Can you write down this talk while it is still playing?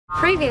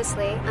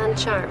Previously on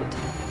Charmed.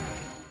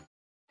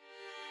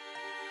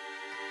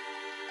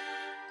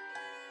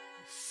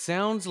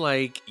 Sounds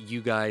like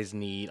you guys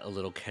need a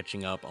little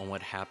catching up on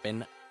what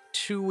happened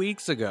 2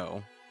 weeks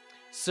ago.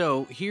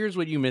 So here's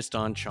what you missed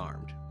on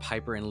Charmed.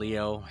 Piper and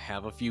Leo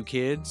have a few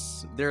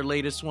kids. Their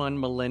latest one,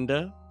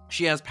 Melinda,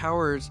 she has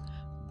powers,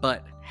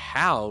 but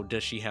how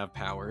does she have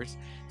powers?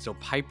 So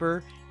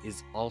Piper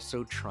is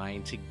also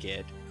trying to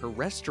get her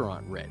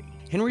restaurant ready.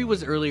 Henry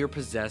was earlier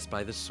possessed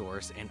by the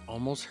Source and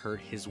almost hurt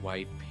his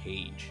wife,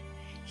 Paige.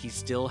 He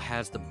still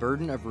has the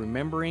burden of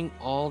remembering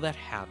all that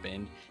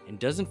happened and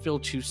doesn't feel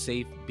too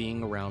safe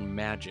being around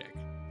magic.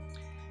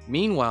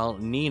 Meanwhile,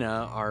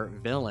 Nina, our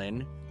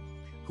villain,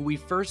 who we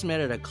first met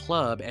at a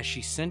club as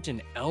she sent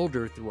an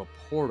elder through a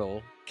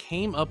portal,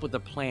 came up with a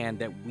plan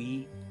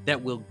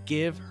that will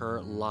give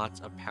her lots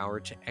of power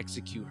to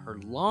execute her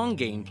long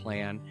game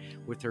plan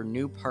with her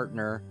new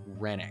partner,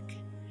 Rennick,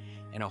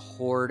 and a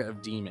horde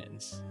of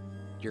demons.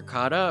 You're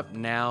caught up.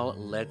 Now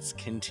let's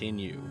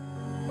continue.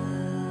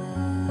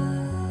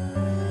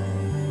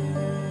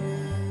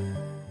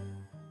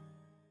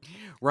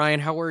 Ryan,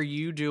 how are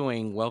you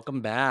doing?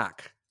 Welcome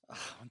back.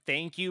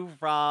 Thank you,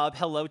 Rob.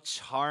 Hello,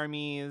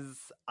 Charmies.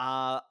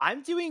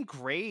 I'm doing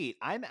great.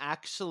 I'm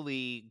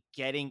actually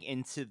getting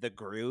into the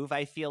groove,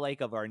 I feel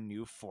like, of our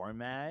new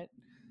format.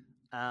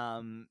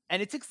 And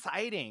it's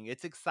exciting.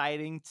 It's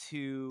exciting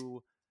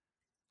to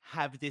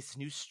have this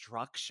new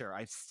structure.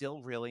 I'm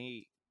still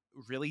really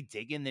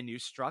digging the new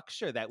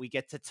structure that we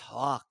get to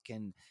talk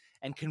and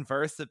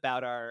converse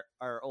about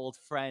our old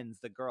friends,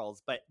 the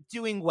girls, but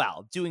doing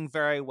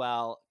very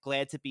well.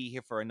 Glad to be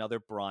here for another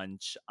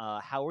brunch.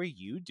 How are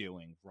you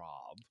doing,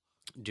 Rob?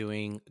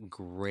 Doing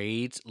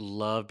great.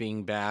 Love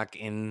being back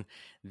in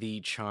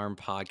the Charm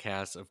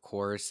podcast, of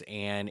course.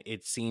 And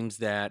it seems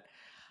that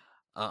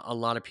a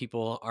lot of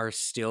people are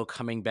still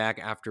coming back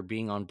after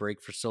being on break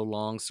for so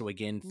long. So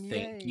again,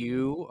 thank Yay.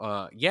 you.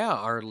 Yeah,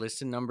 our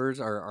listen numbers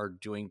are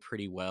doing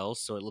pretty well.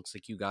 So it looks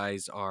like you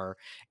guys are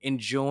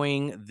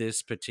enjoying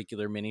this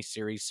particular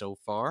miniseries so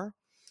far.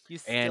 You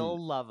And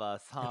still love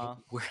us, huh?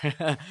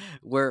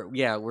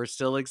 we're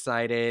still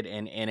excited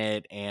and in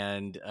it,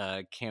 and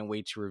can't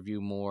wait to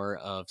review more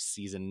of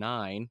season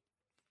 9.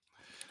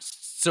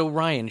 So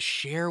Ryan,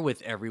 share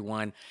with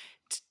everyone,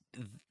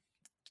 t-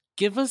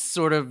 give us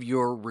sort of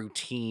your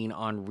routine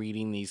on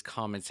reading these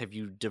comments. Have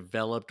you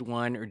developed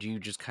one, or do you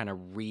just kind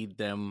of read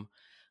them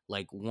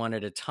like one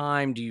at a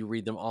time? Do you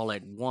read them all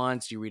at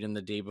once? Do you read them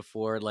the day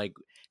before? Like,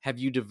 have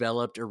you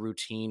developed a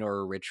routine or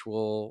a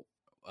ritual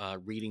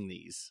reading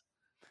these?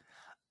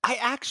 I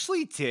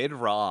actually did,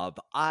 Rob.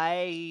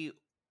 I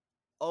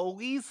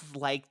always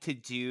like to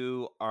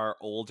do our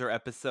older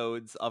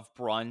episodes of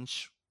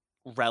brunch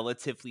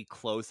relatively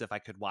close if I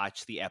could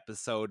watch the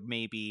episode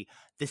maybe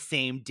the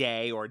same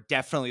day or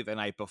definitely the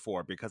night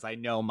before, because I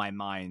know my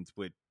mind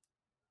would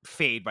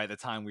fade by the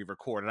time we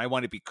record and I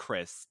want to be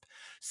crisp.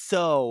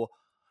 So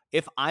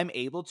if I'm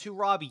able to,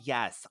 Rob,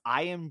 yes,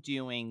 I am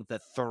doing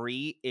the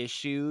 3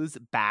 issues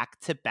back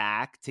to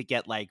back to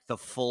get like the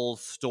full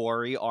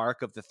story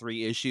arc of the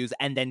 3 issues,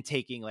 and then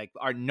taking like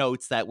our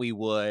notes that we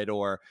would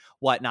or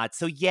whatnot.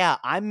 So yeah,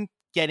 I'm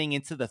getting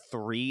into the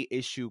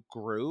 3-issue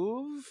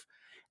groove,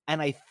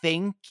 and I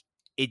think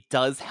it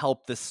does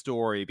help the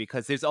story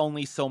because there's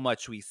only so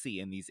much we see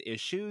in these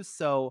issues.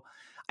 So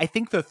I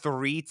think the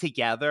 3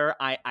 together,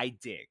 I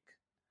dig,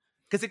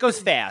 because it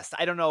goes fast.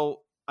 I don't know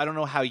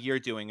how you're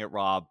doing it,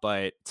 Rob,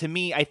 but to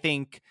me, I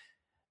think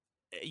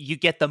you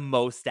get the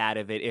most out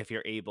of it if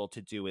you're able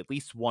to do at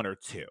least 1 or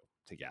 2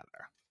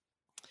 together.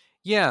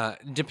 Yeah,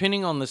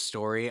 depending on the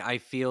story, I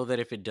feel that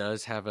if it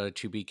does have a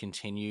to be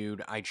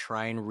continued, I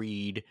try and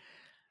read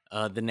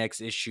the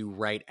next issue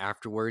right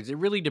afterwards. It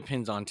really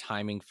depends on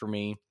timing for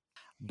me.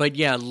 But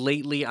yeah,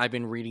 lately I've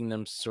been reading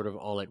them sort of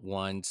all at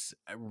once,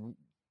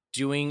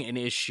 doing an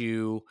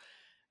issue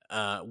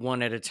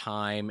one at a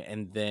time,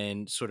 and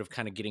then sort of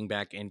kind of getting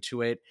back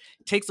into it.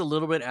 Takes a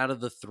little bit out of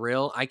the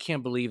thrill. I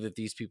can't believe that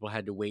these people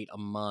had to wait a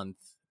month,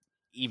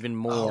 even Oh,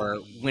 more,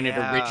 when it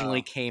yeah.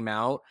 originally came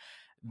out.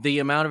 The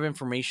amount of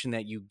information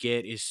that you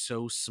get is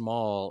so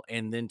small,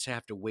 and then to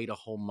have to wait a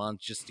whole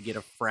month just to get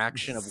a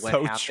fraction of what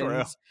So true.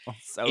 happens,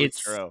 So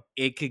true.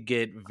 it could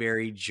get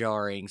very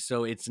jarring.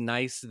 So it's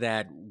nice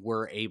that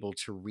we're able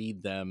to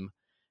read them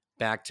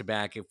back to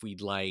back if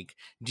we'd like.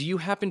 Do you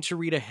happen to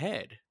read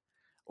ahead?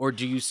 Or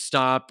do you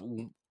stop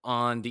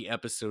on the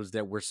episodes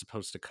that we're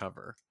supposed to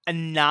cover?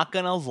 I'm not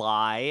gonna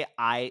lie,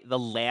 the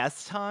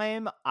last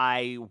time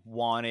I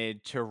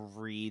wanted to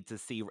read to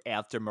see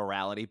after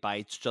Morality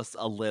Bites just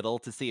a little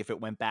to see if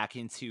it went back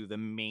into the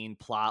main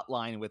plot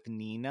line with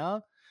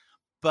Nina,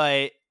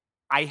 but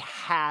I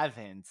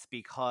haven't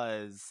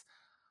because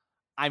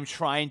I'm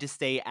trying to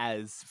stay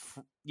as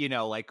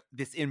like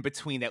this in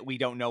between that we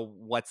don't know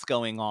what's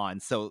going on,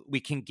 so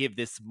we can give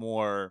this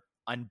more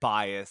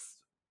unbiased,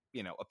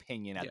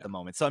 opinion at Yeah. the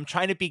moment. So I'm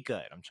trying to be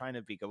good.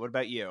 What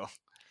about you?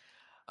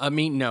 I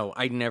mean, no,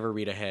 I never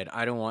read ahead.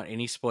 I don't want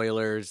any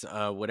spoilers.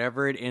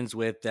 Whatever it ends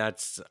with,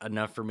 that's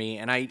enough for me.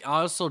 And I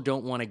also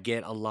don't want to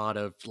get a lot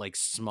of like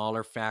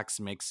smaller facts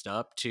mixed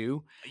up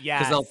too,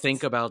 because I'll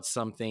think Yes. about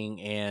something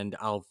and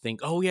I'll think,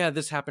 oh yeah,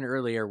 this happened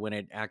earlier when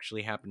it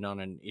actually happened on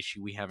an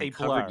issue we They haven't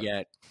covered blur.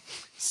 yet.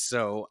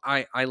 So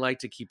I like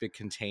to keep it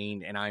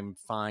contained, and I'm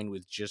fine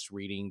with just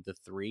reading the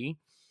three.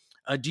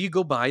 Do you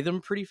go buy them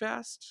pretty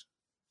fast?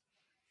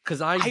 Because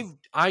I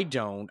I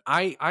don't.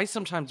 I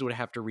sometimes would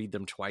have to read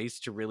them twice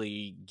to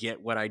really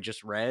get what I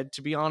just read,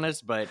 to be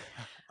honest, but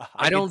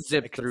I don't I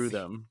zip could through see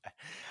them. that.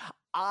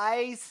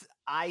 I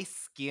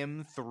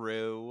skim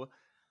through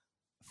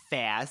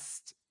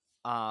fast.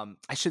 I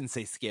shouldn't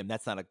say skim.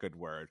 That's not a good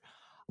word.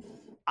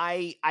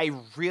 I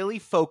really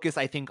focus,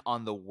 I think,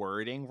 on the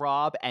wording,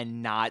 Rob,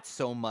 and not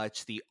so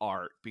much the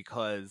art,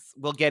 because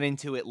we'll get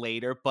into it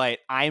later, but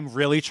I'm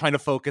really trying to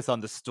focus on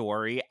the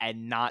story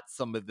and not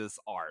some of this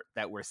art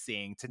that we're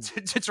seeing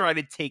to try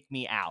to take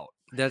me out.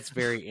 That's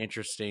very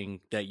interesting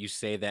that you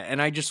say that.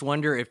 And I just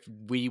wonder if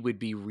we would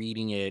be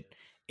reading it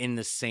in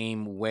the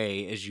same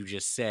way as you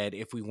just said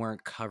if we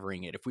weren't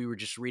covering it. If we were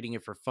just reading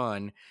it for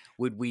fun,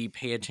 would we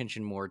pay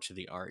attention more to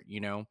the art,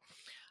 you know?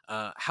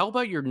 How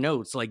about your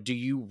notes? Like, do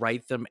you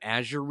write them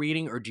as you're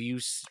reading, or do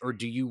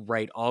you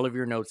write all of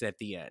your notes at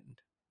the end?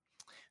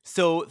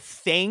 So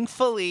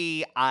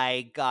thankfully,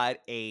 I got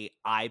a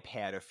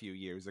iPad a few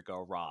years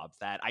ago, Rob,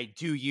 that I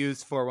do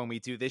use for when we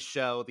do this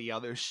show, the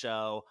other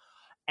show,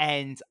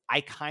 and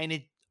I kind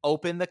of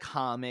open the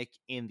comic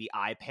in the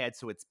iPad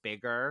so it's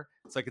bigger,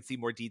 so I can see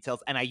more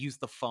details, and I use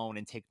the phone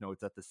and take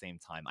notes at the same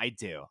time. I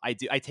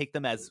take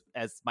them as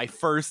my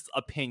first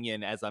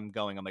opinion as I'm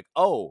going. I'm like,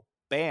 oh,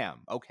 bam,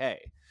 okay.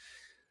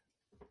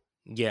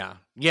 Yeah.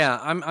 Yeah,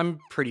 I'm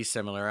pretty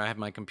similar. I have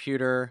my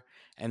computer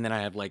and then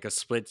I have like a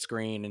split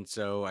screen, and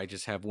so I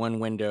just have one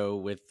window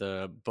with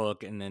the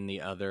book and then the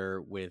other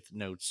with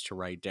notes to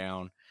write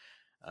down.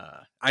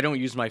 I don't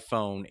use my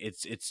phone.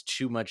 It's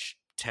too much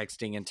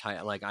texting and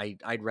type, like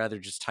I'd rather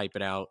just type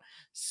it out.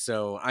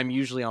 So I'm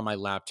usually on my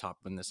laptop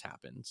when this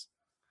happens.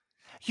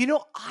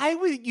 I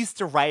would used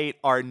to write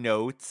our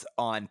notes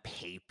on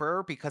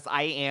paper because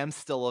I am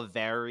still a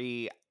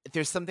very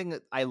there's something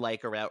that I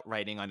like about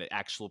writing on an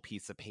actual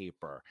piece of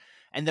paper.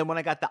 And then when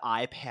I got the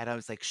iPad, I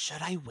was like,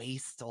 should I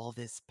waste all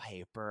this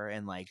paper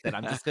and like that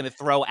I'm just gonna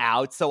throw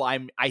out? So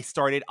I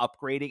started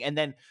upgrading. And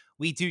then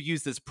we do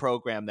use this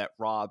program that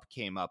Rob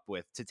came up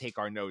with to take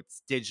our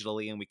notes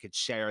digitally and we could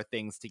share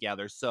things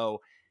together. So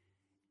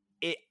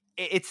it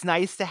it's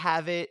nice to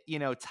have it,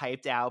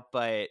 typed out,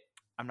 but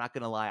I'm not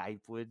gonna lie, I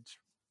would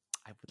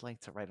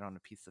like to write it on a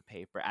piece of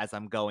paper as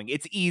I'm going.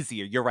 It's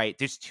easier. You're right.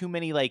 There's too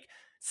many like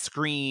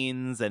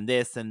screens and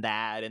this and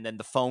that, and then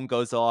the phone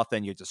goes off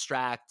and you're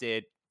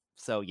distracted.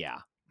 So yeah.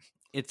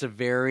 It's a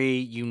very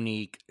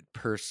unique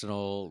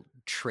personal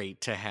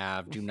trait to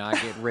have. Do not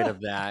get rid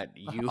of that.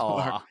 You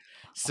are Aw.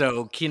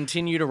 so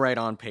continue to write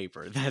on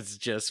paper. That's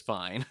just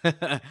fine.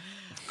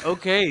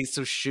 Okay,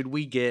 so should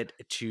we get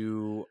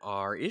to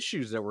our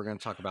issues that we're going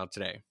to talk about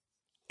today?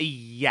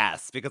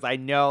 Yes, because I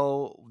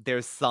know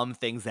there's some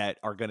things that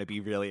are going to be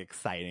really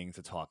exciting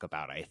to talk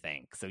about, I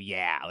think. So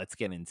yeah, let's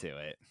get into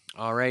it.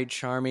 All right,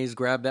 Charmies,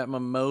 grab that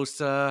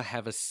mimosa,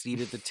 have a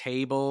seat at the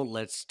table.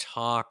 Let's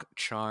talk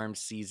Charm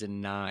Season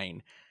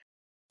 9.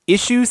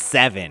 Issue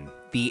 7,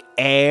 The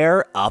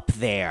Air Up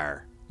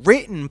There.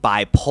 Written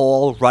by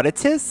Paul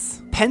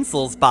Ruditis,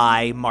 pencils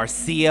by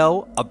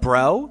Marcio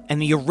Abreu,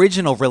 and the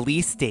original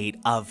release date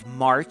of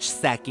March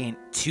 2nd,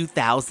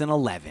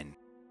 2011.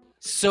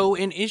 So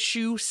in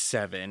issue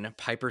 7,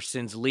 Piper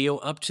sends Leo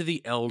up to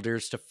the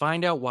elders to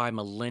find out why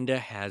Melinda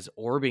has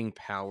orbing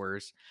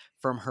powers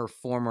from her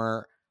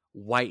former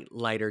white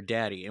lighter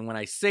daddy. And when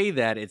I say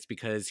that, it's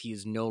because he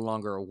is no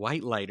longer a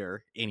white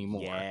lighter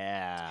anymore.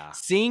 Yeah.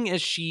 Seeing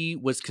as she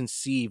was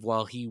conceived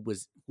while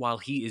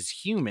he is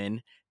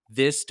human,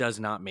 this does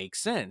not make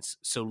sense.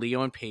 So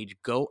Leo and Paige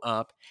go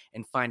up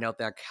and find out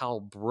that Cal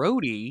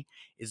Brody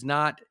is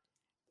not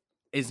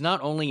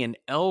only an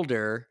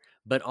elder,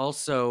 but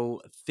also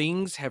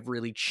things have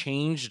really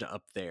changed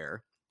up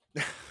there.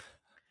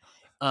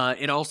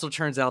 It also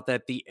turns out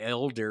that the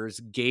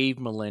elders gave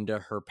Melinda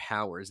her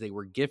powers. They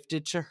were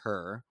gifted to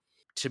her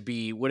to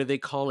be, what do they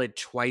call it,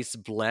 twice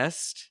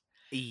blessed?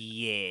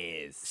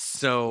 Yes.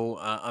 So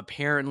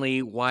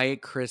apparently,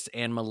 Wyatt, Chris,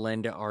 and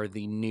Melinda are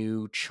the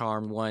new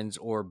charmed ones,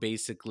 or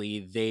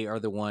basically, they are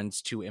the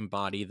ones to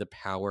embody the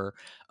power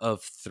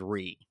of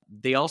 3.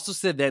 They also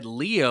said that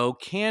Leo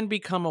can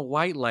become a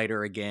white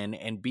lighter again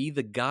and be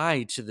the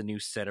guide to the new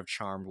set of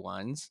charmed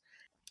ones.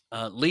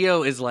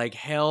 Leo is like,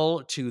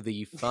 hell to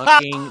the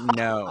fucking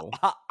no.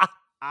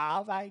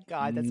 Oh my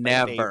god, that's my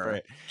Never.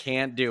 favorite.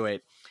 Can't do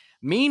it.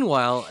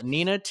 Meanwhile,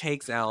 Nina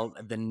takes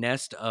out the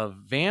nest of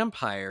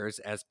vampires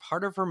as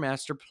part of her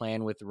master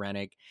plan with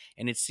Rennick,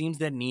 and it seems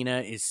that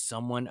Nina is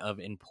someone of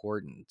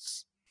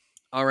importance.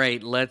 All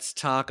right, let's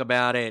talk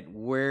about it.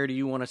 Where do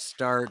you want to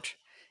start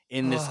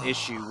in this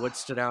issue? What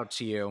stood out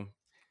to you?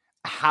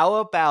 How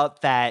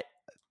about that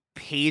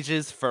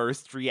Paige's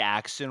first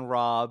reaction,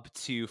 Rob,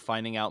 to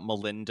finding out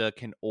Melinda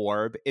can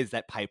orb is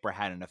that Piper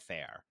had an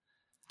affair.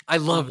 I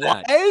love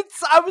What? that.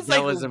 I was That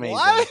like, was amazing.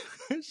 what?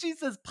 She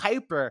says,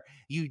 Piper,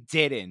 you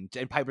didn't.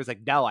 And Piper's like,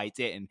 no, I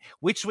didn't.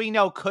 Which we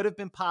know could have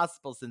been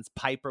possible since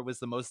Piper was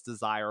the most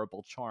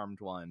desirable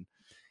charmed one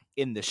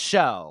in the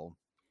show.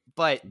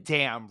 But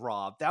damn,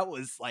 Rob, that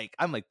was like,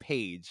 I'm like,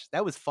 Paige,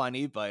 that was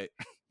funny, but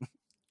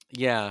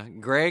Yeah,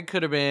 Greg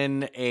could have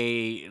been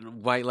a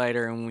white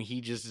lighter and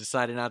he just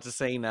decided not to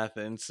say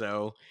nothing.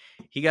 So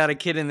he got a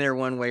kid in there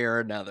one way or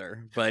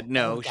another. But oh,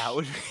 no, that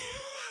would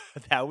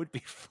that would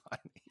be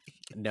funny.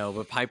 no,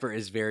 but Piper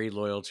is very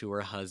loyal to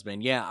her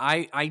husband. Yeah,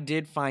 I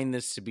did find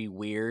this to be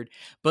weird.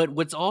 But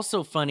what's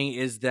also funny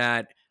is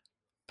that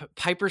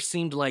Piper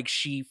seemed like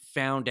she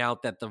found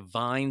out that the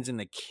vines in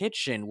the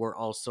kitchen were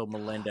also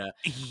Melinda.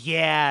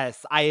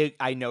 Yes,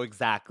 I know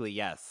exactly.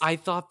 Yes, I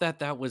thought that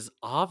that was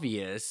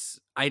obvious.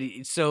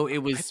 So it I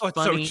was thought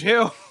so funny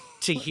too.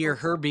 to hear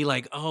her be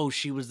like, "Oh,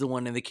 she was the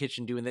one in the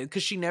kitchen doing that,"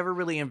 because she never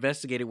really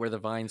investigated where the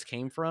vines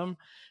came from.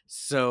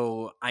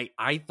 So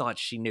I thought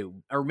she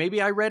knew, or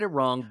maybe I read it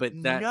wrong, but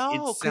that it No,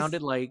 because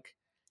sounded like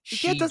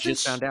yeah, she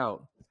just found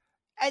out.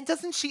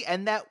 doesn't she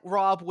end that,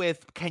 Rob,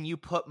 with "Can you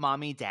put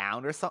mommy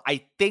down" or something?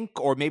 I think,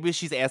 or maybe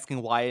she's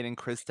asking Wyatt and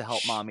Chris to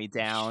help mommy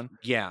down.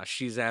 Yeah,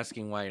 she's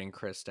asking Wyatt and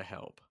Chris to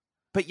help.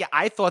 But yeah,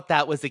 I thought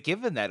that was a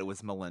given that it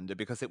was Melinda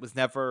because it was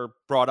never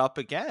brought up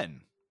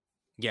again.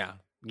 Yeah.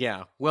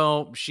 Yeah.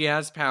 Well, she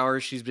has power.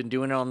 She's been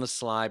doing it on the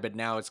sly, but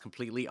now it's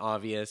completely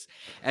obvious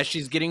as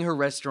she's getting her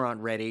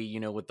restaurant ready,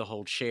 with the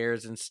whole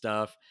chairs and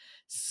stuff.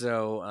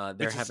 So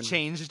they're Which has having.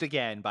 changed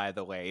again, by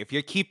the way. If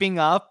you're keeping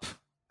up,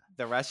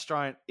 the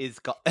restaurant is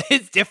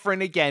is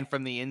different again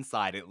from the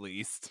inside, at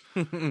least.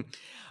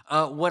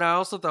 What I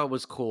also thought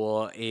was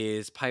cool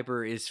is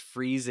Piper is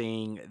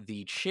freezing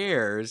the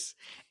chairs,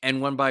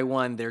 and one by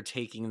one they're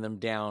taking them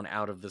down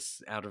out of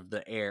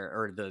the air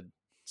or the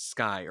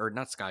sky, or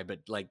not sky, but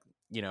like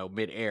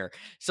midair.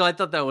 So I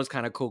thought that was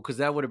kind of cool because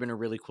that would have been a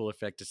really cool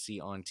effect to see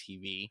on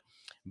TV.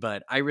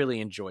 But I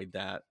really enjoyed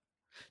that.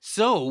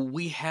 So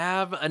we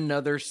have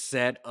another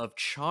set of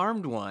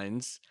charmed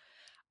ones.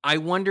 I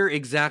wonder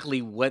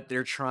exactly what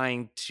they're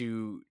trying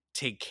to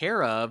take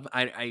care of.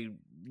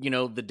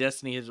 The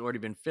destiny has already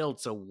been filled.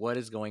 So what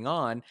is going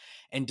on?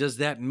 And does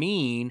that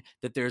mean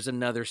that there's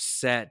another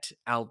set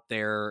out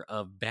there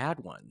of bad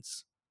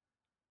ones?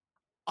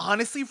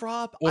 Honestly,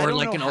 Rob, I Or don't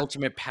like know an how.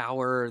 ultimate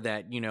power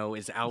that,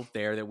 is out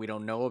there that we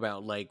don't know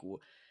about?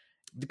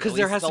 Because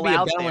there Billy's has to still be a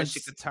out there. She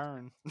balance. could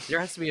turn. There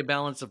has to be a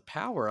balance of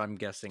power, I'm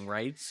guessing,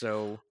 right?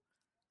 So,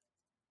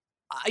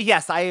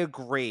 Yes, I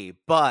agree.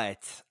 But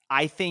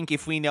I think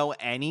if we know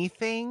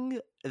anything,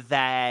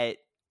 that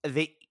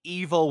the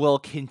evil will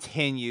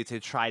continue to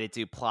try to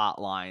do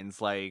plot lines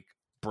like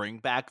bring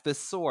back the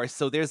source.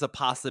 So there's a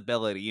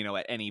possibility,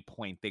 at any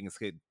point things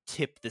could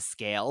tip the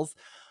scales.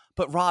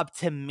 But Rob,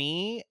 to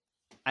me,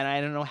 and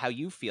I don't know how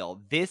you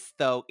feel, this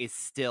though is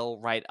still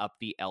right up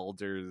the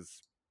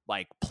elders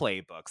like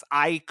playbooks.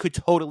 I could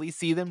totally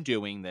see them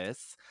doing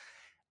this.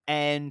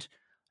 And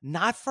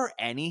not for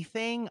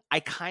anything, I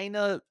kind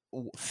of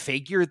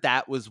figured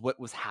that was what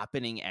was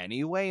happening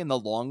anyway in the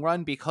long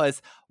run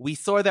because we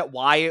saw that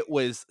Wyatt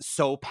was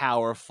so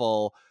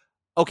powerful.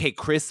 Okay,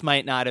 Chris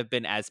might not have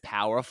been as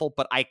powerful,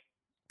 but I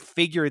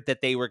figured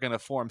that they were going to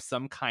form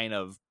some kind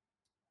of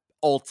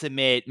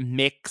ultimate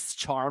mix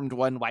charmed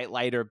one white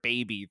lighter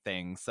baby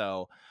thing.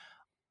 So,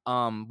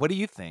 what do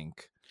you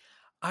think?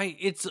 I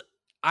it's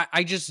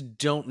I just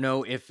don't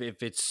know if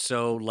it's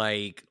so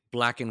like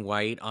black and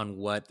white on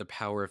what the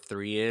power of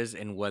three is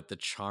and what the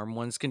charm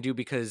ones can do,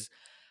 because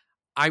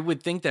I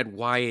would think that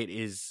Wyatt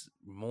is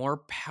more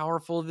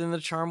powerful than the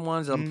charm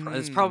ones.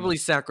 It's Mm. probably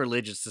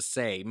sacrilegious to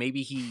say.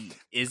 Maybe he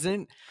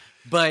isn't,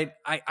 but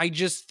I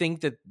just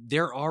think that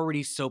they're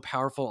already so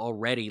powerful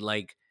already.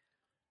 Like,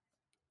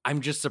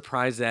 I'm just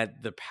surprised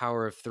that the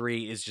power of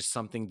three is just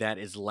something that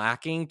is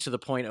lacking to the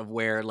point of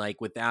where,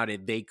 like, without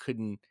it, they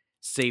couldn't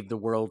save the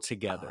world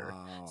together.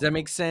 Does that Oh.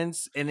 make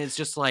sense? And it's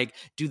just like,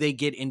 do they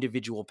get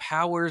individual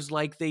powers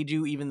like they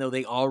do, even though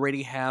they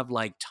already have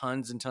like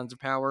tons and tons of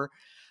power?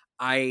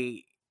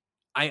 I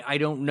I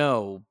don't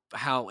know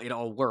how it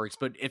all works,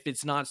 but if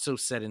it's not so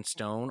set in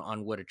stone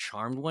on what a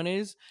charmed one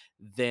is,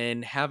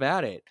 then have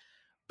at it.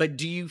 But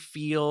do you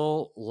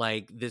feel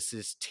like this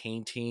is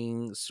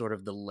tainting sort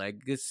of the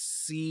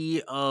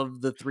legacy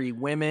of the three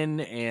women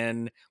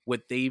and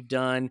what they've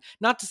done?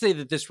 Not to say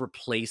that this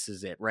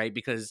replaces it, right?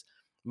 Because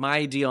my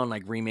idea on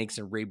like remakes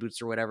and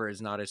reboots or whatever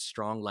is not as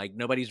strong. Like,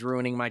 nobody's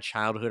ruining my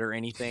childhood or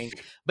anything.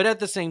 But at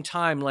the same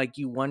time, like,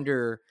 you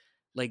wonder,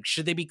 like,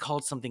 should they be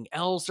called something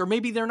else? Or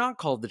maybe they're not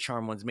called the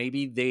charm ones.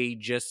 Maybe they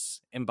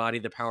just embody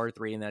the power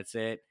three and that's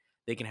it.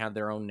 They can have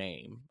their own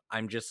name.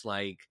 I'm just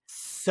like,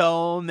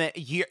 So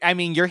many. I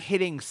mean, you're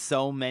hitting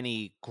so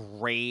many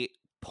great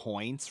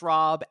points,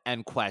 Rob,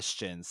 and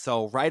questions.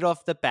 So right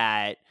off the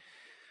bat,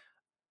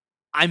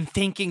 I'm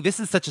thinking this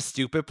is such a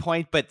stupid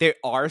point, but there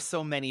are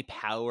so many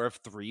power of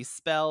three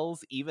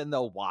spells, even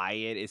though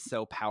Wyatt is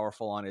so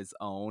powerful on his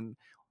own.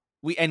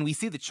 we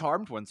see the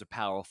charmed ones are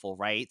powerful,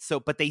 right? So,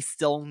 but they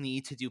still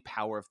need to do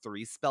power of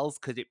 3 spells.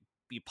 Could it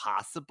be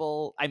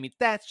possible? I mean,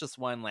 that's just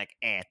one like,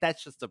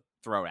 that's just a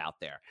throw out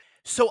there.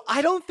 So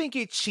I don't think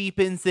it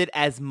cheapens it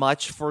as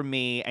much for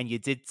me. And you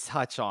did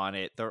touch on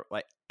it. There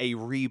like a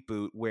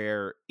reboot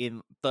where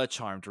in the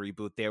Charmed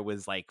reboot there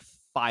was like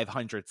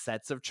 500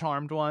 sets of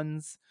Charmed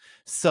ones.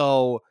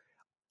 So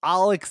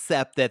I'll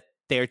accept that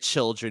their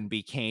children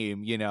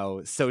became,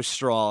 so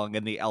strong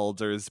and the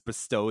elders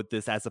bestowed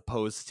this as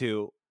opposed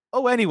to,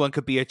 oh, anyone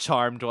could be a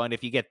charmed one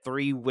if you get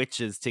 3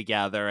 witches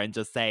together and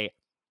just say,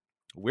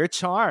 we're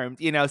charmed.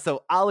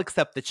 So I'll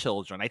accept the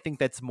children. I think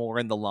that's more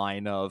in the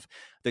line of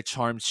the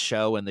Charmed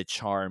show and the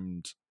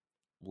Charmed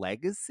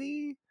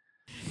legacy.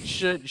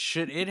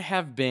 Should it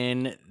have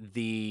been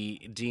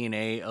the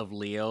DNA of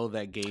Leo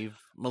that gave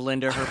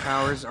Melinda her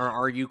powers, or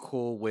are you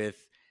cool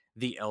with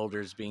the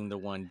elders being the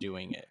one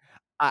doing it?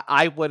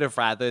 I would have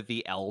rather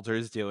the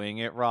elders doing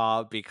it,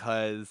 Rob,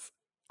 because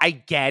I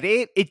get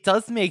it. It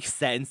does make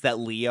sense that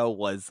Leo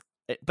was,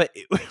 but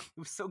it, it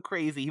was so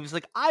crazy. He was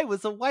like, I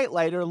was a white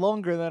lighter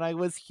longer than I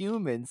was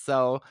human.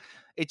 So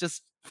it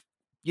just,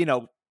 you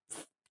know,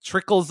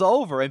 trickles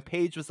over. And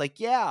Paige was like,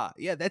 yeah,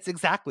 that's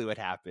exactly what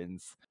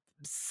happens.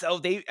 So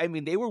they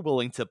were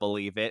willing to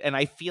believe it, and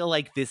I feel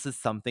like this is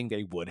something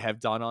they would have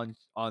done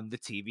on the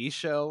TV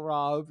show,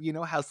 Rob. You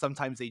know how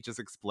sometimes they just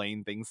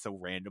explain things so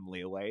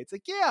randomly away. It's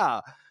like, yeah,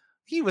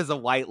 he was a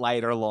white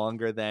lighter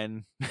longer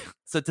than.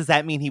 So does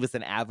that mean he was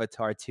an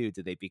avatar too?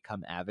 Did they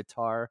become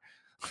avatar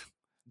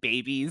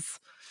babies?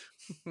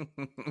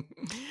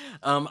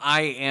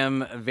 I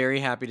am very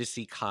happy to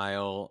see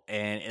Kyle,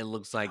 and it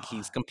looks like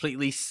he's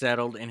completely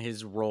settled in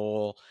his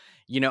role.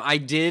 I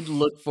did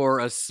look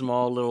for a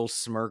small little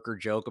smirk or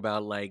joke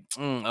about like,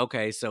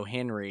 okay, so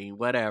Henry,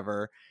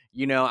 whatever.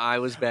 I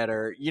was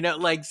better.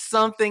 Like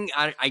something.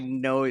 I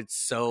know it's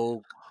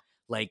so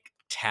like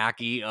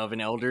tacky of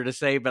an elder to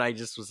say, but I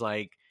just was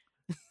like,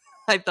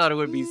 I thought it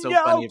would be so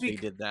funny No, if they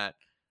did that.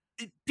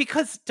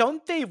 because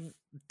don't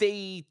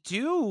they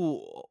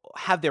do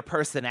have their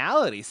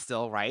personality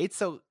still, right?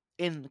 So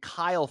in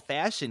Kyle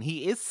fashion,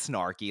 he is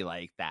snarky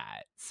like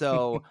that.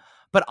 So,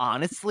 but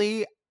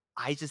honestly,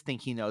 I just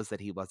think he knows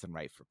that he wasn't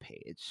right for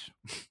Paige.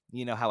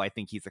 You know how I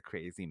think he's a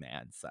crazy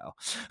man. So,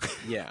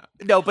 Yeah.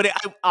 no, but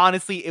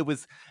honestly, it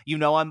was.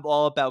 I'm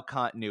all about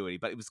continuity,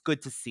 but it was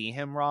good to see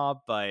him,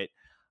 Rob. But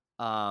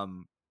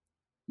um,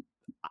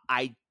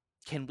 I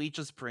can we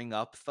just bring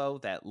up though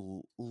that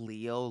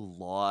Leo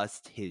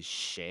lost his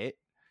shit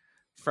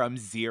from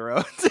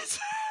 0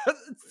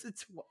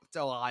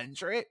 to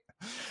 100.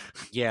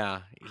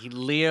 Yeah,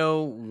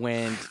 Leo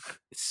went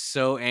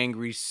so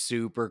angry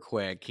super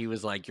quick. He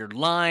was like, "You're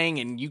lying,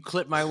 and you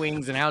clipped my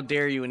wings, and how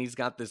dare you?" And he's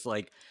got this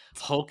like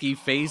hulky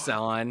face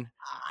on.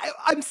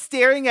 I'm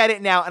staring at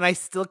it now, and I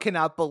still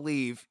cannot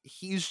believe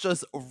he's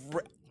just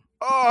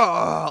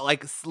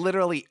like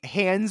literally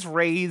hands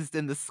raised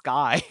in the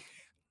sky.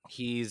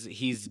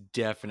 He's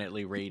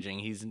definitely raging.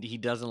 He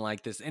doesn't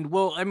like this. And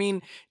well, I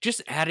mean,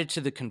 just added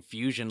to the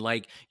confusion.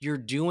 Like you're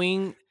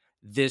doing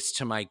this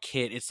to my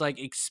kid. It's like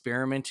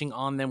experimenting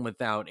on them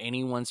without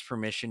anyone's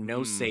permission,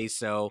 no Mm, say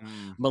so.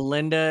 mm.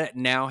 Melinda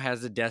now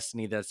has a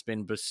destiny that's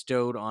been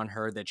bestowed on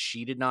her that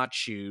she did not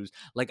choose.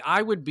 Like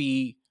I would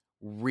be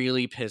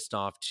really pissed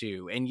off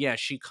too. And yes,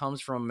 she comes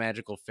from a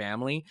magical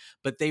family,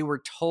 but they were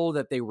told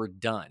that they were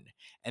done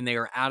and they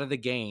are out of the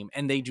game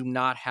and they do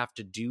not have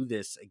to do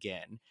this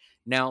again.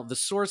 Now, the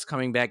source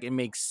coming back, it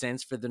makes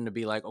sense for them to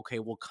be like, okay,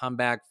 we'll come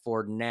back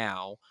for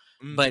now.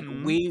 But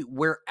Mhm.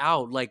 we're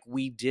out. Like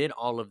we did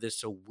all of this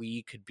so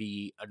we could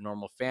be a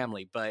normal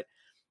family. But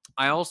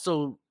I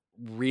also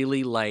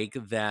really like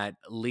that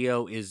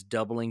Leo is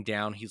doubling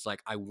down. He's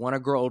like, I want to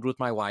grow old with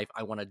my wife.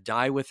 I want to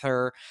die with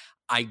her.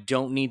 I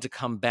don't need to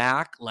come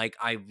back. Like,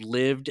 I've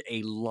lived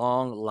a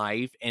long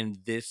life and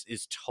this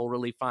is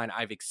totally fine.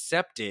 I've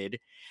accepted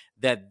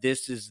that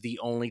this is the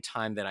only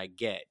time that I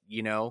get.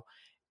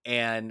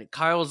 And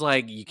Kyle's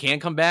like, you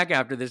can't come back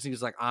after this. And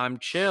he's like, I'm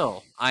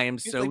chill. I am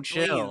He's so like,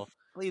 please, chill.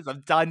 please,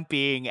 I'm done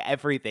being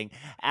everything.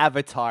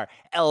 Avatar,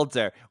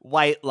 Elder,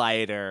 White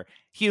Lighter,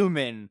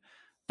 Human,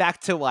 back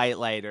to White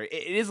Lighter.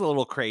 It is a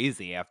little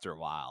crazy after a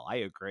while. I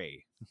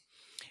agree.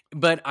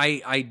 But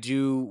I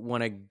do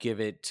want to give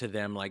it to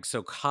them. Like,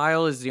 so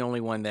Kyle is the only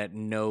one that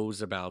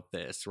knows about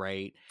this,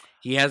 right?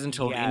 He hasn't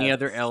told any Yes.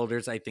 other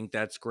elders. I think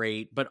that's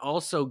great. But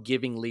also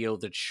giving Leo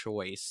the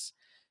choice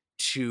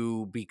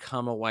to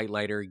become a white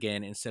lighter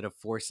again instead of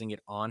forcing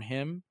it on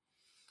him.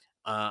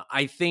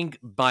 I think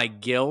by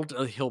guilt,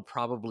 he'll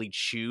probably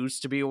choose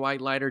to be a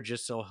white lighter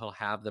just so he'll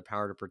have the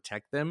power to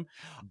protect them.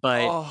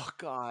 But Oh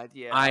God,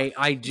 yeah.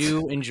 I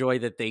do enjoy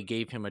that they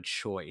gave him a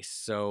choice.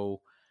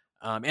 So,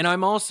 and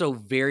I'm also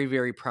very,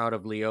 very proud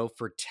of Leo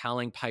for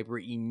telling Piper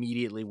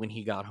immediately when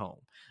he got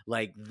home.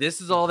 Like,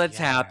 this is all that's Yes.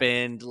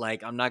 happened.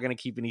 Like, I'm not going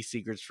to keep any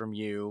secrets from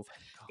you.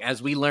 Thank As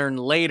God. we learn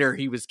later,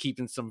 he was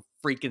keeping some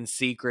freaking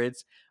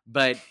secrets,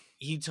 but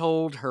he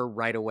told her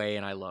right away,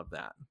 and I love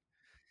that.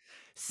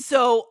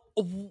 So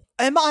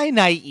Am I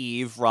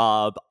naive,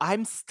 Rob?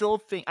 I'm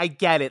still I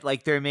get it.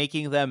 Like they're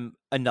making them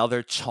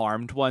another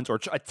charmed ones, or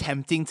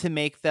attempting to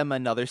make them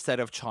another set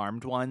of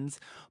charmed ones.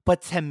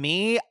 But to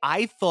me,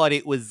 I thought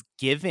it was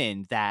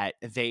given that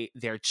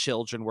their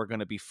children were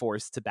going to be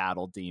forced to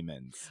battle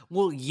demons.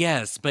 Well,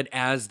 yes, but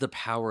as the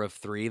power of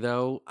 3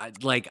 though,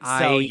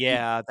 So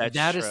yeah, that's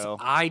that is true.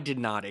 I did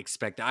not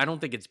expect that. I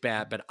don't think it's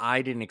bad, but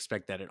I didn't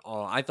expect that at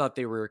all. I thought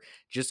they were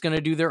just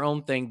gonna do their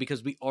own thing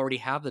because we already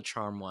have the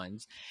charm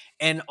ones.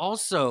 And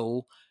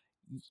also,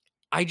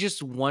 I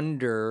just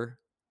wonder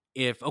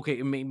if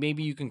okay,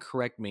 maybe you can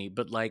correct me,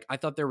 but, like, I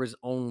thought there was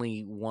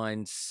only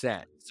 1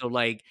 set. So,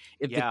 like,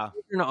 if the Yeah.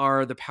 children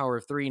are the power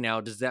of 3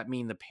 now, does that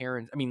mean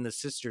the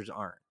sisters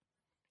aren't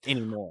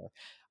anymore?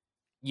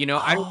 You know,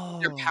 I don't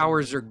think their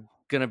powers Oh. are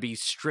gonna be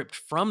stripped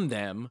from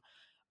them,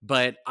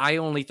 but I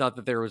only thought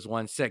that there was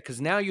 1 set because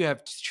now you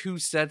have 2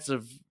 sets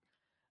of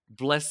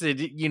blessed,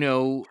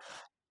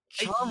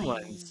 charm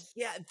ones.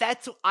 Yeah,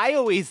 that's I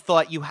always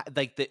thought you had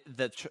like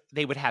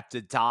they would have to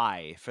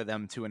die for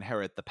them to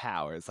inherit the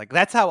powers. Like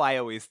that's how I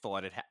always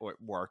thought it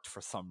worked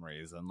for some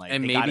reason. Like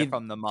And they got it maybe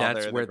from the that's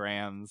mother, the where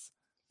grams.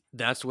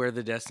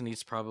 the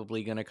destiny's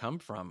probably gonna come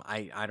from.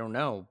 I don't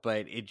know,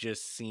 but it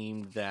just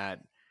seemed that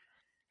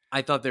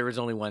I thought there was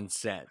only 1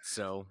 set,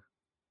 so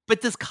But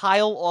does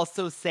Kyle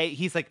also say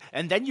he's like,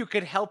 and then you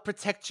could help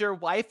protect your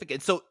wife again?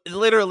 So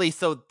literally,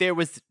 so there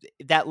was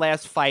that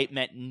last fight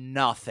meant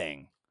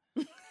nothing.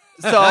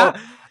 So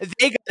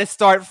they got to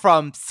start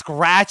from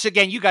scratch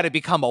again. You got to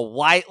become a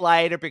white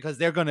lighter because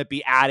they're going to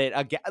be at it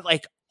again.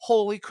 Like,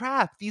 holy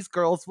crap, these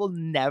girls will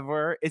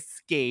never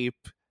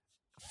escape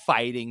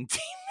fighting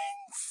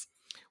demons.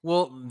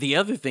 Well, the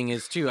other thing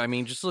is too, I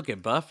mean, just look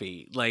at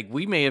Buffy. Like,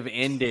 we may have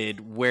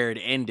ended where it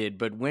ended,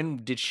 but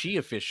when did she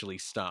officially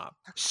stop?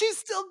 She's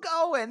still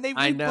going. They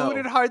I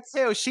rebooted know. her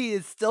too. She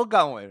is still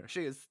going.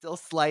 She is still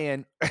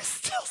slaying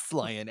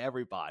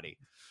everybody.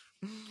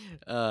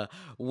 Uh,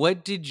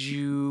 what's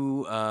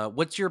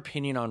your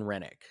opinion on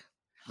Rennick?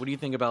 What do you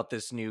think about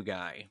this new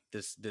guy?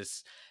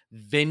 This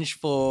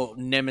vengeful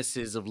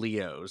nemesis of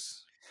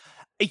Leo's?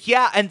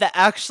 Yeah, and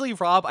actually,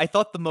 Rob, I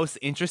thought the most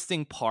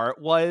interesting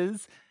part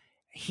was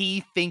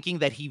he thinking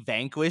that he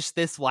vanquished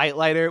this white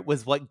lighter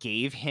was what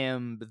gave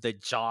him the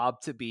job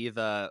to be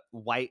the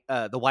white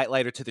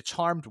lighter to the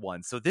charmed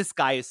one. So this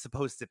guy is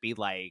supposed to be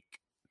like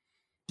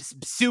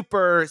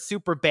super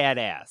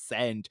badass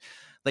and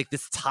like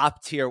this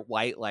top tier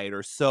white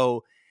lighter.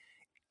 So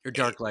Or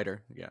Dark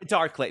Lighter, yeah.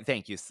 dark light,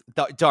 thank you,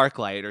 dark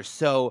lighter.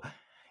 So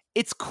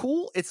it's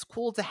cool. It's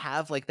cool to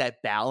have like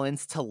that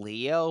balance to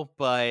Leo,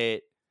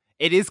 but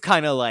it is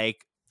kind of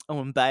like, oh,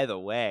 and by the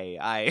way,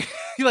 I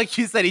like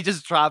you said, he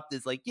just dropped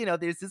this like,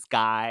 there's this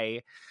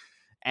guy,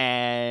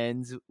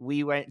 and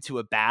we went to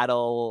a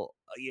battle,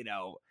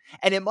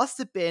 and it must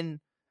have been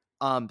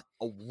a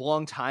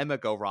long time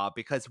ago, Rob,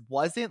 because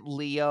wasn't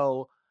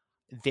Leo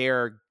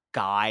their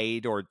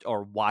guide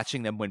or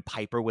watching them when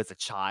Piper was a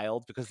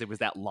child because there was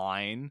that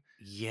line.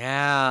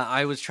 Yeah,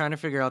 I was trying to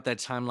figure out that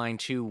timeline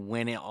too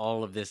when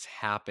all of this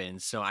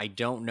happened. So I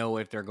don't know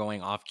if they're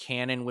going off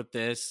canon with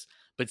this,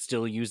 but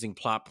still using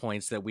plot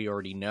points that we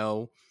already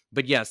know.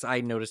 But yes,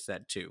 I noticed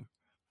that too.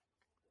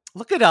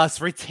 Look at us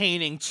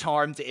retaining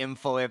charmed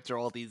info after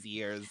all these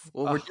years.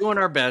 Well, we're Ugh. doing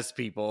our best,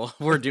 people.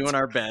 We're doing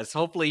our best.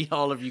 Hopefully,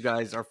 all of you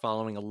guys are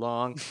following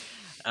along.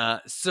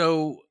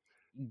 So,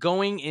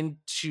 going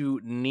into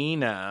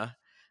Nina,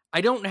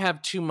 I don't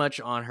have too much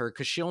on her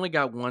because she only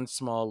got one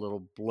small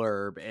little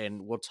blurb,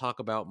 and we'll talk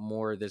about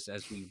more of this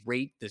as we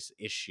rate this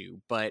issue.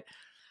 But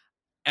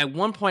at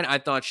one point, I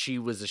thought she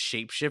was a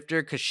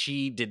shapeshifter because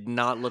she did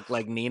not look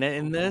like Nina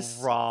in this.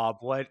 Rob,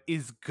 what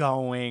is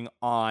going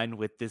on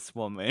with this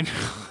woman? She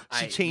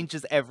I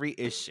changes every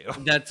issue.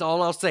 That's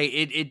all I'll say.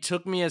 It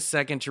took me a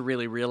second to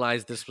really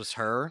realize this was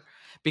her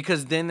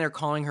because then they're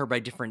calling her by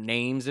different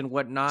names and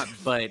whatnot.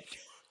 But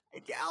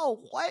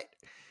Yo, what?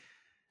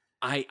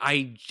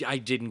 I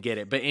didn't get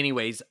it. But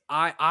anyways,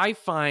 I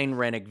find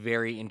Rennick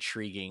very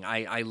intriguing.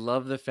 I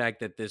love the fact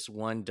that this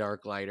one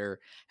Dark Lighter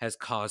has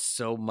caused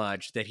so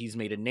much that he's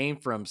made a name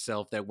for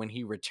himself that when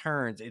he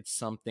returns, it's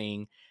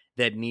something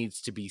that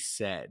needs to be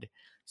said.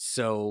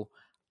 So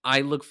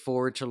I look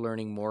forward to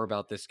learning more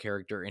about this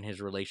character and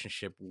his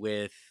relationship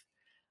with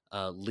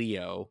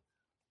Leo.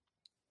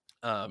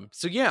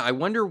 So yeah, I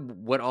wonder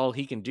what all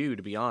he can do,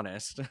 to be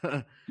honest.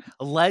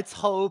 Let's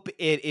hope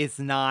it is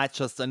not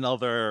just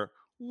another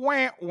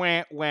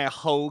wah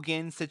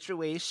Hogan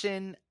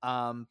situation.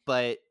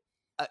 But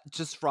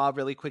just Rob,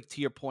 really quick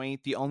to your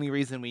point, the only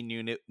reason we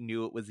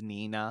knew it was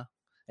Nina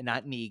and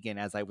not Negan,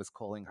 as I was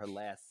calling her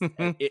last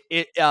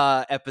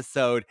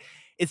episode,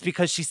 is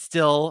because she's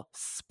still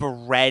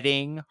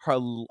spreading her.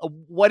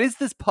 What is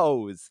this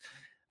pose?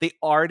 The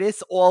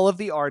artist, all of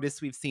the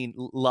artists we've seen,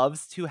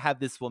 loves to have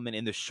this woman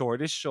in the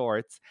shortest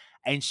shorts,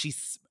 and she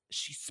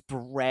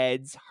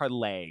spreads her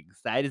legs.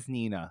 That is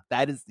Nina.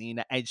 That is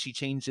Nina, and she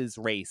changes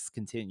race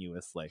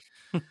continuously.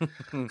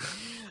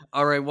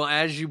 All right. Well,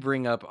 as you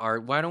bring up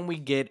art, why don't we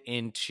get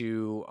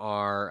into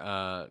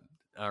our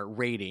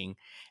rating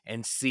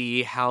and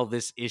see how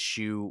this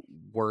issue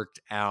worked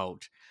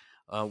out.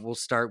 We'll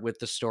start with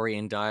the story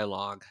and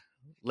dialogue.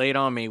 Lay it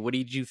on me. What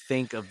did you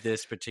think of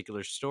this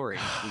particular story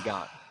we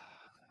got?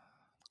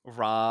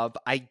 Rob,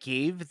 I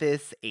gave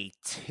this a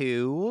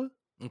 2.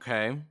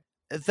 Okay.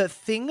 The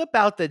thing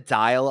about the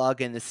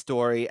dialogue in the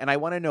story, and I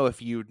want to know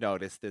if you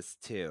noticed this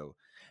too,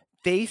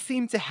 they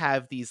seem to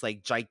have these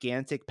like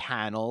gigantic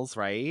panels,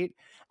 right?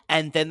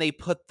 And then they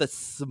put the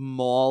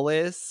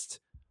smallest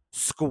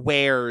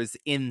squares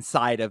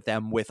inside of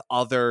them with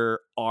other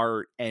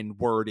art and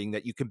wording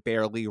that you can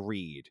barely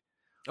read.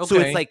 So it's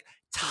Okay. like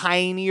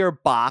tinier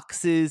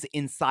boxes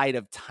inside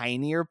of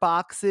tinier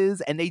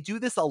boxes. And they do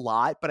this a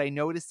lot, but I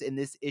noticed in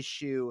this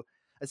issue,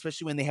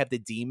 especially when they have the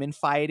demon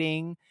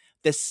fighting,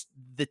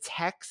 the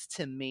text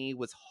to me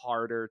was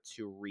harder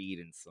to read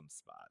in some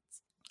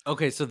spots.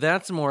 Okay, so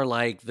that's more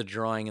like the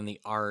drawing and the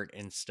art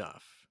and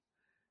stuff.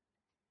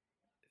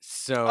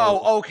 So,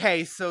 Oh,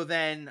 okay. So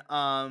then,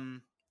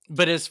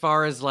 but as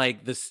far as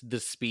like the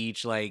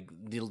speech, like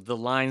the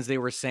lines they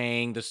were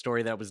saying, the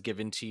story that was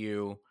given to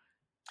you,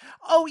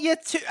 oh yeah,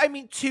 two. I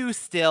mean, two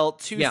still,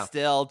 two yeah.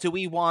 still. Do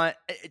we want?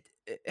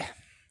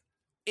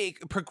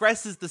 It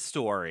progresses the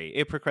story.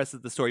 It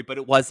progresses the story, but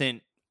it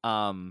wasn't.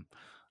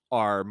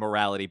 Our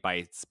morality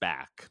bites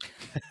back.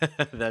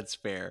 That's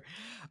fair.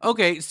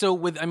 Okay, so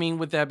with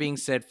that being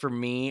said, for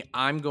me,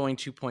 I'm going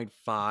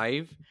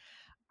 2.5.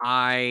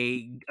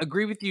 I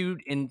agree with you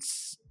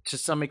to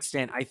some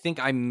extent. I think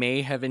I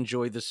may have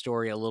enjoyed the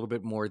story a little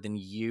bit more than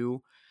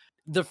you.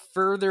 The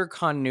further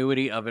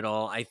continuity of it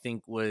all, I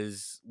think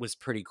was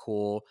pretty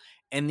cool,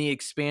 and the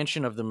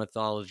expansion of the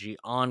mythology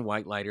on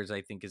White Lighters,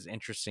 I think, is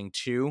interesting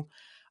too.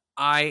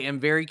 I am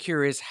very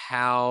curious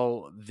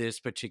how this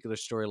particular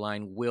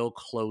storyline will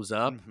close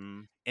up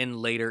Mm-hmm.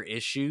 in later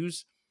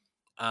issues.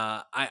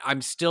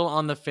 I'm still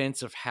on the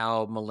fence of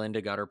how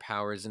Melinda got her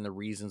powers and the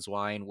reasons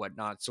why and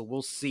whatnot. So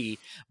we'll see.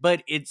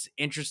 But it's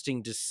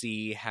interesting to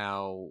see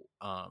how,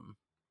 all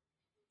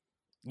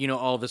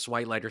this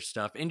white lighter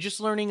stuff and just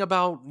learning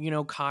about,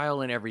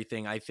 Kyle and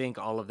everything. I think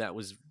all of that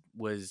was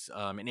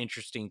an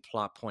interesting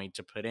plot point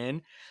to put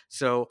in.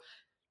 So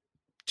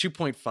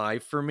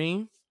 2.5 for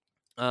me.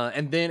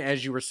 And then,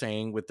 as you were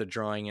saying, with the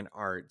drawing and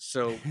art,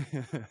 so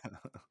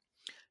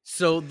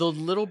the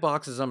little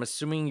boxes, I'm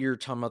assuming you're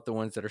talking about the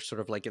ones that are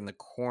sort of like in the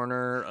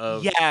corner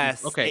of.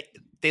 Yes, Okay.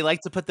 they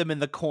like to put them in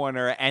the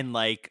corner and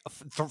like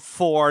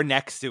four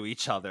next to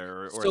each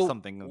other or So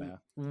something like that.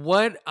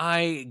 what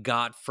I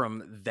got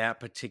from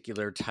that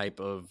particular type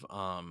of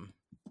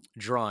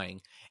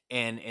drawing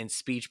and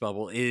speech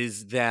bubble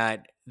is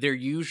that they're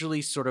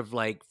usually sort of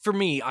like, for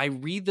me, I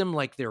read them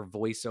like they're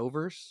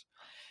voiceovers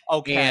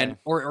and Okay.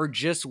 or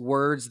just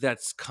words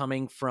that's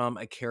coming from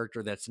a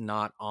character that's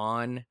not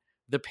on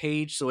the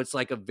page. So it's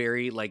like a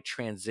very like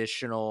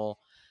transitional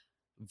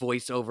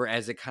voiceover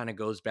as it kind of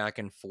goes back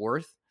and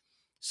forth.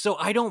 So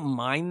I don't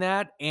mind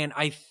that, and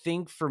I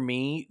think for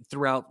me,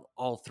 throughout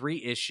all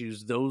 3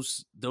 issues,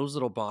 those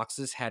little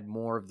boxes had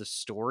more of the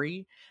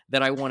story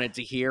that I wanted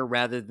to hear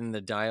rather than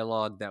the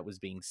dialogue that was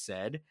being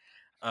said.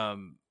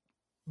 Um,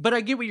 but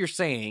I get what you're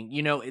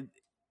saying.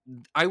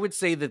 I would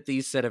say that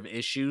these set of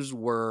issues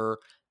were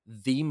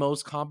the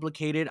most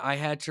complicated I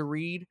had to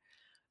read,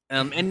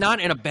 and not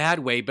in a bad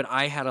way, but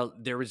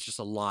there was just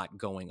a lot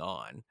going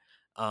on,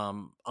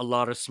 a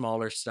lot of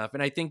smaller stuff,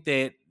 and I think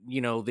that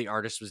the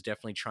artist was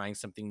definitely trying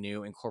something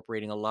new,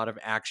 incorporating a lot of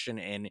action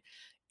and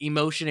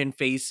emotion and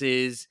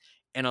faces,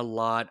 and a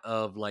lot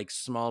of like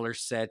smaller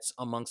sets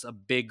amongst a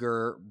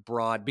bigger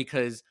broad.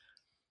 Because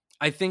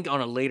I think on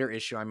a later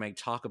issue I might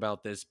talk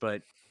about this,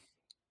 but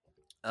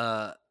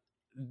uh,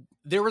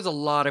 there was a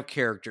lot of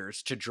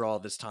characters to draw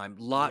this time,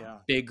 Yeah.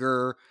 lot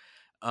bigger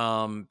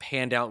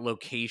panned out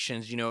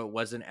locations. It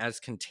wasn't as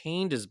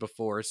contained as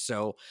before,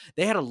 so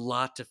they had a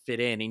lot to fit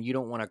in, and you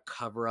don't want to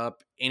cover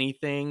up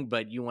anything,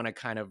 but you want to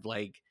kind of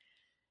like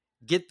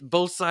get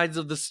both sides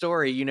of the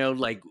story.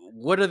 Like,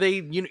 what are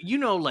they,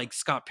 like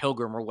Scott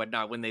Pilgrim or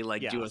whatnot, when they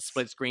like do a Yes.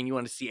 split screen, you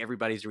want to see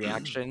everybody's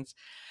reactions.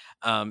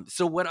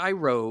 So what I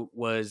wrote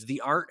was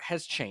the art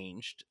has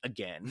changed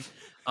again.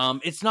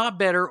 It's not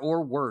better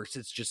or worse,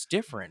 it's just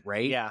different,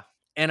 right? Yeah.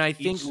 And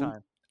Each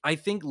time. I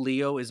think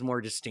Leo is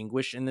more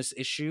distinguished in this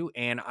issue,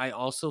 and I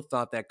also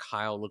thought that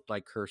Kyle looked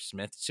like Kerr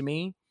Smith to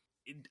me.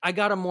 I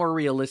got a more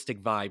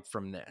realistic vibe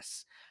from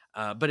this,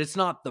 but it's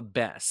not the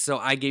best. So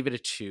I gave it a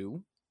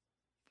 2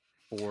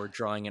 for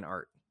drawing and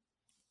art.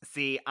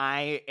 See,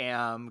 I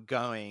am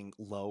going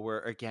lower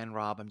again,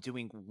 Rob. I'm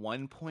doing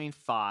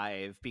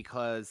 1.5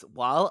 because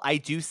while I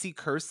do see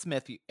Kerr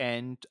Smith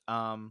and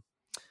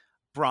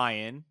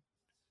Brian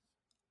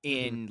Mhm.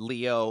 in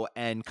Leo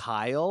and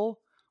Kyle,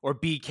 or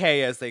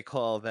BK as they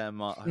call them,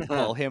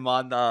 call him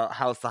on the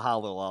House of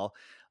Hollowell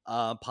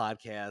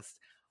podcast,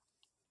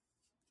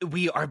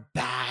 we are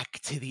back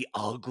to the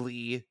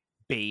ugly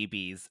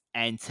babies.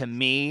 And to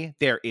me,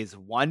 there is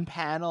one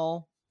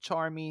panel,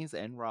 Charmies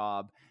and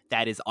Rob,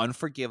 that is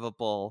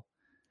unforgivable.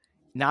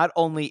 Not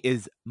only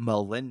is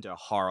Melinda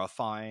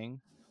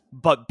horrifying,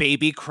 but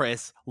baby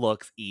Chris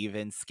looks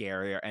even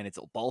scarier, and it's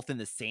both in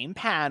the same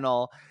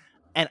panel,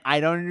 and I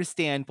don't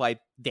understand why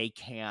they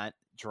can't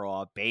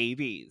draw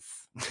babies.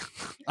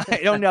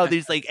 I don't know.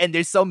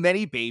 There's so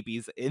many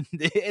babies in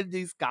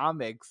these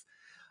comics.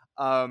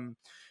 Um,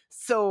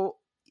 so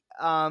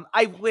Rob,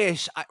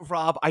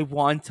 I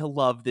want to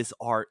love this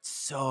art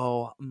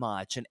so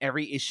much, and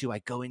every issue I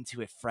go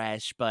into it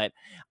fresh, but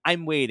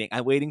I'm waiting.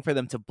 I'm waiting for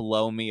them to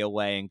blow me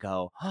away and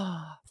go,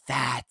 oh,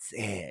 that's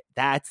it.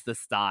 That's the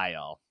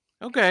style.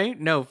 Okay,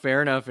 no,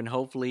 fair enough, and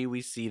hopefully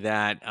we see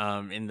that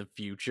in the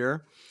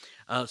future.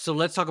 So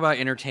let's talk about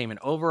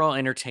entertainment. Overall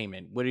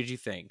entertainment. What did you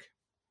think?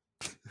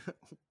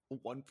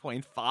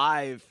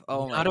 1.5.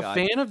 Oh my Not a god.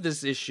 fan of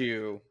this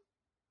issue.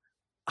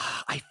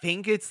 I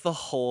think it's the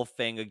whole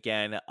thing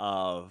again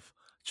of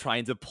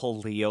trying to pull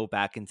Leo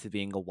back into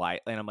being a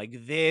white. And I'm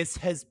like, this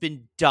has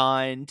been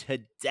done to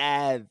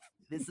death.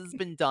 This has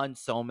been done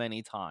so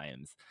many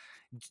times.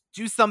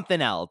 Do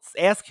something else.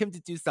 Ask him to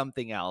do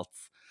something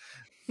else.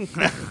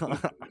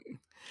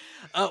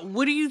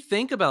 What do you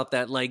think about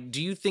that? Like,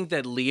 do you think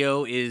that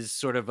Leo is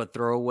sort of a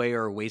throwaway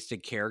or a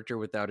wasted character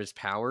without his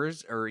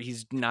powers, or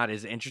he's not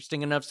as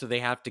interesting enough, so they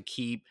have to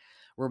keep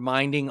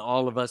reminding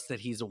all of us that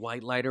he's a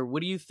white lighter?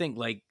 What do you think?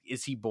 Like,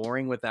 is he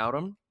boring without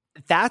him?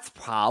 That's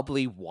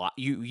probably why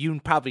you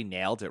probably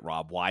nailed it,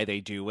 Rob, why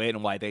they do it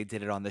and why they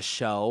did it on the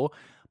show.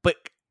 But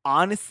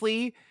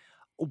honestly,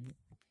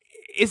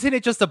 isn't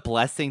it just a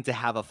blessing to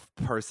have a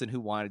person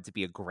who wanted to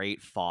be a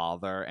great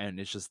father and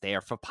is just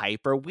there for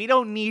Piper? We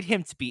don't need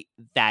him to be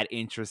that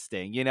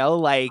interesting, you know?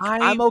 Like, I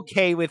I'm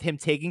okay with him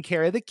taking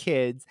care of the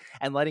kids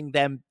and letting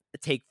them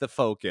take the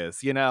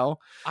focus, you know?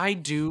 I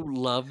do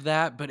love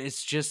that, but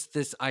it's just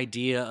this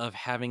idea of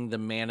having the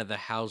man of the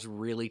house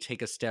really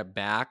take a step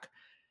back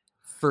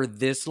for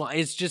this long.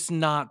 It's just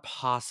not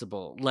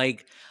possible.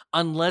 Like,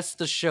 unless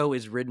the show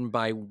is written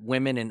by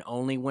women and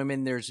only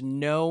women, there's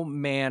no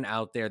man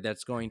out there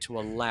that's going to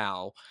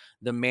allow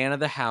the man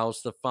of the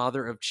house, the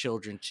father of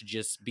children, to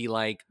just be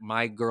like,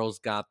 my girl's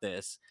got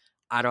this.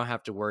 I don't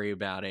have to worry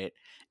about it.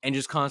 And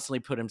just constantly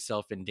put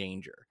himself in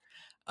danger.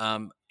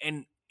 And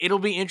it'll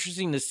be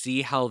interesting to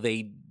see how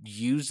they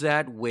use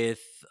that with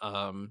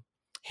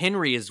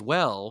Henry as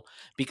well,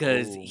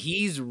 because Oh.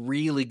 he's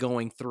really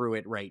going through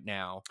it right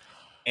now.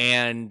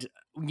 And,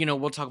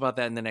 we'll talk about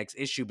that in the next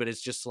issue, but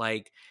it's just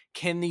like,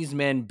 can these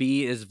men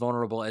be as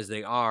vulnerable as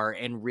they are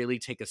and really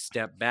take a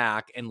step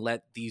back and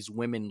let these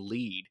women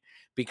lead?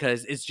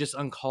 Because it's just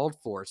uncalled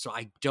for. So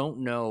I don't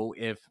know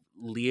if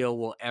Leo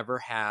will ever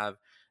have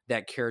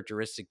that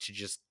characteristic to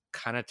just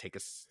kind of take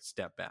a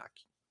step back.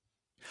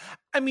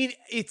 I mean,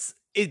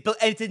 but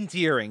it's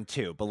endearing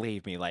too,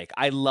 believe me. Like,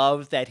 I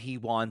love that he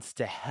wants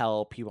to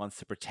help, he wants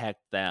to protect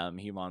them,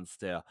 he wants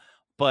to,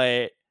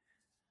 but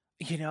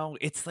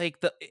it's like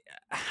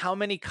how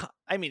many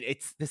I mean,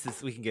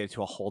 we can get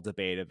into a whole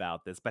debate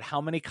about this, but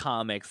how many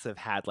comics have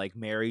had like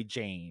Mary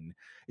Jane?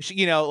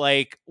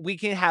 Like, we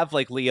can have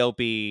like Leo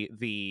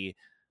be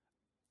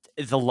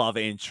the love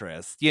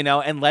interest,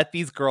 and let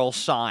these girls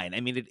shine.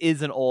 I mean, it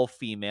is an all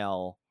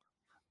female,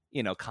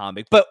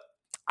 comic, but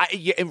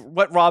and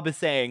what Rob is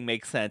saying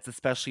makes sense,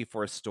 especially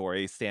for a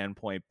story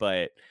standpoint.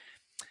 But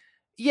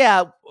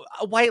yeah,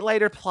 a white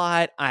lighter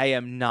plot, I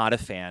am not a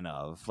fan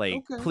of. Like,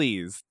 Okay.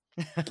 please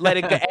let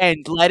it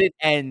end. Let it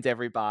end,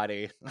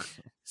 everybody.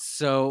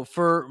 So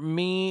for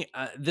me,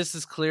 this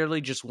is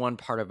clearly just one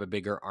part of a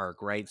bigger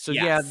arc, right? So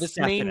yeah, Yes, this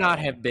may not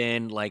definitely. have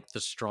been like the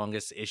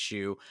strongest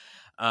issue,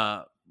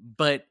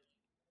 but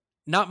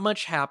not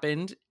much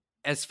happened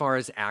as far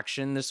as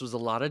action. This was a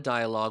lot of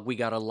dialogue. We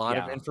got a lot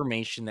of Yeah,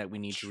 information that we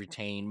need to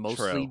retain,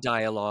 mostly true.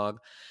 dialogue,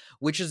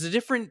 which is a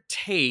different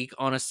take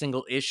on a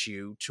single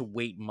issue to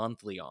wait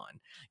monthly on.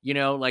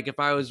 Like if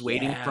I was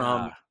waiting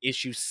from Yeah.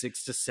 issue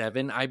 6 to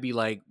 7, I'd be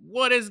like,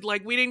 what is,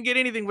 like, we didn't get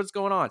anything. What's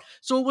going on?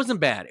 So it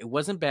wasn't bad. It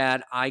wasn't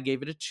bad. I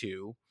gave it a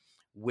 2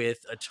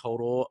 with a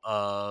total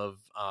of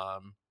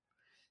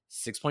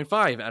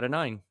 6.5 out of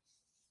 9.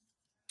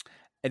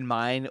 And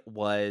mine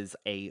was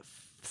a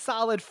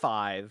solid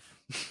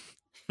 5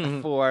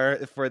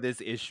 for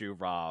this issue,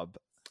 Rob.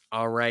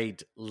 All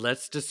right,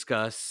 let's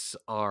discuss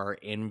our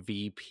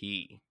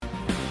MVP.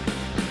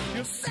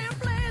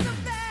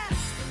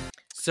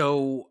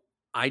 So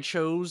I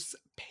chose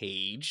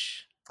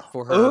Paige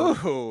for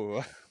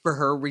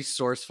her Ooh.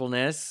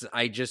 resourcefulness.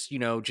 I just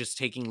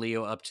taking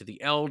Leo up to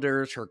the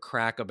elders, her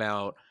crack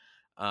about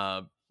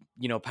uh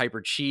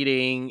Piper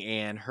cheating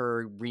and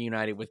her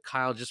reunited with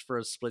Kyle just for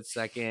a split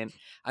second.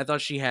 I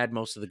thought she had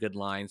most of the good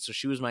lines, so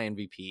she was my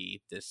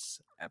MVP this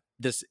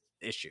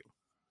issue.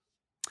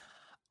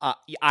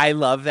 I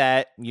love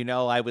that.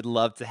 I would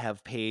love to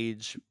have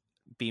Paige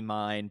be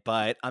mine,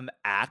 but I'm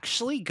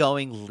actually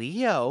going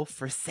Leo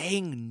for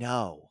saying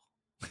no.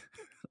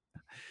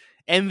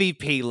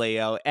 MVP,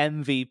 Leo.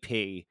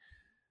 MVP.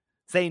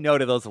 Say no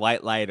to those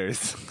white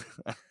lighters.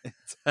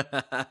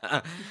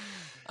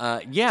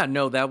 Yeah,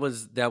 no, that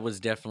was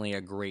definitely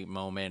a great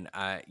moment.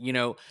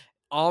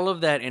 all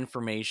of that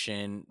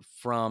information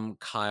from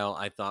Kyle,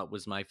 I thought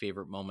was my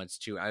favorite moments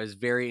too. I was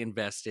very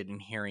invested in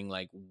hearing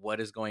like what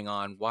is going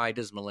on. Why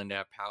does Melinda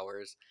have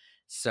powers?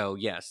 So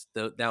yes,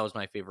 that was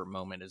my favorite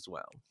moment as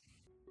well.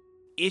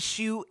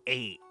 Issue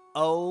 8,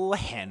 O.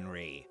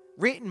 Henry.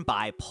 Written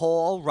by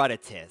Paul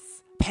Ruditis.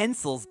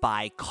 Pencils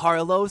by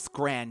Carlos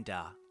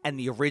Granda. And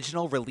the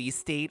original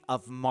release date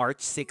of March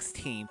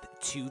 16th,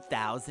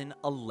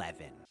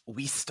 2011.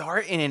 We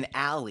start in an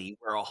alley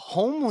where a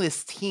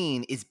homeless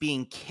teen is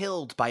being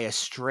killed by a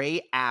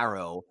stray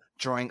arrow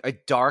during a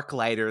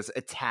Darklighter's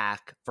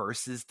attack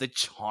versus the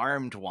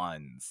Charmed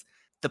Ones.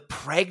 The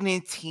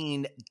pregnant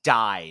teen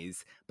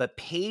dies, but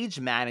Paige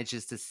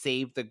manages to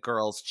save the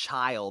girl's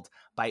child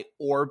by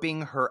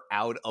orbing her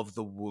out of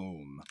the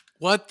womb.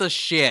 What the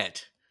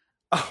shit?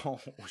 Oh,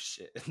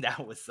 shit.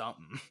 That was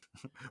something.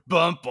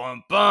 Bum,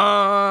 bum,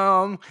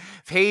 bum.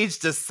 Paige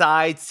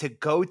decides to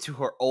go to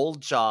her old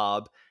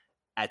job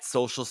at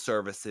social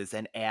services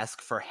and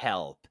ask for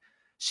help.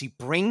 She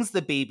brings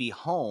the baby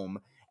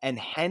home, and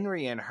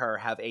Henry and her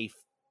have a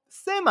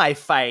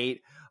semi-fight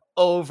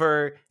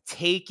over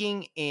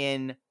taking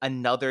in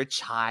another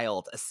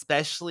child,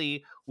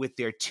 especially with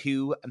their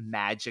two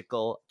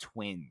magical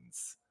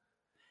twins.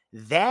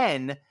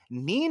 Then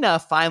Nina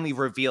finally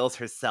reveals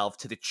herself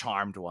to the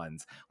Charmed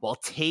Ones while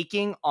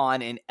taking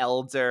on an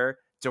elder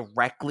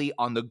directly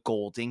on the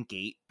Golden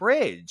Gate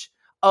Bridge.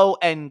 Oh,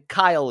 and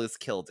Kyle is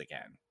killed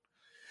again.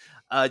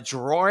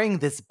 During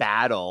this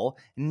battle,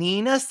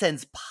 Nina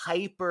sends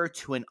Piper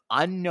to an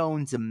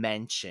unknown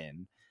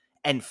dimension,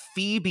 and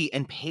Phoebe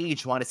and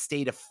Paige want to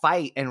stay to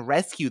fight and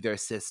rescue their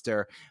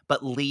sister,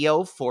 but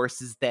Leo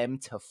forces them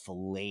to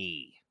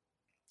flee.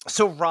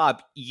 So,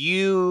 Rob,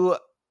 you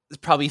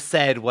probably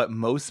said what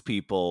most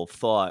people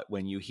thought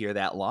when you hear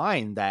that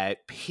line,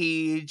 that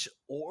Paige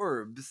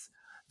orbs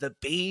the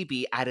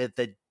baby out of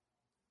the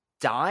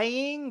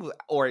dying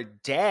or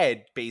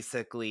dead,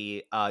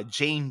 basically,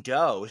 Jane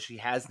Doe. She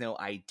has no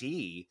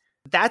ID.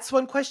 That's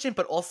one question,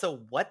 but also,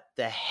 what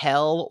the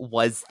hell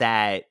was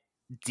that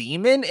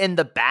demon in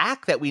the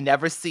back that we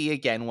never see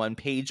again when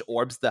Paige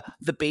orbs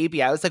the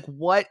baby? I was like,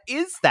 what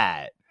is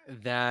that?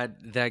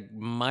 That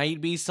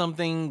might be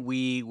something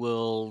we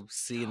will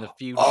see in the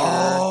future.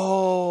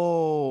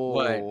 Oh,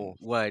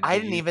 What I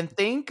do didn't you even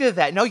think of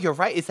that. No, you're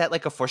right. Is that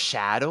like a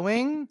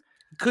foreshadowing?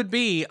 could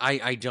be?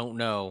 I don't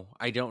know.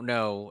 I don't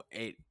know.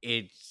 It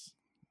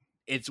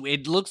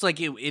looks like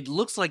it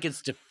looks like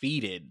it's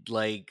defeated.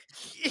 Like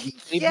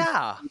maybe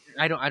Yeah.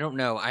 I don't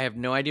know. I have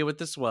no idea what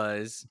this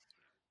was,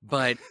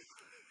 but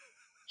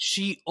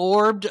she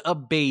orbed a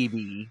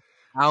baby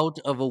out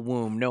of a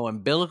womb. No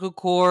umbilical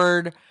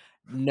cord,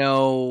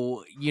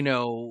 no,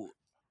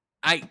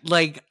 I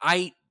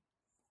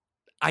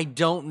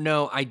don't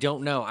know. I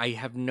don't know. I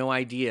have no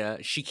idea.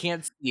 She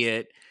can't see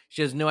it.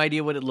 She has no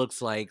idea what it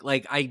looks like.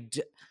 Like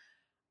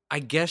I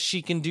guess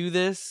she can do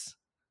this.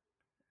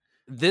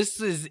 This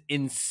is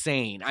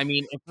insane. I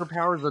mean, if her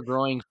powers are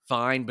growing,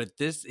 fine, but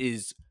this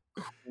is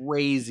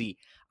crazy.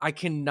 I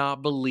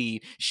cannot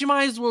believe she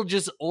might as well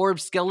just orb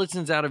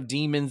skeletons out of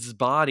demons'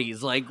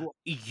 bodies.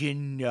 You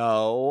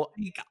know,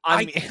 I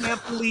I mean,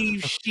 can't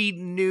believe she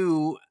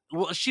knew.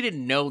 Well, she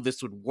didn't know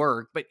this would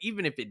work, but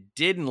even if it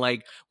didn't,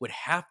 like, would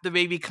half the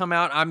baby come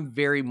out? I'm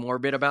very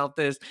morbid about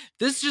this.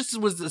 This just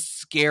was a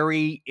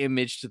scary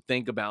image to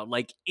think about.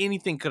 Like,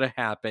 anything could have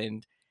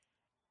happened.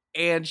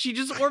 And she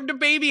just orbed a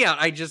baby out.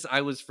 I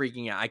was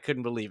freaking out. I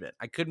couldn't believe it.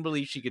 I couldn't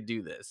believe she could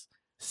do this.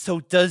 so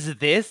does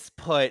this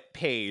put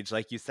Paige,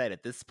 like you said,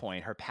 at this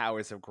point, her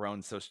powers have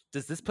grown. So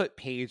does this put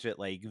Paige at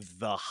like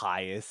the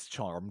highest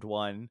charmed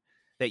one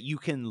that you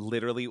can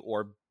literally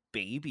orb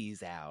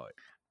babies out?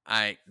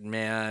 I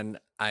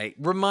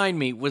remind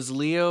me,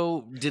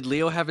 did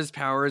Leo have his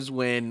powers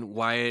when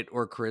Wyatt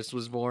or Chris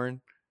was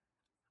born?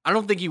 I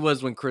don't think he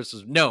was when Chris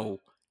was, no,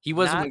 he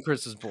wasn't Not, when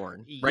Chris was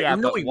born, right? yeah, Or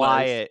no, he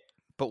was.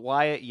 But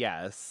Wyatt,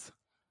 yes.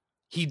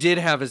 He did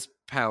have his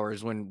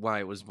powers when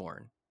Wyatt was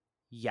born.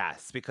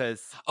 Yes,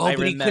 because Oh, I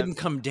but he remember. couldn't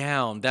come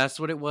down. That's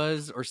what it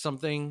was, or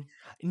something.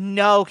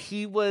 No,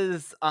 he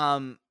was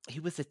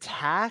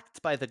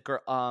attacked by the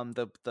girl,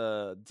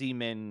 the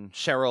demon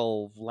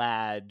Cheryl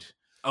Ladd.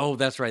 Oh,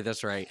 that's right,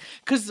 that's right.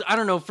 Because I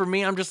don't know, for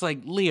me, I'm just like,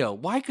 Leo,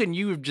 why couldn't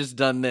you have just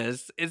done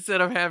this instead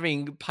of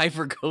having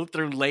Piper go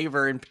through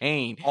labor and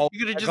pain? Oh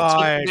You could have my just took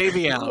the god.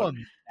 baby Can out.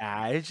 you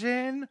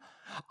imagine?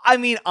 I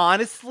mean,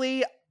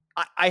 honestly,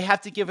 I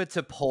have to give it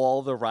to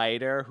Paul, the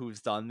writer,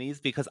 who's done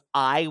these, because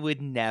I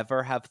would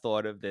never have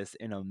thought of this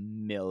in a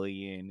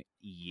million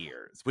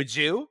years. Would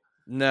you?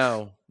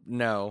 No,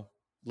 no.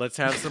 Let's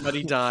have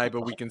somebody die,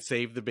 but we can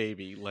save the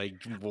baby. Like,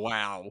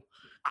 wow.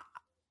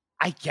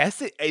 I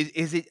guess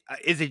is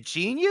it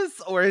genius,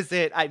 or is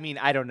it? I mean,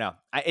 I don't know.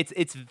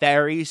 It's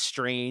very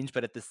strange,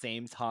 but at the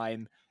same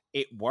time,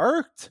 it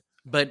worked.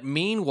 But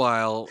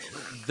meanwhile,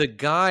 the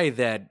guy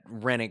that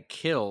Rennick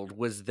killed,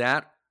 was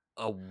that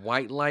a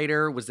white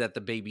lighter? Was that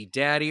the baby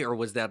daddy, or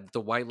was that the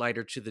white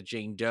lighter to the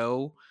Jane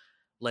Doe?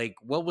 Like,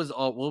 what was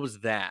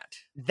that?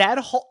 That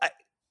whole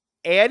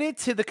Added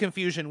to the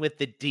confusion with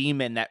the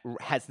demon that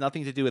has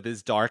nothing to do with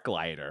his dark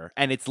lighter,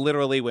 and it's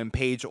literally when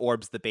Paige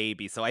orbs the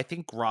baby. So I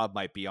think Rob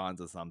might be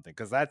onto something,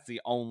 because that's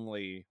the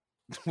only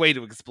way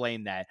to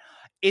explain that.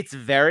 It's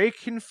very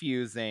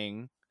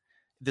confusing,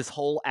 this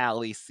whole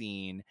alley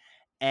scene.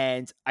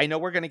 And I know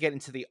we're going to get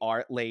into the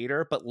art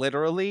later, but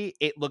literally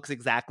it looks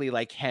exactly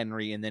like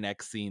Henry in the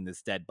next scene,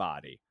 this dead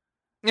body.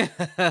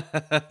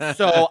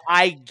 So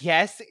I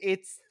guess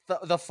it's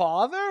the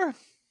father.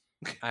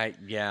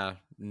 Yeah,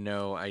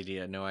 no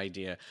idea, no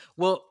idea.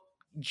 Well,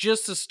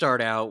 just to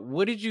start out,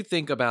 what did you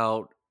think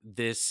about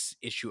this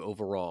issue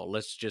overall?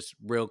 Let's just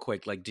real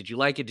quick, like, did you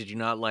like it? Did you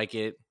not like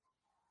it?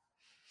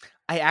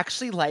 I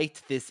actually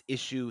liked this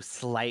issue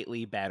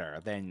slightly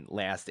better than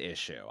last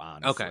issue, Okay.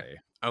 honestly.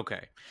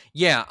 Okay.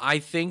 Yeah, I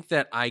think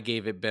that I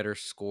gave it better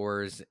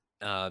scores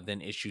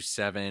than issue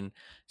 7.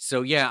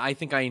 So yeah, I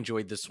think I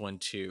enjoyed this one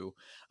too.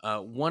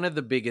 One of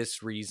the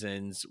biggest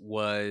reasons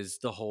was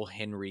the whole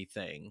Henry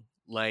thing.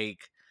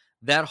 Like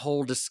that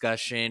whole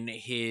discussion,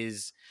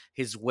 his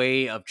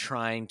way of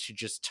trying to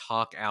just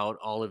talk out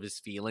all of his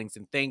feelings,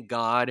 and thank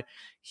God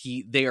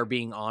they are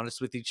being honest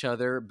with each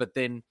other, but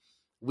then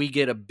we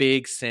get a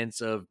big sense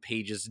of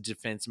Paige's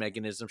defense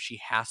mechanism. She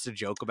has to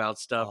joke about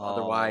stuff,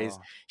 otherwise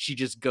Oh. she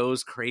just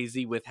goes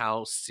crazy with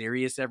how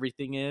serious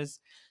everything is.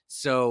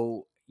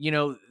 So,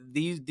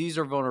 these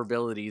are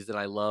vulnerabilities that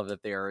I love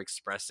that they are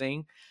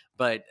expressing.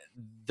 But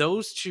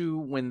those two,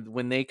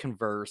 when they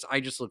converse, I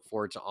just look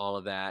forward to all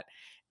of that.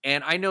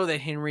 And I know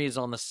that Henry is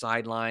on the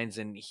sidelines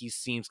and he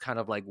seems kind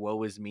of like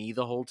woe is me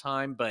the whole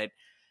time, but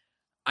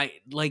I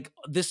like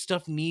this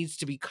stuff needs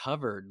to be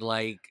covered.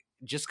 Like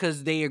just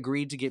because they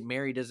agreed to get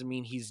married doesn't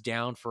mean he's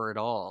down for it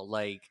all.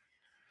 Like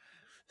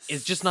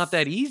it's just not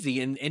that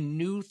easy, and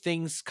new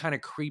things kind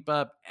of creep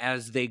up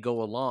as they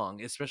go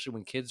along, especially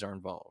when kids are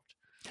involved.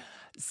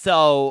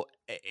 So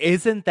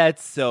isn't that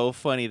so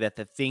funny that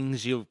the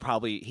things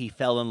he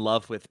fell in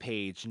love with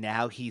Paige,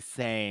 now he's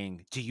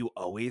saying, do you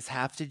always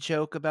have to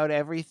joke about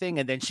everything?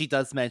 And then she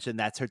does mention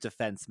that's her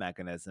defense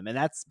mechanism, and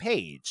that's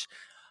Paige.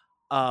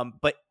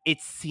 But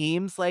it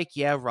seems like,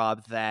 yeah,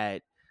 Rob,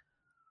 that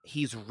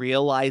he's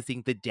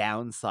realizing the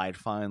downside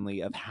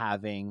finally of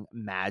having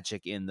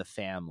magic in the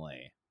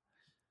family.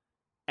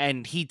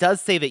 And he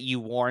does say that you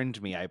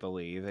warned me, I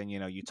believe, and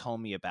you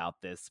told me about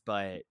this,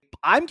 but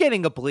I'm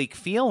getting a bleak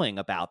feeling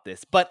about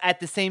this. But at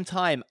the same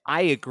time,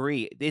 I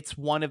agree. It's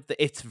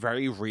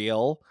very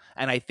real.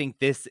 And I think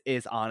this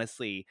is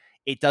honestly,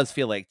 it does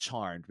feel like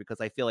Charmed,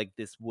 because I feel like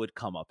this would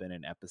come up in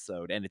an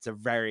episode, and it's a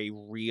very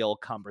real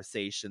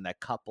conversation that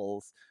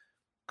couples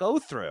go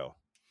through.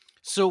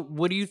 So,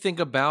 what do you think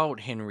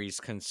about Henry's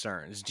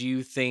concerns? Do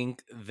you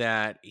think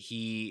that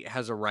he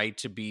has a right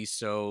to be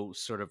so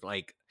sort of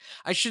like,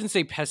 I shouldn't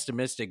say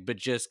pessimistic, but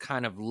just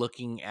kind of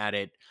looking at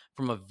it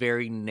from a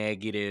very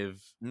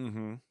negative,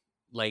 Mm-hmm.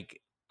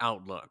 like,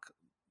 outlook?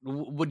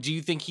 What do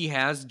you think he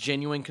has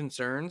genuine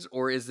concerns,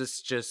 or is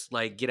this just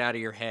like get out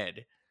of your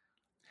head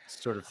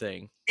sort of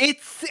thing?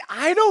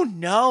 I don't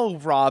know,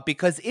 Rob,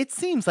 because it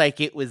seems like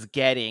it was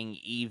getting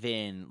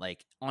even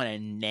like on a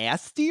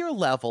nastier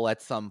level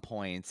at some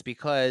points,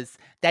 because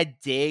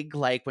that dig,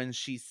 like when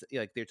she's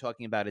like they're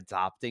talking about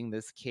adopting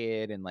this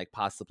kid and like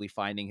possibly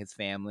finding his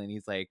family, and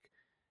he's like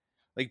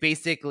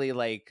basically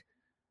like,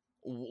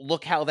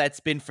 look how that's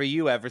been for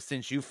you ever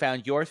since you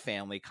found your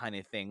family, kind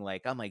of thing.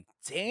 Like, I'm like,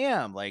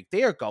 damn, like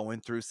they are going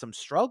through some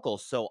struggle.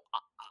 So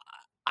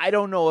I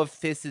don't know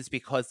if this is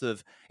because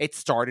of it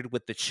started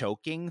with the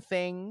choking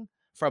thing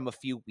from a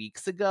few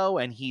weeks ago,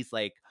 and he's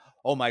like,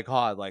 "Oh my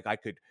god, like I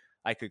could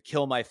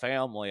kill my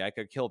family. I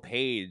could kill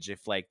Paige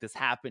if like this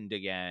happened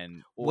again." And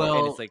it's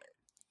Well, like,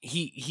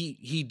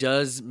 he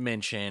does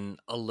mention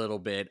a little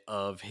bit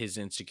of his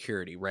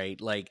insecurity, right?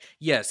 Like,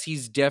 yes,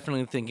 he's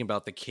definitely thinking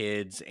about the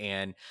kids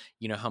and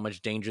how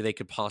much danger they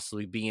could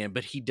possibly be in,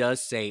 but he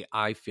does say,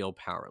 "I feel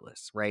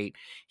powerless," right?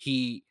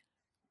 He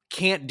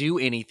can't do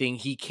anything.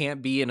 He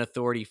can't be an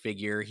authority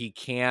figure. He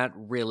can't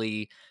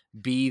really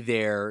be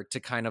there to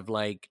kind of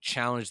like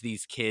challenge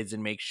these kids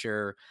and make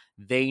sure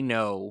they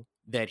know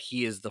that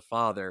he is the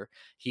father.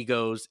 He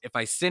goes, if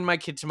I send my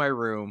kid to my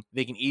room,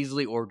 they can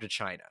easily order to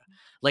China.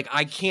 Like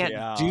I can't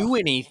yeah. do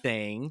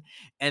anything,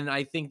 and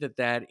I think that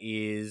that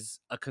is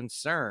a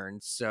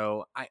concern.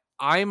 So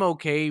I'm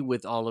okay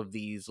with all of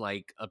these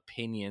like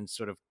opinions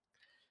sort of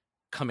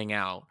coming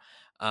out.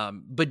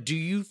 But do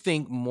you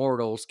think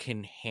mortals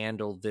can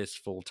handle this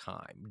full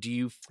time?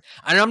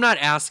 And I'm not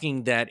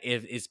asking that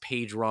if is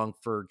Paige wrong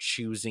for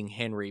choosing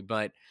Henry,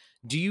 but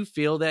do you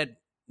feel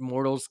that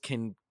mortals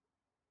can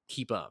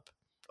keep up?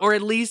 Or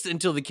at least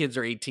until the kids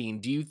are 18,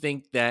 do you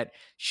think that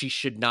she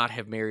should not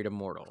have married a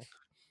mortal?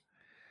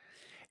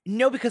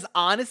 No, because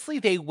honestly,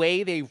 the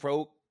way they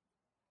wrote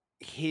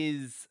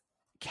his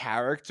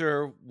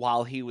character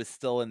while he was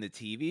still in the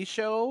TV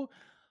show,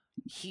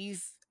 he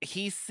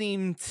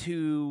seemed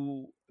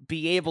to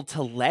be able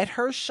to let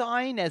her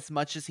shine as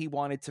much as he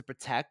wanted to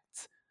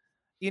protect,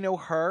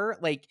 her.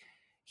 Like,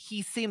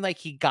 he seemed like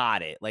he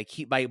got it. Like,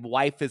 my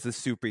wife is a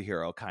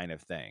superhero kind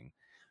of thing.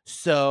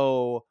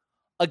 So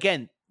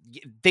again,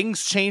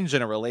 things change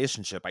in a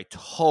relationship. I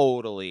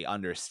totally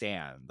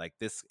understand. Like,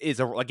 this is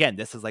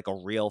like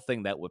a real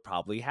thing that would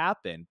probably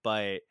happen,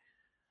 but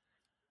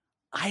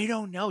I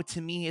don't know.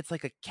 To me, it's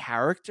like a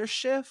character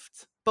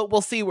shift, but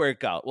we'll see where it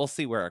goes. We'll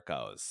see where it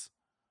goes.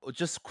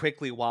 Just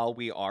quickly, while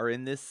we are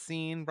in this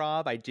scene,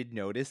 Rob, I did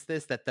notice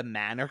this, that the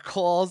manor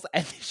calls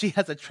and she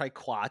has a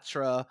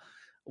triquatra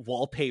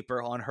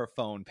wallpaper on her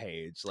phone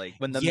page. Like,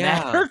 when the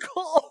Yeah. manor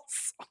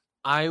calls.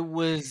 I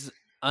was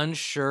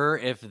unsure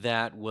if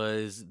that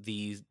was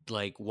the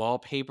like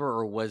wallpaper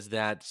or was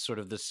that sort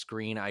of the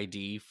screen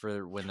ID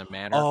for when the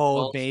manor Oh,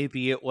 calls.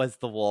 maybe it was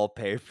the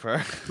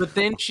wallpaper. But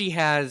then she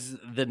has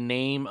the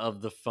name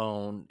of the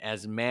phone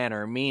as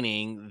Manor,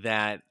 meaning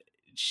that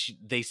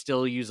they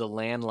still use a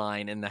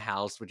landline in the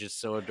house, which is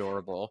so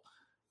adorable.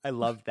 I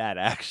love that,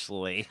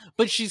 actually.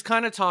 But she's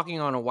kind of talking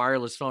on a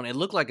wireless phone. It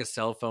looked like a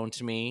cell phone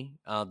to me,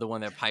 the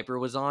one that Piper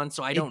was on.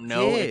 So I It don't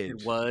know if it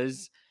did.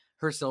 was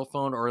her cell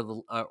phone or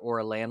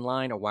a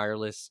landline, a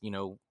wireless,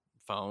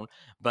 phone.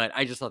 But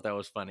I just thought that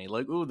was funny.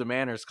 Like, ooh, the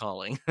Manor's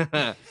calling.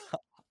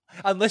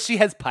 Unless she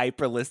has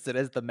Piper listed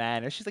as the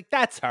manor. She's like,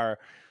 that's her.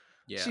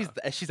 Yeah.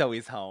 She's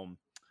always home.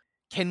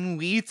 Can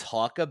we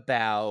talk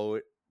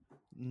about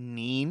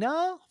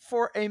Nina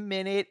for a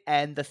minute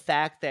and the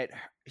fact that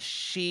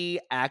she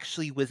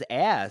actually was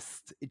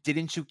asked,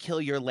 "Didn't you kill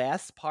your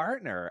last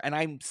partner?" And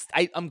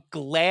I'm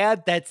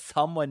glad that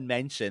someone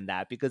mentioned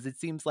that, because it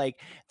seems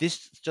like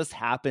this just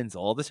happens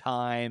all the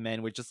time,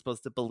 and we're just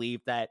supposed to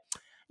believe that,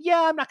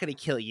 yeah, I'm not going to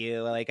kill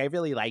you. Like, I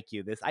really like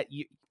you.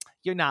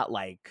 You're not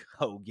like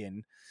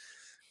Hogan.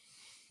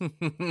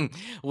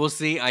 Well,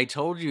 see, I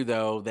told you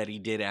though that he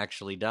did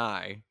actually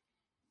die.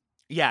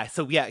 Yeah,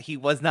 so yeah, he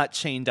was not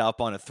chained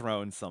up on a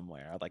throne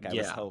somewhere like I was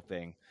Yeah.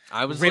 hoping.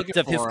 I was looking Ripped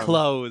of his for him.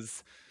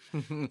 clothes.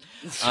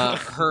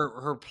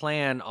 Her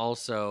plan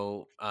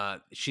also,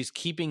 she's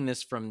keeping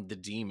this from the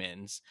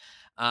demons.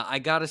 I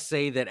gotta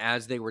say that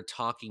as they were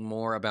talking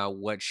more about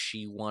what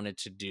she wanted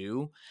to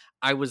do,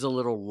 I was a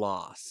little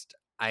lost.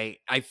 I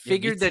Yeah, me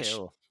figured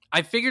too.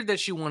 I figured that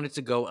she wanted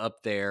to go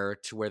up there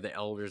to where the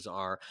elders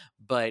are,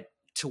 but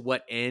to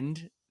what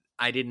end?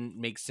 I didn't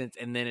make sense.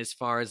 And then as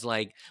far as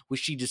like, was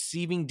she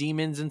deceiving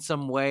demons in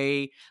some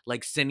way,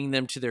 like sending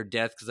them to their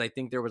death? Because I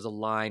think there was a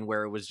line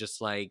where it was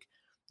just like,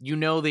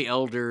 the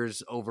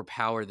elders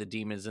overpower the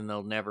demons and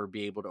they'll never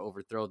be able to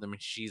overthrow them.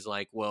 And she's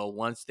like, well,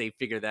 once they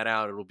figure that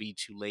out, it'll be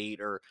too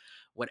late or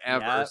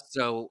whatever. Yeah.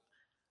 So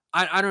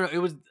I don't know. It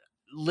was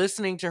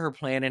listening to her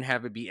plan and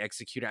have it be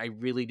executed. I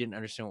really didn't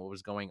understand what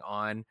was going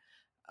on.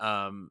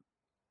 Um,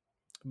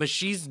 but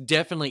she's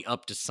definitely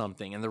up to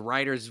something. And the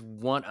writers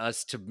want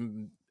us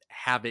to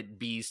have it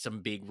be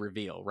some big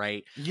reveal,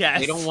 right?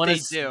 They don't Yes, want they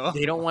to do.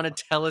 they don't want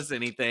to tell us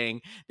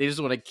anything. They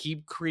just want to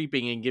keep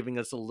creeping and giving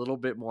us a little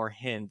bit more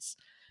hints,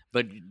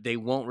 but they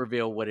won't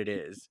reveal what it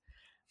is.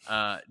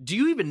 Do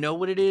you even know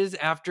what it is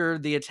after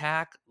the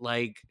attack?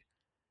 Like,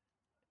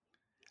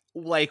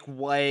 What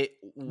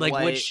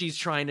what she's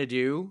trying to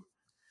do?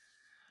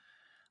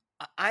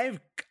 I've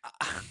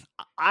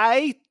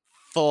I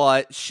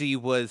thought she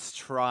was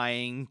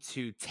trying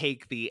to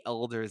take the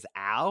elders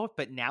out,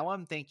 but now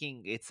I'm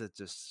thinking it's a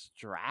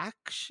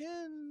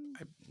distraction. I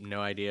have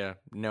no idea.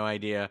 No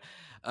idea.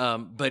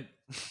 But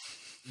It's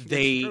true.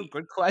 they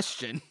Good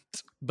question.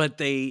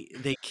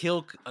 they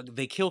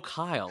kill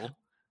Kyle.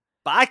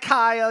 Bye,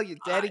 Kyle. You're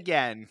dead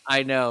again.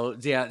 I know.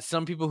 Yeah,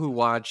 some people who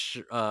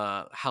watch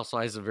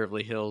Housewives of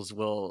Beverly Hills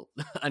will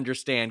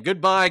understand.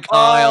 Goodbye,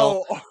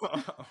 Kyle.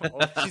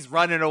 Oh, she's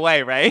running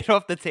away, right?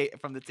 Off the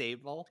from the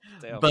table.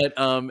 Damn. But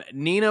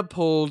Nina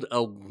pulled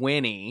a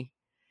Winnie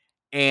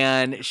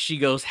and she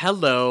goes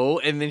hello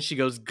and then she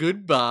goes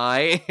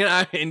goodbye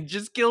and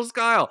just kills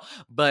Kyle.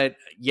 But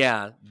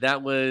yeah,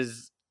 that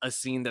was a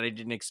scene that I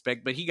didn't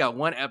expect, but he got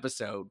one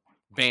episode,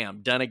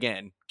 bam, done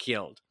again,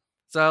 killed.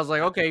 So I was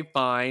like, okay,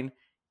 fine.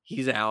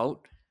 He's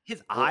out.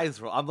 His eyes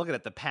roll. I'm looking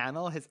at the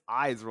panel. His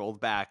eyes rolled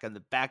back, and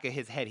the back of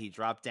his head, he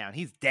dropped down.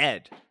 He's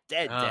dead.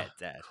 Dead, dead,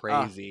 dead.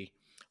 Crazy.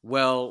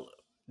 Well,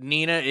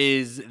 Nina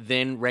is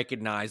then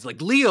recognized.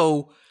 Like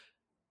Leo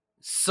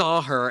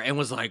saw her and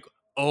was like,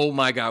 "Oh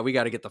my god, we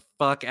got to get the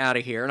fuck out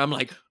of here." And I'm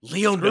like,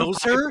 "Leo Screw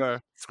knows her?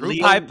 Piper. Screw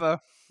Leo Piper.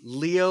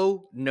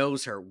 Leo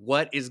knows her.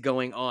 What is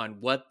going on?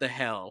 What the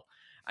hell?"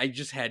 I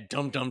just had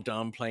Dum Dum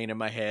Dum playing in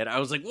my head. I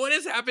was like, "What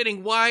is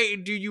happening? Why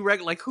do you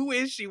like who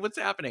is she? What's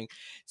happening?"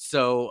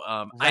 So,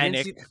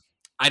 Rennick.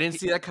 I didn't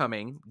see that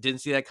coming. Didn't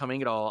see that coming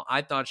at all.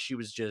 I thought she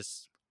was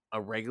just a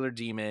regular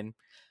demon,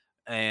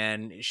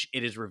 and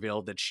it is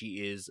revealed that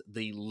she is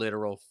the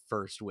literal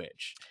first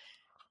witch.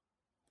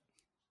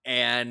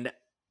 And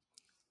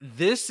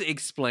this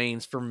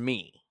explains for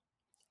me.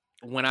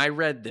 When I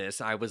read this,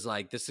 I was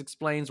like, this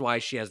explains why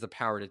she has the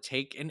power to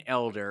take an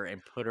elder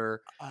and put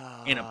her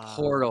in a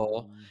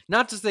portal.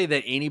 Not to say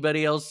that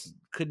anybody else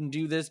couldn't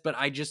do this, but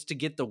to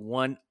get the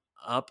one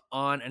up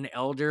on an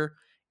elder,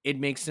 it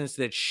makes sense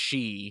that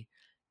she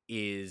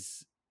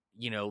is,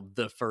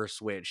 the first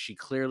witch. She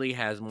clearly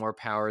has more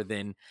power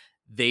than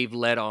they've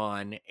let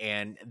on.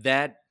 And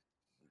that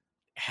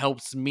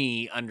helps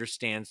me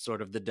understand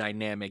sort of the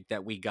dynamic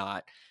that we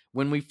got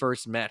when we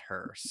first met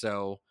her.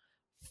 So,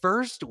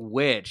 first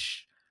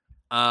witch.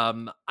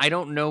 I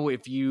don't know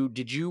if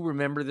did you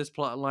remember this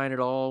plot line at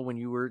all when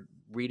you were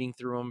reading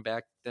through them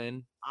back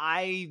then?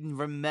 I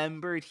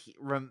remembered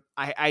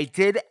I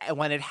did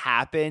when it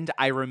happened.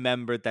 I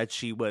remembered that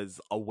she was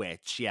a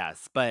witch,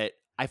 yes, but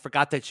I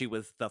forgot that she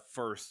was the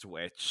first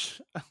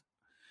witch.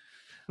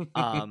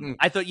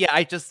 I thought, yeah,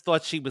 I just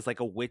thought she was like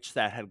a witch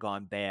that had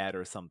gone bad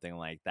or something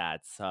like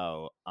that.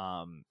 So,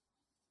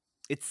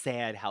 it's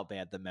sad how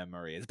bad the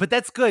memory is, but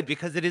that's good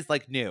because it is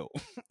like new.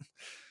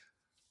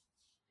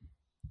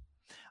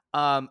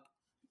 Um,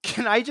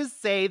 can I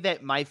just say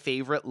that my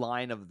favorite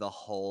line of the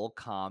whole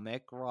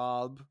comic,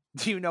 Rob?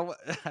 Do you know what?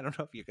 I don't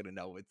know if you're gonna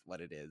know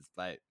what it is,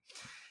 but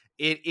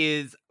it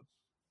is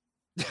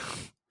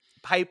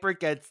Piper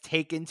gets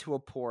taken to a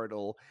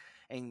portal,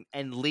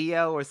 and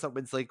Leo or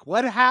someone's like,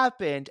 "What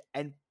happened?"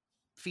 And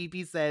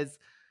Phoebe says,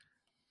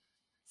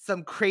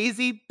 "Some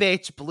crazy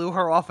bitch blew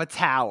her off a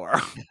tower."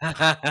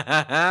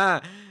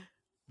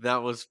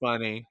 That was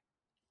funny.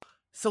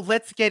 So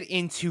let's get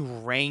into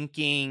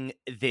ranking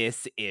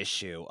this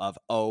issue of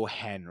O.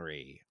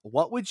 Henry.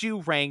 What would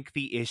you rank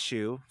the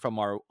issue from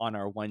our on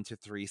our 1 to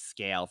 3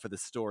 scale for the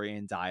story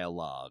and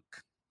dialogue?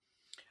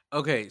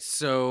 Okay,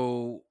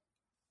 so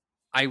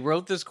I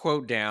wrote this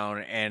quote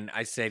down and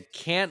I said,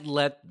 "Can't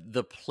let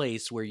the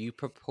place where you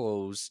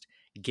proposed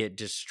get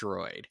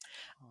destroyed."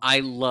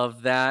 I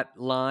love that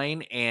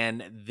line,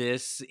 and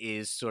this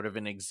is sort of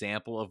an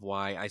example of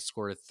why I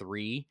scored a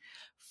 3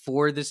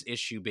 for this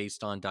issue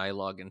based on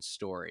dialogue and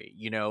story.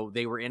 You know,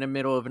 they were in the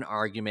middle of an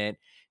argument,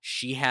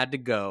 she had to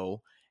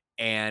go,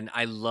 and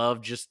I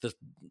love just the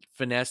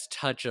finesse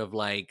touch of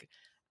like,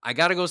 I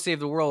got to go save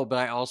the world, but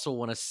I also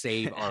want to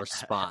save our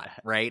spot,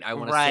 right? I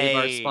want to save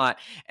our Right. spot.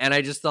 And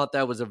I just thought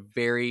that was a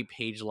very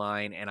page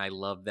line, and I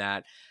love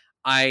that.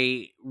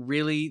 I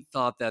really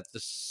thought that the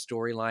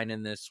storyline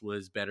in this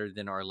was better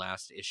than our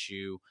last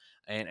issue.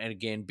 And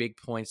again, big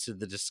points to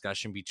the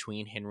discussion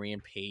between Henry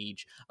and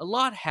Paige. A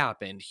lot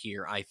happened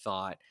here, I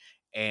thought.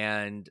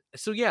 And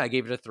so, yeah, I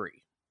gave it a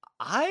 3.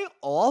 I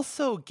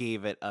also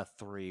gave it a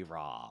 3,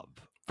 Rob.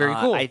 Very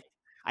Uh, cool. I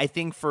I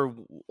think for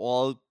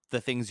all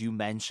the things you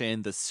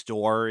mentioned, the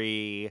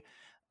story,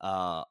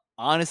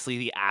 honestly,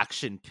 the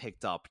action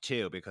picked up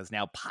too because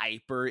now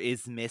Piper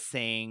is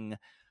missing.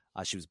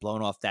 She was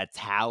blown off that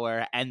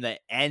tower, and the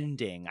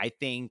ending. I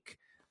think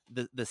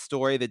the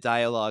story, the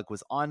dialogue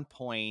was on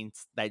point.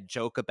 That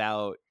joke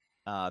about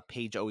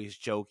Paige always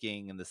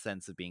joking in the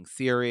sense of being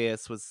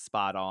serious was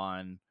spot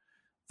on.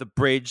 The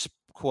bridge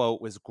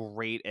quote was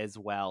great as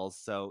well.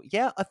 So,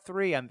 yeah, a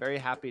 3, I'm very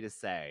happy to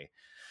say.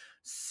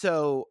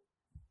 So,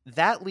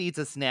 that leads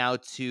us now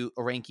to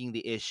ranking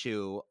the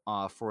issue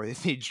for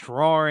the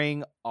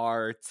drawing,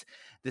 art,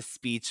 the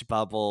speech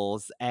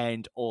bubbles,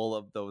 and all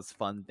of those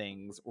fun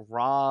things.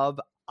 Rob,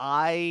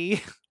 God,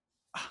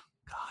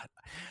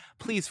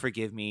 please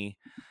forgive me.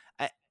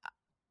 I,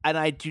 and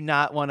I do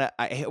not want to,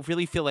 I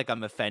really feel like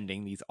I'm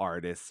offending these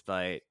artists,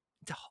 but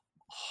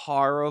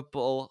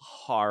horrible,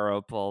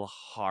 horrible,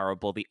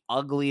 horrible. The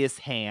ugliest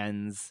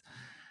hands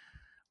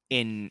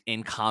in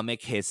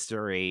comic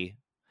history.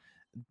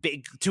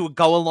 Big to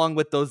go along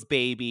with those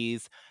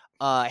babies.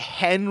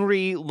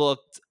 Henry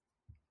looked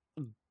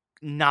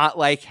not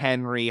like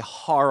Henry.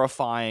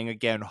 Horrifying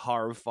again.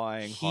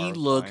 Horrifying. He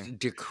Horrifying. looked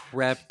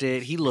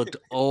decrepit. He looked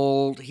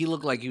old. He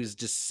looked like he was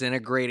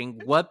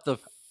disintegrating. What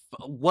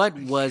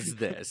was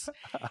this?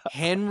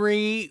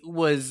 Henry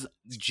was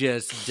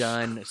just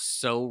done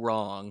so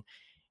wrong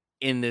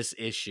in this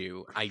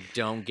issue. I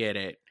don't get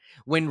it.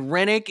 When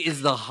Rennick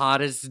is the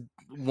hottest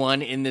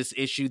one in this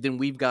issue, then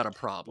we've got a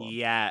problem.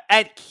 Yeah,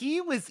 and he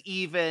was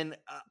even.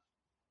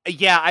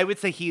 Yeah, I would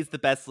say he's the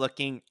best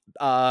looking.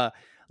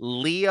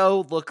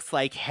 Leo looks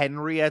like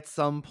Henry at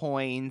some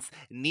points.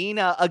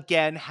 Nina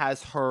again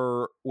has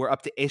her. We're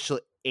up to issue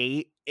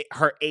 8.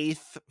 Her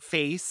 8th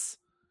face.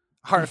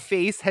 Her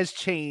face has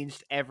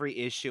changed every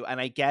issue, and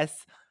I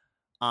guess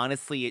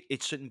honestly,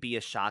 it shouldn't be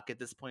a shock at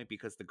this point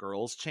because the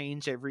girls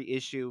change every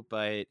issue.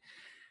 But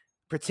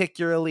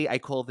particularly, I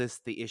call this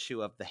the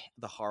issue of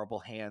the horrible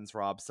hands,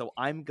 Rob. So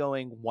I'm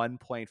going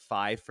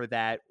 1.5 for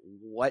that.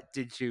 What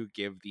did you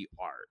give the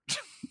art?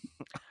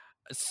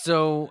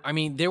 So, I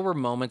mean, there were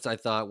moments I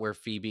thought where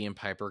Phoebe and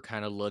Piper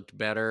kind of looked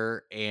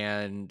better,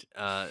 and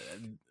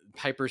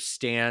Piper's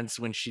stance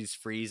when she's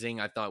freezing,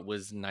 I thought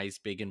was nice,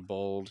 big and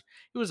bold.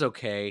 It was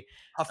okay.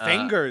 Her Uh,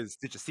 fingers.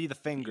 Did you see the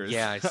fingers?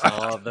 yeah, I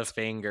saw the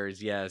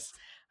fingers. Yes,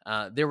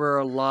 there were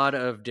a lot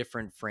of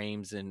different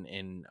frames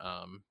and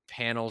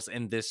panels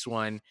in this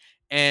one,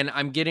 and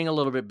I'm getting a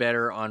little bit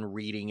better on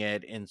reading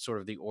it in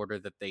sort of the order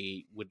that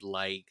they would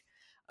like.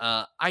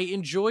 I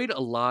enjoyed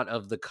a lot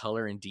of the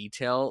color and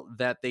detail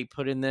that they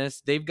put in this.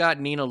 They've got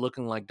Nina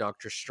looking like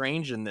Doctor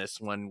Strange in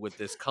this one with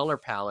this color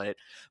palette.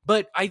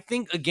 But I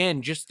think,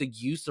 again, just the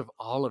use of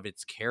all of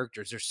its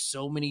characters. There's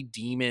so many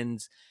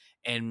demons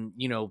and,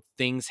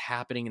 things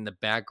happening in the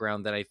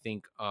background that I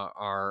think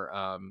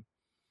are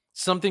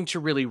something to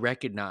really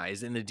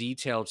recognize and the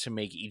detail to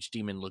make each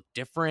demon look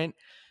different.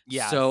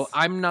 So Yes.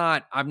 I'm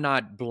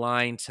not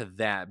blind to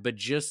that, but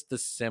just the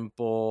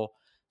simple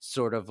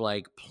sort of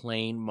like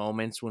plain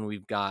moments when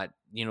we've got,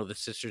 the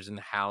sisters in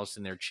the house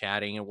and they're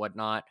chatting and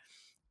whatnot,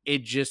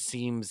 it just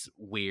seems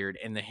weird.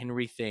 And the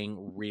Henry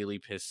thing really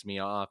pissed me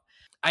off.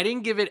 I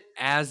didn't give it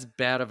as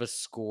bad of a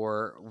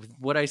score.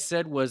 What I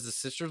said was the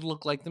sisters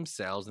look like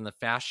themselves, and the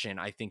fashion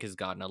I think has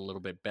gotten a little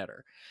bit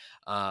better.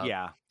 Uh,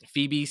 Yeah.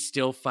 Phoebe's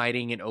still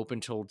fighting in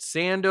open-toed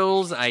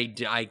sandals. I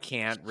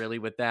can't really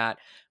with that.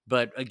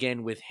 But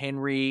again, with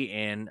Henry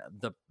and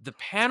the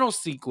panel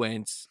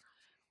sequence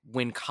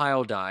when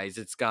Kyle dies,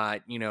 it's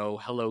got,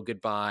 hello,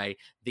 goodbye,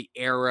 the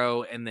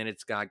arrow, and then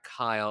it's got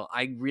Kyle.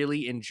 I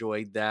really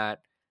enjoyed that.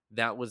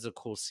 That was a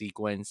cool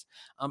sequence.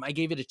 I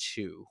gave it a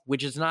 2,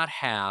 which is not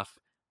half,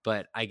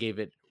 but I gave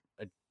it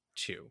a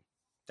 2.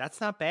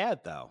 That's not bad,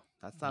 though.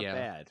 That's not Yeah.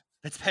 bad.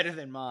 That's better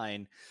than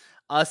mine.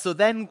 So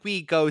then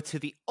we go to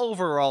the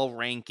overall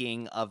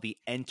ranking of the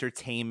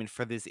entertainment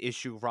for this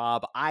issue,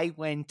 Rob. I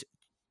went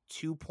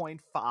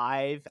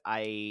 2.5.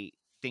 I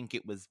think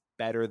it was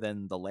better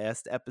than the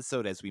last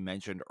episode, as we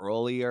mentioned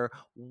earlier.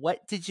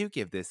 What did you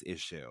give this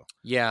issue?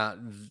 Yeah,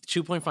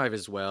 2.5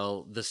 as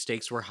well. The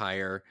stakes were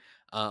higher.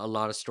 A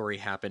lot of story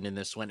happened in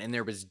this one, and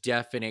there was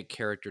definite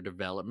character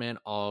development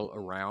all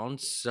around.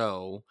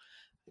 So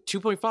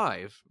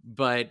 2.5.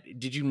 But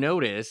did you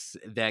notice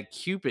that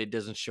Cupid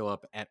doesn't show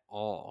up at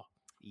all?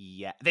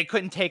 Yeah, they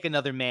couldn't take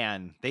another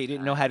man. They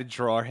didn't know how to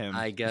draw him.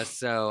 I guess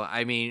so.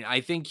 I mean,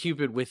 I think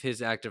Cupid, with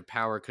his active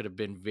power, could have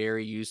been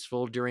very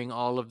useful during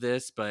all of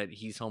this, but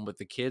he's home with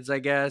the kids, I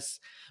guess.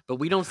 But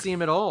we don't see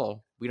him at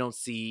all. We don't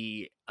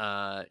see,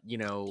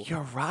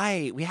 You're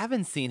right. We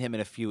haven't seen him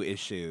in a few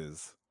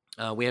issues.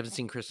 we haven't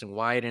seen Kristen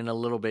White in a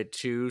little bit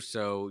too.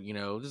 So,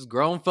 this is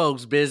grown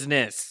folks'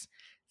 business.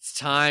 It's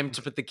time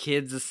to put the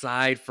kids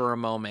aside for a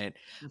moment.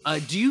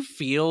 Do you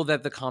feel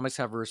that the comics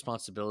have a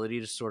responsibility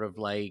to sort of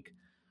like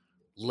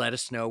let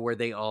us know where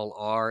they all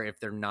are if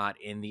they're not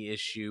in the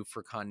issue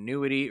for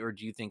continuity, or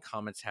do you think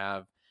comics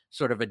have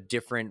sort of a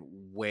different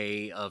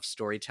way of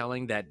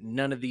storytelling that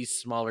none of these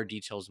smaller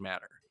details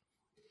matter?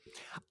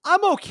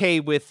 I'm okay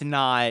with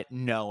not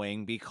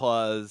knowing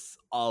because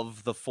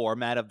of the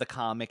format of the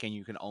comic, and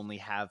you can only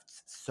have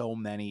so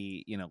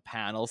many,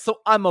 panels.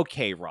 So I'm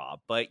okay, Rob.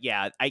 But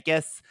yeah, I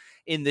guess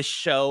in the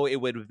show it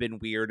would have been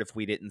weird if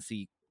we didn't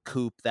see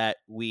Coop that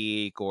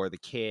week or the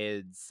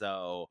kids.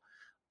 So,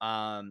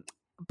 um,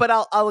 but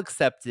I'll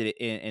accept it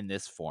in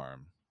this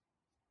form.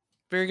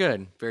 Very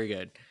good, very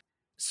good.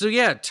 So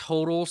yeah,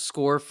 total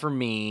score for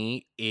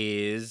me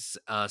is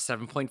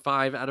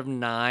 7.5 out of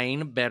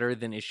 9, better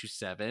than issue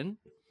 7.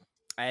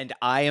 And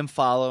I am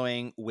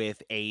following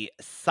with a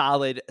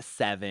solid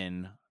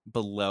 7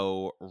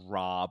 below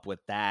Rob with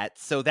that.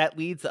 So that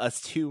leads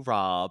us to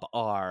Rob,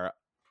 our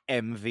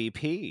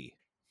MVP.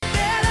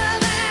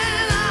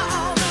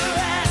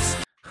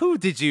 Who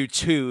did you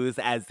choose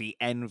as the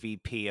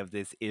MVP of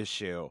this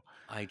issue?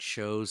 I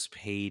chose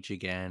Paige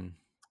again.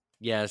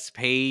 Yes,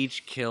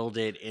 Paige killed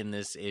it in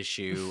this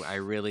issue. I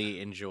really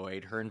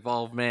enjoyed her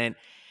involvement.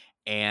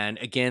 And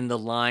again, the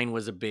line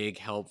was a big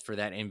help for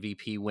that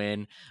MVP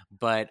win.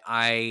 But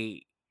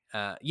I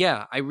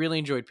really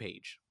enjoyed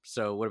Paige.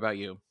 So what about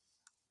you?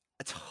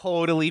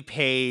 Totally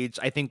Paige.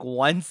 I think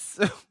once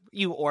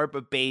you orb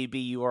a baby,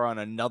 you are on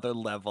another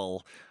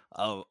level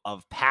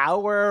of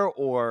power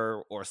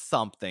or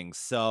something.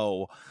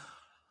 So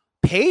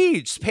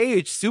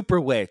Paige, Super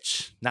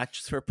Witch, not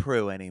just for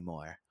Prue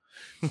anymore.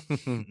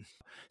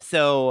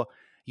 So,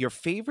 your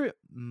favorite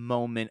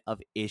moment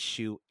of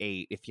issue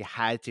 8, if you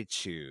had to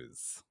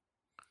choose?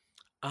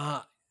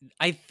 uh,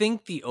 I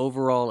think the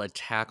overall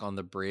attack on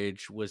the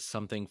bridge was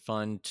something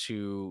fun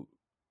to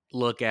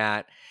look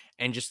at,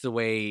 and just the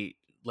way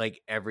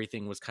like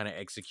everything was kind of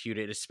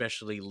executed,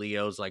 especially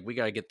Leo's like, we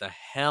got to get the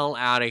hell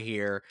out of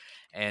here,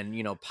 and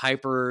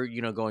Piper,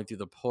 going through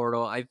the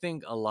portal. I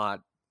think a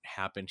lot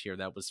happened here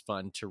that was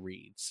fun to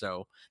read.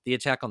 So the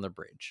attack on the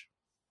bridge.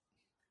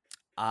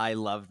 I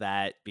love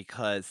that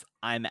because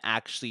I'm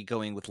actually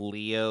going with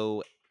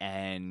Leo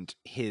and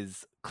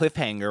his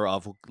cliffhanger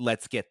of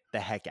let's get the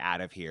heck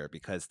out of here,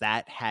 because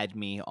that had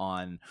me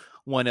on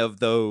one of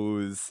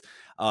those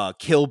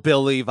Kill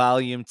Billy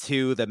Volume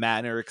 2, the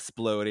manor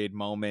exploded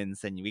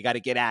moments, and we got to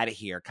get out of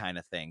here kind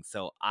of thing.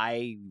 So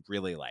I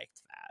really liked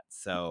that.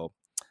 So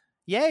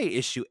yay,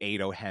 issue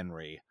 8, O.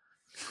 Henry.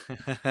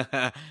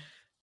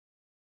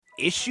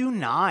 Issue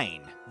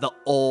 9, The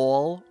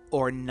All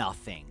or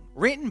Nothing.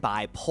 Written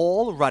by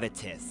Paul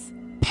Ruditis.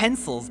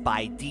 Pencils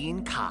by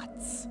Dean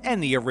Kotz.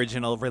 And the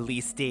original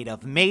release date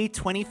of May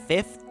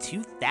 25th,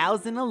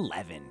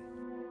 2011.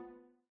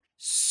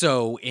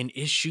 So, in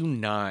issue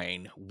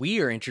 9, we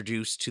are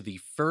introduced to the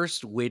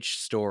first witch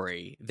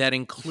story that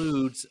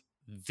includes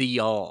the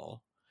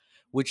All,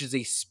 which is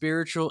a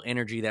spiritual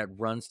energy that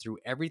runs through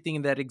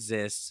everything that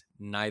exists,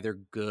 neither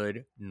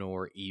good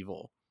nor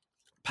evil.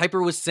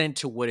 Piper was sent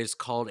to what is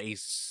called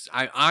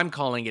I'm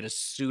calling it a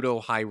pseudo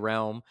high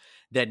realm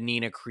that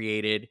Nina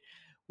created,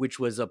 which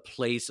was a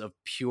place of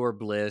pure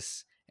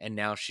bliss and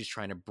now she's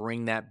trying to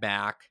bring that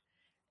back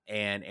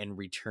and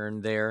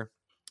return there.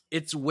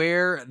 It's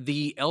where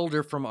the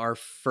elder from our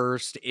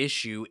first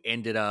issue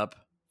ended up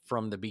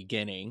from the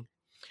beginning.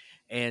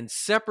 And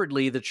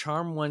separately, the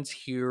Charmed ones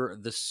hear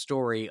the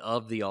story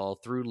of the All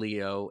through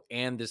Leo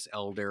and this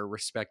elder,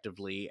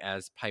 respectively,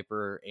 as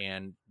Piper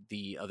and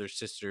the other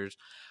sisters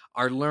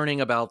are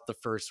learning about the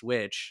first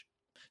witch.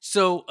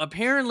 So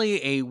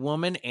apparently, a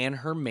woman and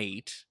her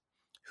mate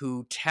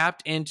who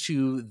tapped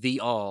into the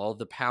All,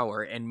 the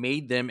power, and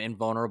made them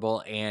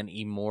invulnerable and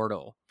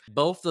immortal.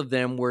 Both of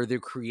them were the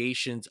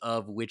creations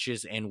of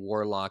witches and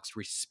warlocks,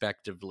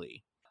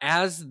 respectively.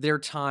 As their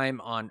time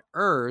on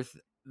Earth,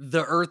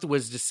 the Earth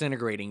was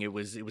disintegrating. It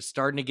was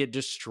starting to get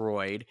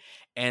destroyed,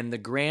 and the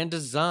grand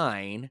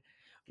design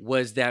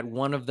was that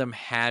one of them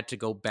had to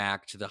go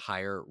back to the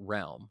higher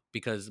realm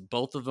because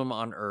both of them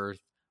on Earth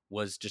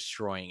was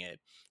destroying it.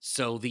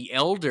 So the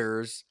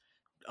elders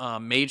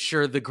made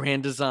sure the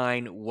grand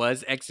design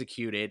was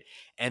executed,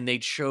 and they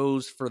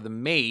chose for the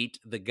mate,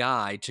 the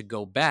guy, to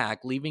go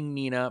back, leaving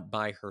Nina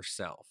by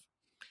herself.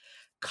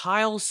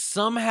 Kyle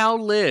somehow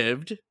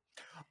lived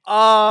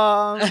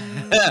Um.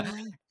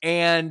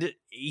 and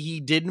he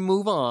didn't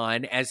move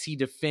on as he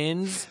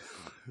defends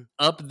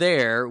up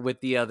there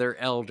with the other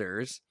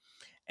elders.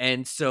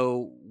 And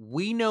so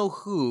we know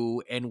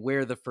who and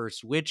where the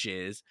first witch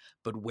is,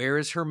 but where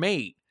is her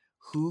mate?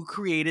 Who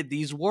created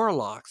these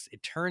warlocks?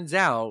 It turns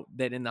out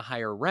that in the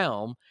higher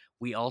realm,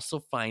 we also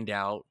find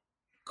out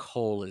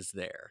Cole is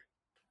there.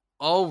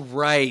 All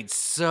right,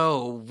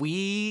 so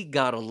we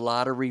got a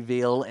lot of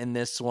reveal in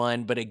this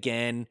one, but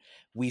again,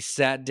 we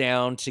sat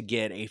down to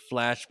get a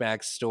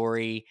flashback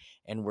story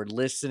and we're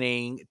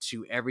listening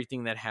to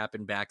everything that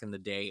happened back in the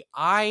day.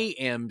 I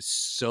am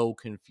so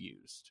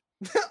confused.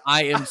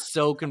 I am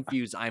so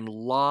confused. I'm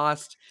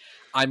lost.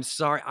 I'm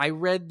sorry. I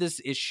read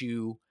this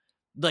issue,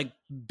 like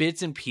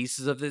bits and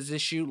pieces of this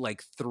issue,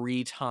 like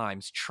 3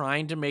 times,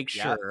 trying to make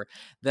Yep. sure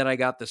that I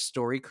got the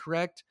story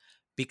correct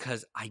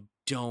because I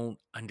don't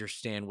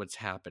understand what's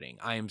happening.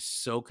 I am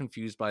so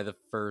confused by the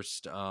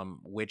first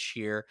witch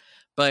here.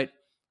 But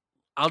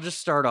I'll just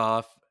start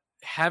off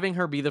having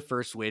her be the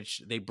first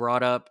witch. They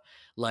brought up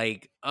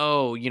like,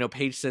 oh,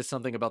 Paige says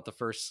something about the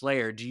first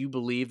Slayer. Do you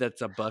believe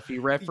that's a Buffy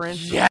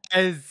reference? Yes,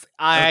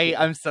 Okay.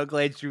 I'm so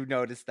glad you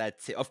noticed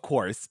that too. Of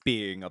course,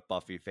 being a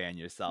Buffy fan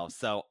yourself,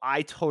 so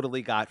I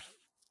totally got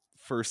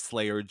first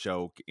Slayer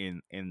joke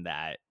in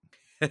that.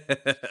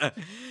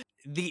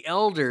 The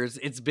elders,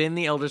 it's been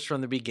the elders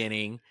from the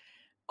beginning.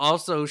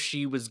 Also,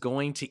 she was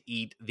going to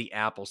eat the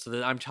apple. So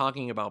that I'm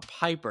talking about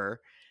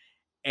Piper.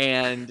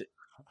 And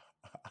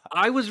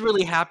I was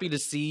really happy to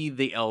see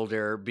the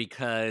elder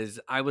because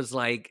I was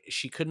like,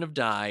 she couldn't have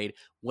died.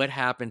 What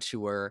happened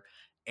to her?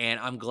 And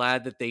I'm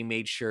glad that they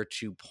made sure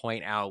to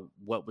point out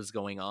what was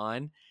going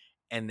on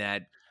and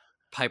that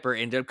Piper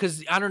ended up,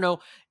 because I don't know,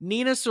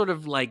 Nina sort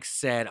of like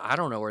said, I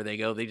don't know where they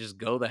go. They just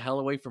go the hell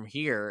away from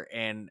here.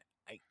 And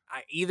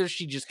either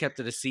she just kept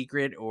it a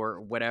secret or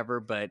whatever,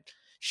 but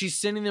she's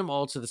sending them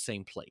all to the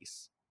same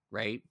place,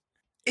 right?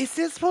 Is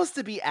this supposed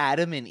to be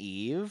Adam and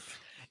Eve?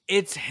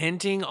 It's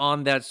hinting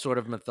on that sort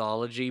of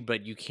mythology,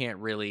 but you can't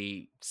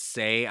really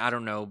say. I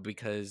don't know,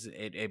 because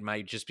it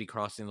might just be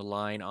crossing the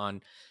line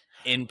on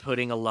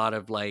inputting a lot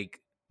of like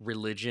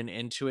religion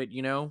into it.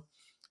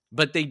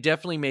 But they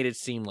definitely made it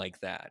seem like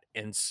that.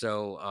 And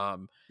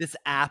so This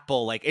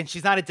apple, like, and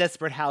she's not a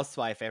desperate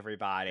housewife, I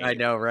everybody.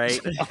 know, right?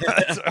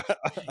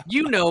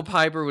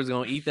 Piper was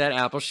gonna eat that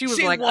apple. She was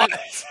She like,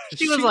 was.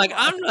 she was She like,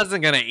 was. I'm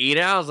not gonna eat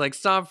it. I was like,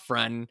 stop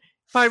fronting.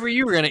 Piper,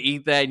 you were gonna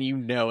eat that and you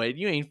know it.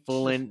 You ain't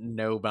fooling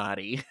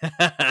nobody.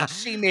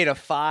 She made a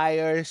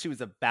fire. She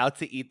was about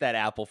to eat that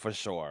apple for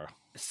sure.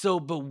 So,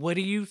 but what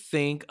do you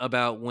think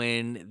about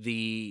when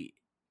the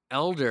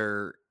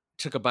elder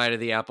took a bite of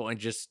the apple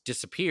and just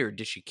disappeared?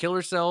 Did she kill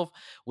herself?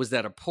 Was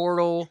that a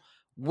portal?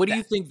 What do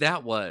you That think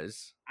that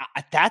was?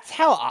 that's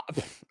how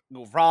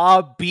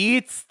Rob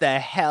beats the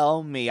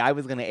hell me. I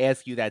was gonna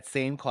ask you that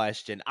same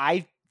question.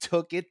 I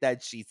took it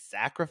that she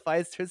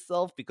sacrificed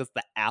herself because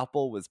the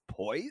apple was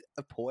poisoned.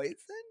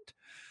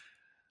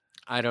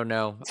 I don't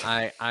know.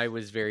 I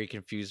was very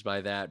confused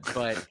by that,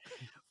 but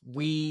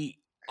we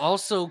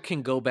also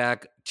can go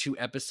back to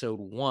episode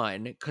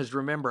 1 because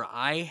remember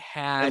I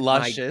had my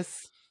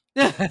Luscious.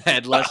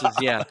 at Luscious,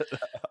 yeah.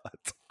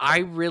 I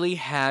really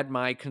had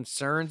my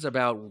concerns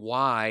about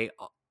why,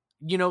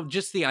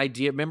 just the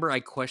idea. Remember, I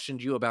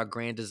questioned you about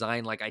grand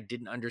design. Like, I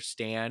didn't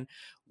understand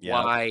Yep.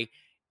 why,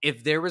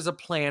 if there was a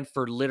plan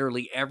for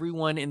literally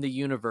everyone in the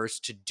universe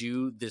to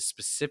do this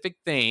specific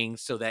thing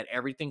so that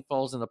everything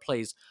falls into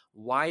place,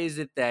 why is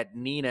it that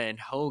Nina and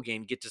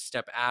Hogan get to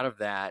step out of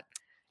that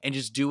and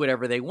just do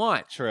whatever they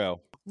want?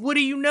 True. What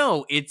do you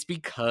know? It's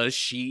because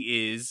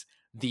she is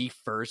the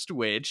first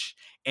witch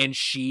and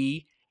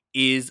she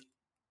is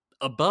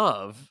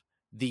above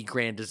the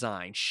grand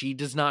design. She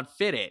does not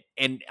fit it.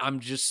 And I'm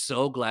just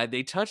so glad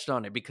they touched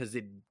on it because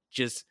it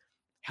just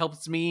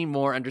helps me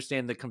more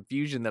understand the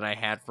confusion that I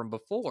had from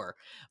before.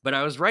 But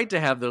I was right to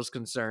have those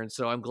concerns,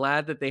 so I'm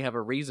glad that they have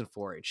a reason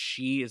for it.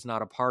 She is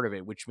not a part of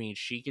it, which means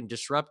she can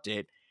disrupt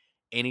it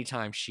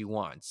anytime she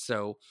wants.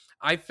 So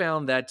I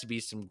found that to be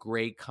some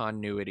great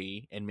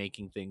continuity and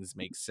making things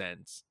make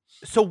sense.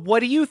 So what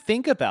do you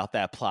think about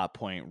that plot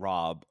point,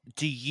 Rob?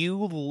 Do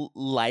you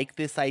like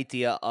this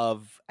idea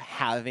of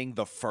having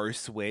the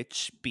first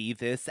witch be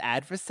this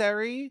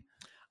adversary?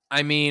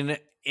 I mean,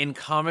 in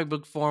comic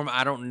book form,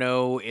 I don't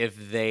know if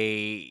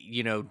they,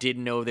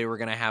 didn't know they were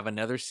going to have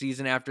another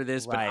season after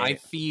this, but I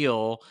Right.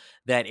 feel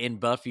that in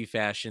Buffy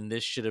fashion,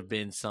 this should have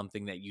been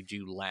something that you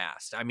do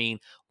last. I mean,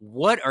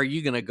 what are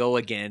you going to go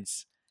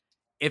against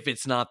if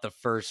it's not the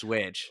first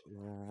witch?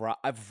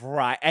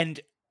 Right. And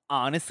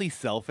honestly,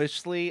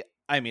 selfishly,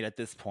 I mean, at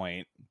this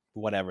point,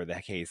 whatever the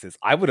case is,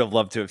 I would have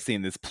loved to have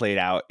seen this played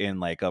out in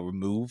like a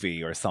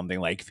movie or something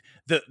like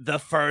the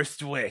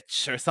first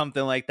witch or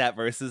something like that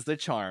versus the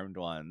charmed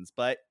ones.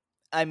 But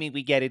I mean,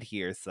 we get it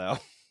here, so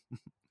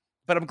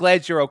but I'm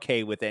glad you're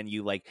okay with it and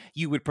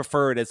you would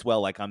prefer it as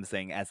well, like I'm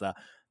saying, as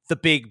the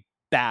big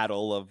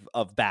battle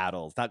of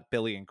battles, not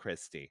Billy and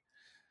Christy.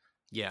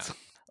 Yeah.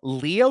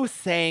 Leo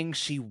saying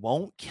she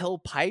won't kill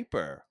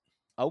Piper.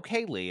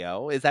 Okay,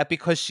 Leo. Is that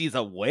because she's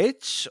a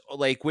witch?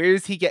 Like, where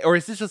does he get, or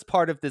is this just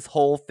part of this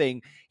whole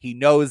thing? He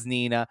knows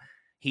Nina.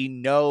 He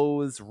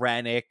knows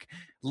Rennick.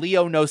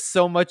 Leo knows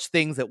so much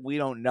things that we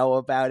don't know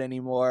about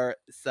anymore.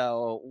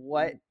 So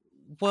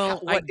Well,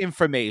 what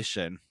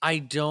information? I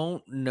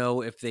don't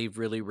know if they've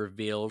really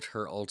revealed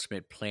her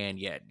ultimate plan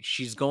yet.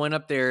 She's going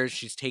up there,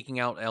 she's taking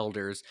out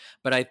elders,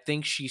 but I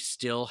think she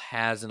still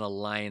has an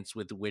alliance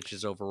with the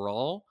witches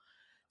overall.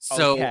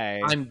 So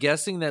Okay. I'm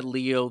guessing that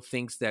Leo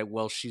thinks that,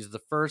 well, she's the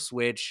first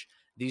witch.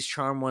 These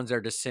charm ones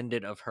are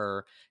descendant of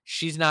her.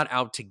 She's not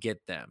out to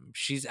get them.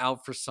 She's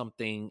out for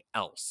something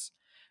else.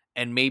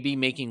 And maybe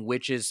making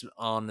witches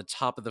on the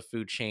top of the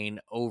food chain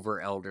over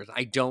elders.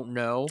 I don't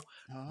know,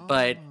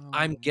 but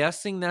I'm Oh.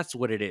 guessing that's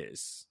what it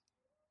is.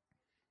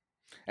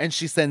 And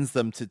she sends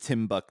them to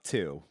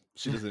Timbuktu.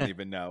 She doesn't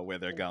even know where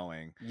they're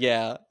going.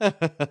 Yeah.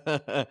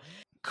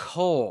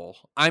 Cole.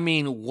 I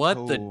mean,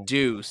 what the Oh.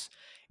 deuce?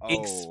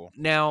 Oh.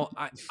 Now,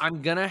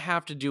 I'm gonna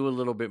have to do a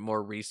little bit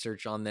more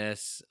research on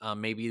this.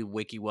 Maybe the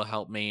wiki will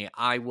help me.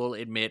 I will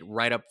admit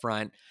right up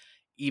front,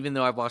 even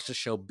though I've watched the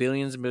show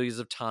billions and millions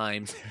of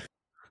times,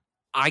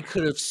 I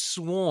could have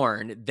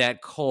sworn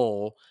that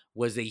Cole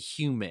was a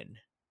human,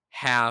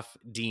 half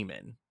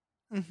demon.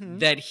 Mhm.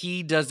 That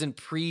he doesn't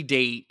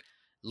predate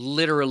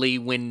literally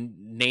when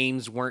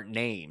names weren't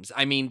names.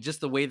 I mean, just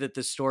the way that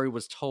the story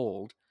was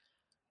told.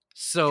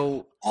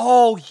 So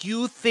Oh,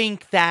 you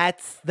think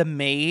that's the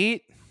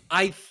mate?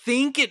 I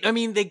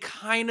mean, they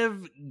kind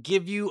of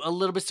give you a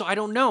little bit. So I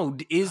don't know.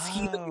 Oh. Is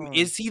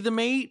he the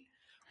mate?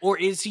 Or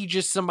is he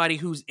just somebody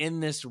who's in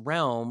this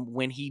realm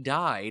when he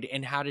died?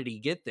 And how did he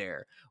get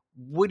there?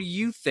 What do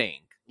you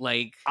think?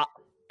 Like, I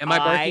am I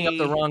barking up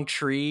the I wrong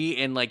tree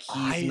and like he's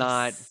I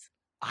not? s-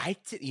 I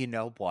did, you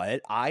know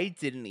what? I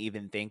didn't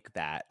even think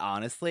that,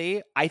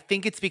 honestly. I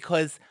think it's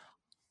because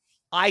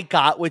I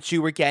got what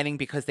you were getting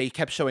because they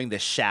kept showing the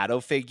shadow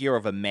figure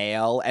of a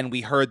male and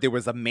we heard there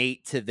was a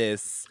mate to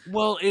this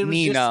Well, it was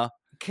just Nina,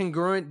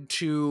 congruent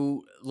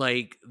to,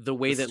 like, the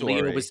way the that Leo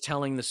story. was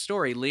telling the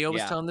story. Leo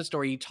was Yeah. telling the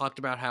story, he talked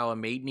about how a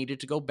maid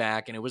needed to go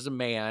back, and it was a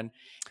man,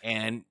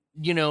 and,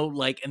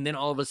 like and then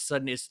all of a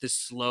sudden, it's this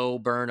slow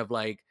burn of,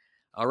 like,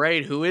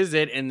 "Alright, who is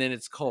it?" And then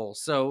it's Cole.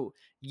 So,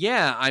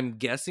 yeah, I'm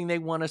guessing they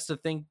want us to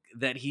think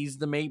that he's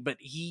the mate, but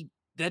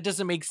that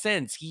doesn't make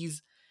sense.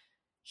 He's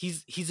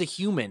a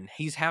human.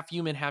 He's half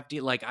human, half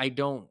like, I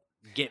don't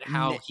get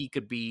how he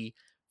could be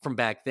from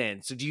back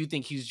then. So do you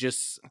think he's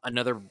just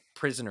another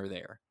prisoner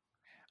there?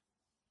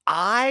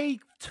 I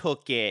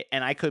took it,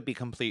 and I could be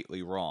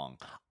completely wrong.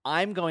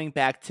 I'm going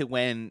back to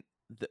when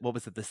what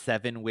was it, the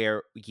 7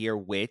 year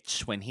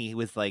witch, when he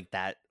was like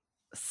that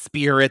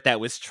spirit that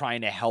was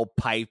trying to help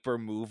Piper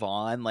move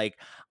on. Like,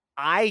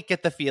 I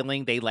get the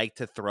feeling they like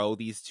to throw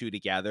these two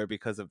together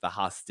because of the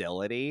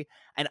hostility,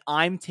 and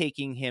I'm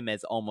taking him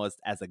as almost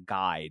as a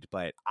guide.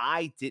 But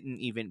I didn't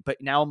even. But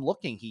now I'm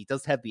looking. He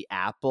does have the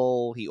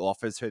apple. He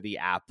offers her the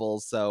apple.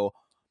 So,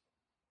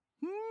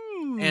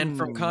 And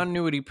for hmm.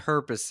 continuity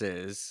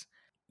purposes,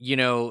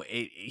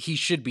 he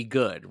should be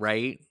good,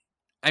 right?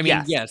 I mean,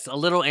 Yes. yes, a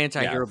little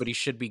anti-hero, Yes. but he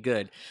should be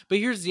good. But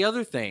here's the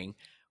other thing.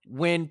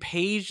 When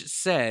Paige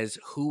says,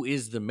 "Who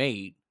is the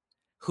mate?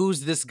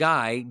 Who's this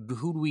guy?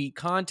 Who do we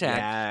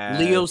contact?"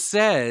 Leo Yes.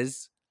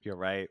 says, You're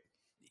right.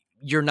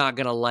 "You're not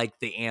gonna like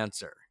the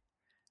answer."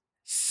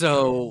 You're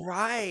So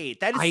right.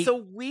 That is I so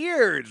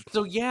weird.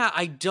 So yeah,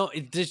 I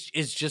don't this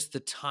is just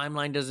the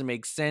timeline doesn't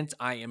make sense.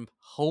 I am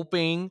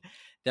hoping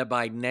that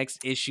by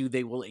next issue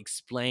they will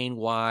explain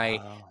why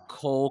Oh.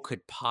 Cole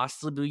could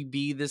possibly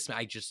be this.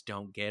 I just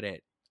don't get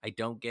it. I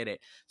don't get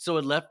it. So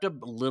it left a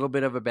little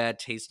bit of a bad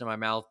taste in my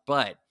mouth,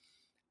 but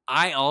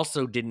I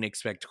also didn't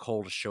expect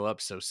Cole to show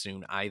up so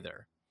soon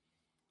either.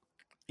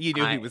 You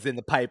knew he I was in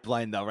the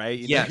pipeline, though, right?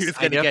 You knew he yes, was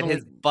gonna get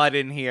his butt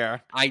in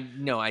here. I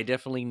no, I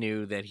definitely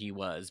knew that he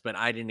was, but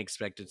I didn't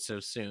expect it so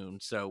soon.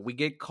 So we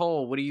get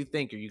Cole. What do you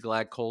think? Are you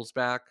glad Cole's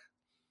back?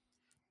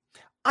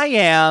 I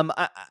am.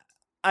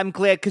 I'm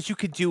glad because you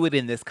could do it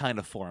in this kind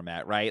of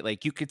format, right?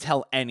 Like you could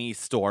tell any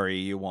story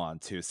you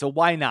want to. So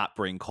why not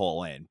bring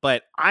Cole in?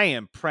 But I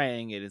am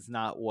praying it is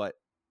not what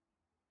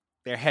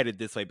they're headed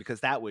this way because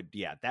that would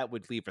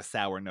leave a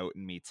sour note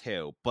in me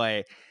too.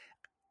 But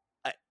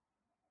uh,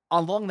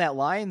 along that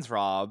lines,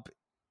 Rob,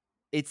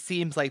 it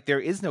seems like there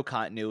is no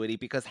continuity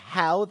because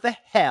how the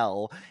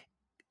hell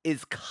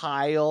is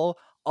Kyle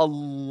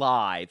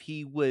alive?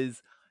 He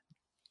was,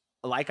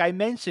 like I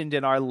mentioned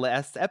in our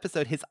last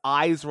episode, his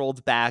eyes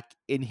rolled back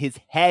in his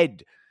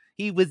head.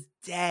 He was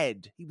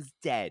dead. He was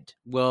dead.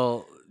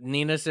 Well,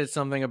 Nina said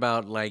something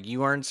about like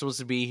you aren't supposed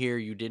to be here,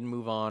 you didn't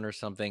move on or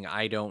something.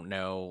 I don't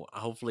know.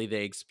 Hopefully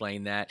they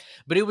explain that.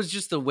 But it was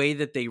just the way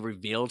that they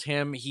revealed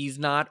him. He's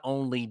not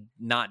only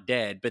not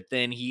dead, but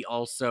then he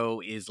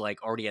also is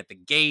like already at the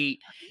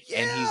gate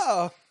and he's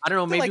Yeah. I don't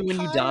know, They're maybe like, when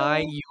you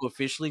die, Kyle. you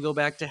officially go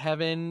back to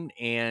heaven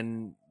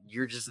and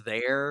you're just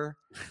there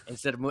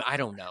instead of I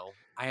don't know.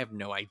 I have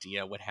no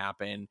idea what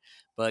happened,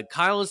 but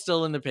Kyle is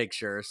still in the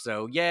picture,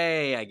 so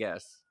yay, I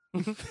guess.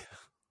 Ugh,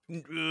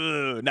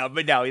 no,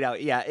 but no,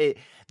 yeah.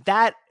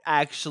 That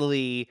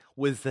actually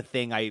was the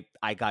thing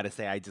I gotta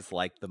say I just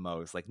liked the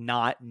most, like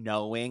not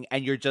knowing,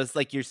 and you're just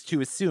like you're to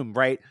assume,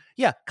 right?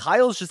 Yeah,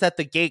 Kyle's just at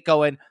the gate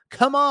going,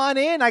 "Come on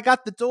in, I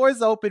got the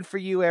doors open for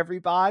you,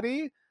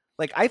 everybody."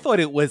 Like I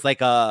thought it was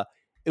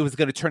it was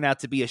gonna turn out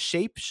to be a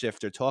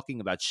shapeshifter talking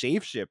about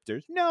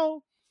shapeshifters.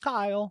 No,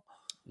 Kyle.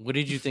 What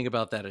did you think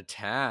about that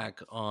attack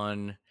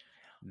on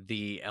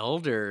the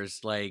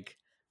elders? Like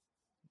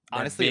that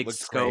Honestly, it big looked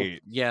scope.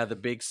 great. Yeah, the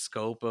big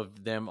scope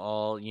of them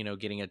all,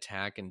 getting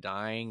attacked and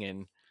dying.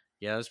 And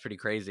yeah, that's pretty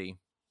crazy.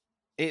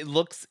 It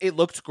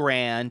looked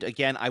grand.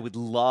 Again, I would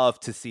love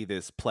to see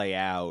this play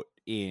out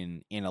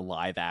in a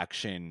live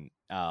action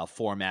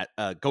format.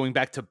 Going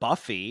back to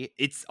Buffy,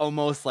 it's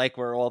almost like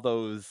where all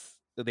those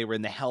they were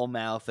in the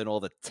Hellmouth and all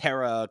the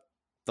Terra,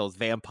 those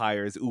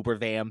vampires, Uber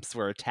vamps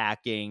were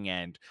attacking,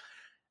 and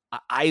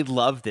I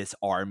love this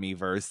army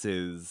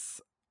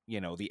versus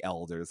the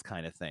elders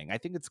kind of thing. I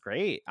think it's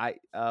great.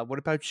 What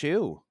about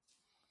you?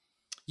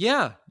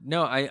 Yeah,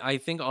 no, I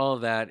think all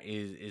of that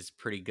is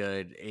pretty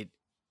good.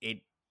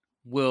 It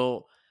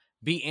will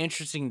be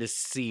interesting to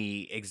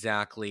see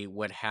exactly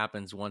what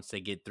happens once they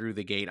get through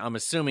the gate. I'm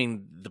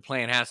assuming the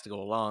plan has to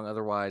go along,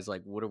 otherwise,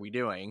 like, what are we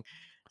doing?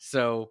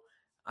 So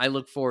I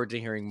look forward to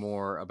hearing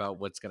more about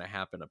what's going to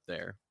happen up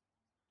there.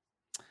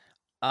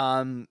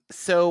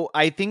 So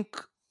I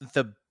think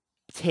the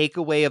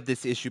takeaway of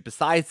this issue,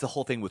 besides the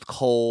whole thing with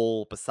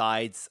Cole,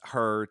 besides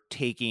her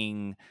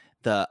taking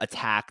the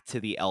attack to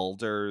the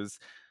elders,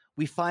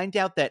 we find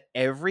out that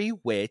every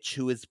witch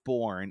who is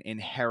born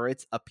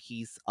inherits a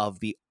piece of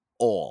the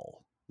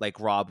all, like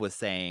Rob was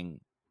saying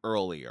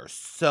earlier.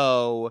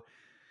 So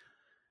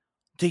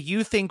do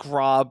you think,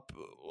 Rob,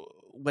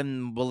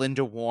 when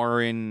Melinda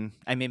Warren,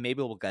 I mean,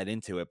 maybe we'll get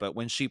into it, but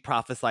when she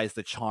prophesized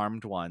the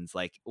charmed ones,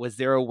 like, was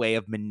there a way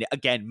of,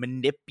 again,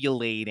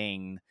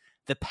 manipulating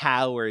the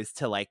powers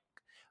to, like,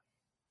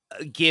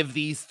 give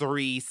these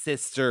three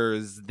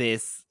sisters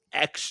this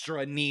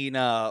extra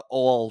Nina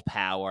all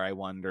power? I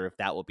wonder if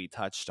that will be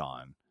touched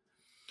on.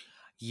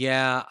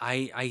 Yeah,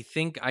 I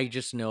think I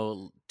just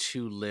know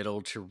too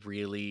little to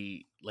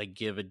really like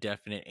give a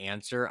definite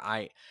answer.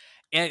 I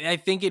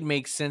think it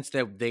makes sense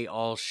that they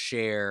all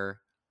share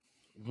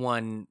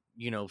one,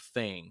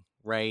 thing,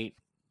 right?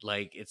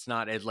 Like it's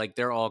not like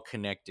they're all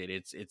connected.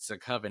 It's a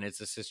coven,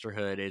 it's a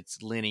sisterhood,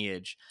 it's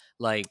lineage.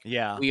 Like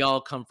Yeah. we all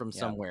come from Yeah.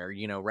 somewhere,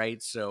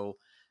 right? So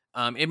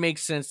it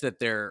makes sense that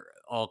they're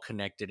all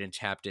connected and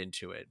tapped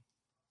into it.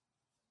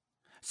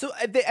 So,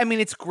 I mean,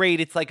 it's great.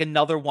 It's like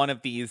another one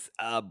of these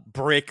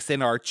bricks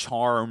in our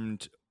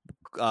charmed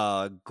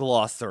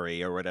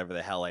glossary or whatever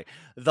the hell, like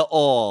the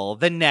all,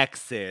 the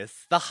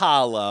nexus, the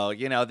hollow,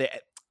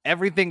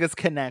 everything is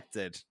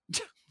connected.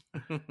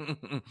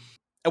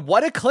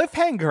 What a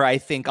cliffhanger. I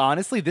think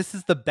honestly this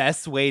is the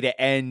best way to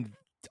end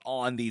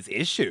on these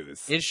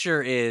issues. It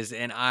sure is,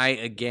 and I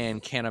again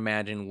can't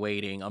imagine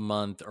waiting a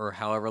month or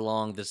however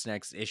long this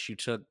next issue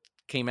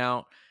came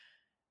out.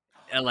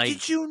 And like,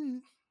 did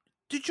you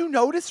did you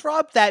notice,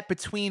 Rob, that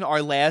between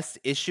our last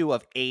issue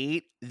of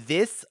 8,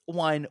 this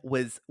one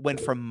went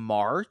from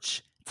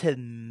March to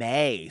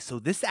May, so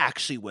this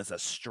actually was a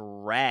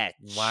stretch.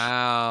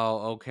 wow,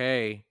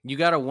 okay. You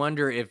got to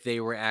wonder if they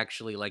were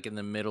actually like in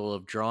the middle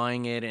of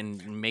drawing it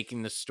and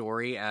making the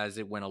story as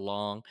it went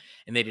along,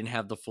 and they didn't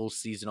have the full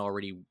season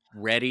already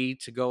ready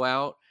to go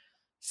out.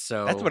 That's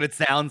So what it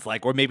sounds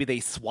like, or maybe they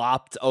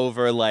swapped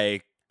over,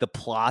 like, the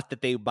plot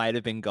that they might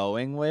have been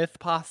going with,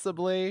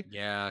 possibly.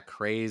 yeah,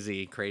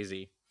 crazy,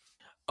 crazy.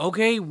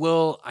 Okay,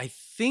 well, I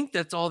think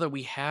that's all that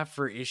we have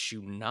for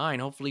issue 9.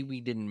 Hopefully, we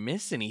didn't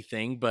miss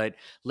anything, but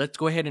let's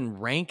go ahead and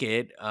rank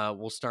it.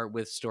 We'll start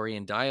with story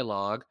and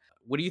dialogue.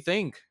 What do you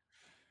think?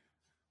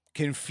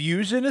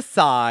 Confusion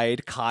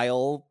aside,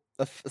 Kyle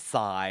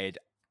aside,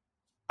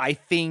 I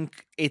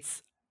think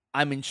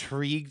I'm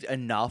intrigued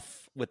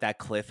enough with that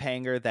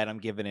cliffhanger that I'm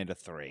giving it a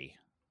 3.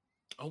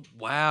 Oh,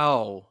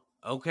 wow.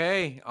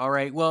 Okay. All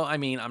right. Well, I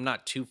mean, I'm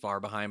not too far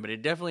behind, but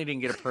it definitely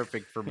didn't get a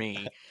perfect for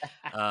me.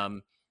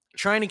 Um,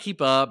 Trying to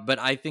keep up, but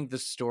I think the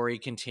story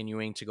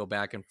continuing to go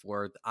back and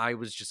forth, I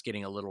was just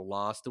getting a little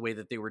lost the way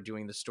that they were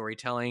doing the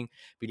storytelling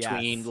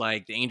between Yes.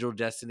 like the Angel of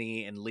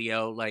Destiny and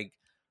Leo. Like,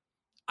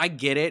 I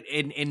get it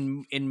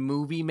in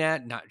movie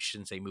not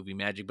shouldn't say movie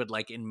magic, but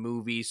like in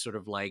movie sort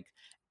of like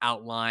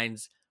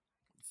outlines,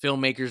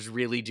 filmmakers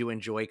really do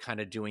enjoy kind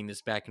of doing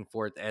this back and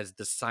forth as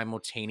the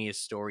simultaneous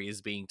story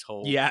is being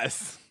told.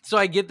 Yes. So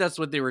I get that's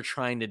what they were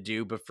trying to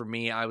do, but for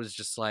me, I was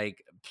just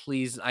like,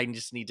 please, I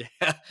just need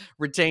to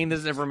retain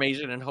this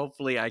information and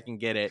hopefully I can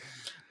get it.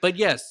 But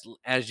yes,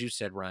 as you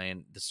said,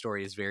 Ryan, the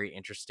story is very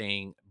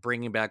interesting.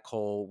 Bringing back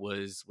Cole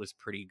was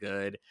pretty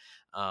good.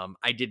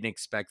 I didn't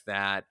expect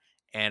that,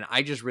 and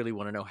I just really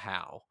want to know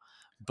how.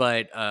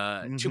 But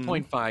Mhm.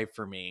 2.5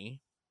 for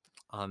me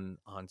on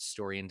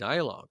story and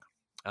dialogue.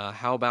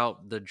 How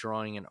about the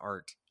drawing and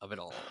art of it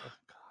all?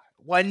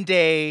 One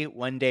day,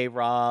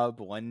 Rob,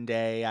 one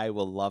day I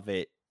will love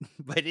it.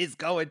 But it's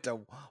going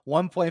to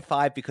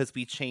 1.5 because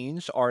we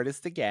changed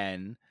artist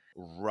again.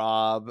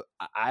 Rob,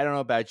 I don't know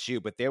about you,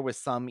 but there was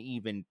some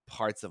even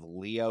parts of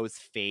Leo's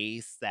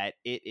face that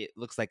it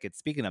looks like it's,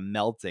 speaking of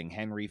melting,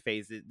 Henry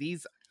faces.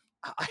 These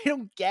I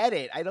don't get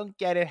it. I don't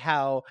get it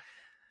how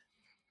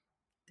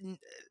n-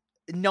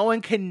 no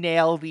one can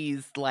nail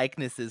these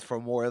likenesses for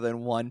more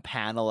than one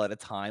panel at a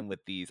time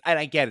with these. And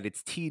I get it.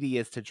 It's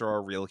tedious to draw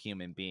a real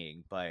human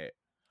being, but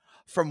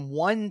from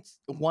one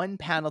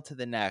panel to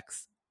the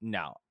next,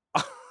 no.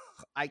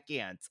 I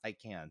can't.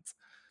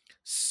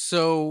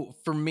 So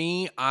for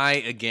me, I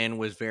again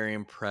was very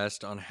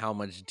impressed on how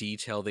much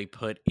detail they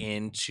put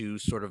into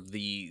sort of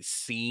the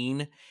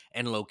scene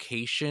and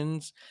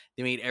locations.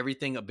 They made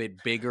everything a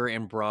bit bigger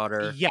and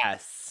broader.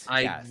 Yes,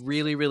 I yes.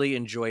 really, really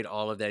enjoyed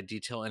all of that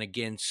detail. And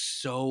again,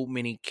 so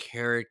many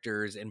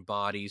characters and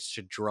bodies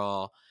to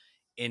draw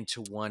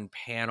into one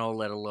panel,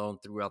 let alone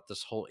throughout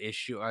this whole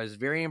issue. I was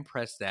very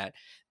impressed that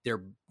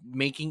they're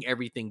making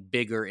everything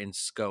bigger in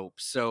scope.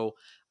 So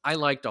I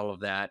liked all of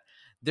that.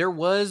 There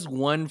was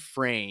one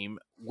frame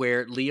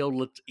where Leo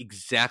looked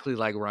exactly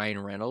like Ryan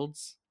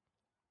Reynolds.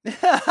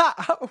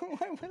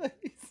 Why would I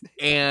say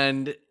that?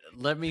 And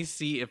let me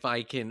see if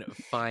I can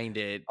find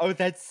it. Oh,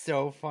 that's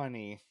so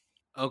funny.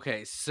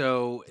 Okay,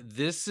 so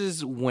this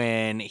is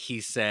when he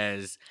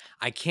says,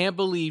 I can't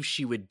believe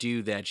she would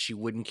do that. She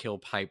wouldn't kill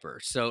Piper.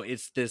 So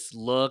it's this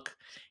look.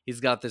 He's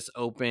got this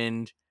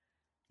opened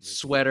Let's see.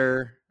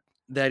 sweater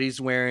that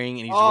he's wearing,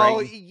 and he's Oh,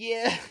 right.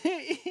 yeah.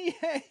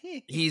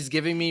 He's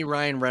giving me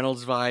Ryan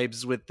Reynolds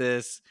vibes with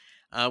this,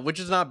 which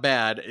is not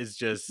bad. It's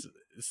just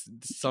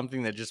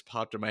something that just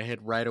popped in my head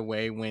right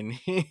away when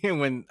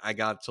when I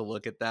got to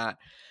look at that.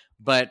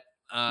 But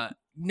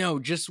no,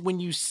 just when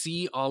you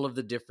see all of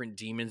the different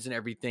demons and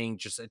everything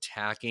just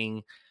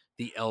attacking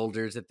the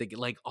elders, that they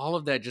like all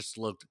of that just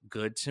looked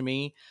good to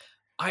me.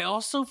 I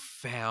also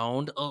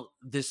found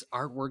this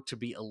artwork to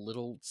be a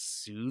little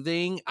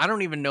soothing. I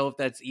don't even know if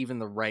that's even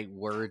the right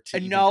word to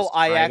even No,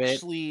 I describe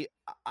it. actually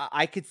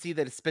I could see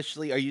that,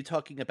 especially, are you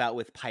talking about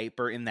with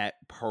Piper in that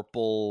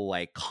purple,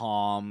 like,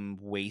 calm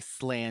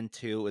wasteland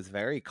too? It was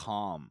very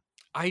calm.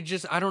 I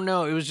don't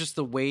know, it was just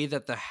the way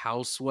that the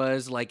house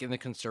was, like, in the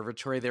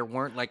conservatory, there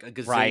weren't, like, a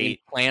gazillion Right.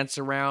 plants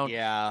around.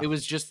 Yeah. It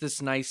was just this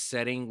nice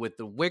setting with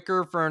the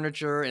wicker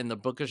furniture and the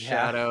Book of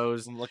Yeah.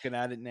 Shadows. I'm looking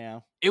at it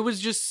now. It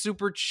was just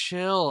super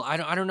chill. I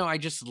don't know, I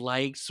just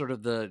like sort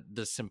of the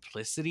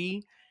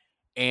simplicity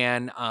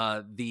and,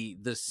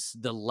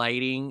 the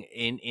lighting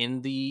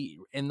in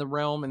the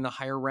realm, in the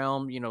higher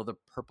realm, you know, the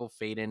purple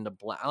fade into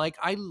black. Like,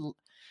 I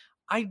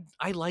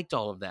liked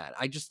all of that.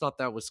 I just thought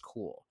that was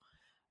cool.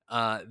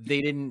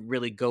 They didn't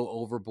really go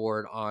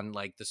overboard on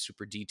like the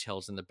super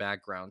details in the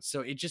background.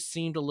 So it just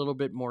seemed a little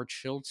bit more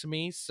chill to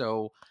me.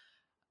 So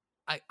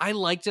I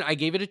liked it. I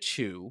gave it a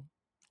 2.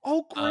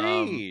 Oh,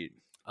 Um great.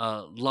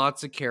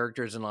 Lots of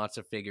characters and lots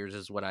of figures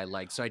is what I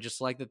like. So I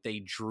just like that they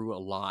drew a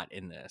lot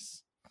in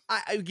this.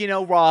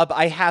 Rob,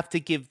 I have to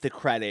give the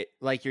credit,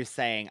 like you're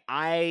saying.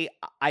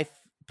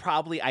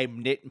 Probably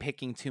I'm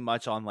nitpicking too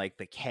much on, like,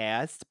 the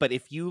cast, but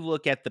if you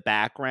look at the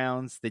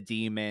backgrounds, the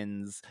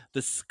demons,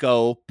 the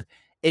scope,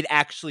 it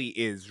actually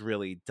is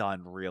really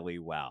done really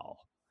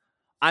well.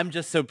 I'm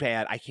just so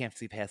bad. I can't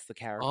see past the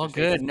All characters'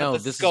 good. faces, but No, the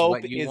this is scope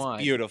what you is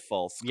want.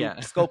 beautiful. Yeah.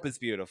 Scope is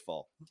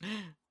beautiful.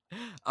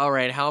 All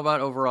right. How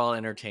about overall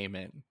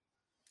entertainment?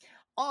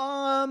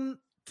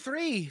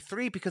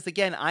 3, because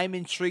again, I'm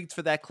intrigued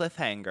for that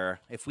cliffhanger.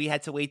 If we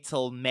had to wait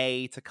till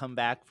May to come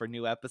back for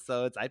new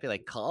episodes, I'd be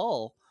like,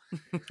 Cole.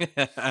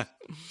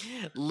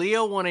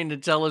 Leo wanting to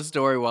tell a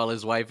story while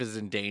his wife is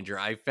in danger.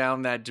 I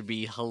found that to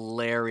be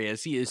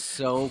hilarious. He is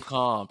so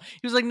calm. He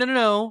was like, no, no,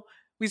 no.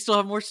 We still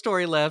have more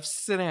story left.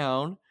 Sit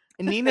down.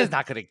 Nina's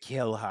not gonna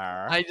kill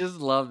her. I just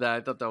love that.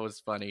 I thought that was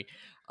funny.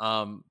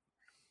 Um,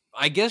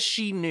 I guess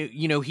she knew,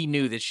 you know, he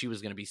knew that she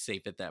was going to be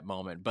safe at that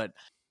moment. But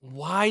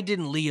why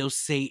didn't Leo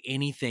say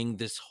anything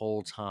this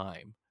whole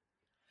time?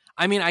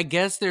 I mean, I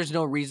guess there's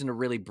no reason to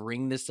really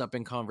bring this up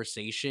in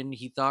conversation.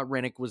 He thought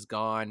Rennick was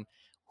gone.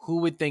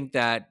 Who would think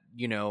that,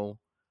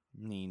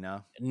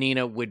 Nina.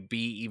 Nina would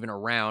be even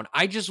around?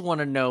 I just want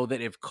to know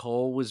that if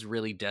Cole was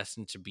really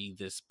destined to be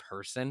this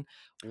person,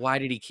 why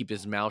did he keep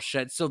his mouth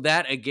shut? So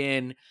that,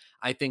 again,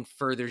 I think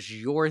furthers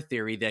your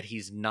theory that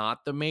he's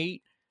not the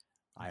mate.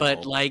 I But,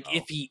 hope like, so.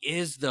 if he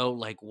is, though,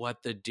 like,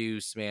 what the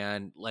deuce,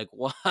 man? Like,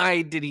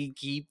 why did he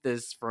keep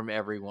this from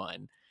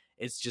everyone?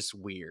 It's just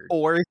weird.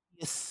 Or is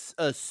he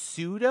a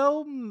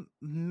pseudo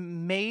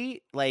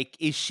mate? Like,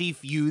 is she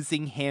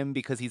using him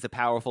because he's a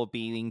powerful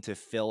being to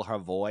fill her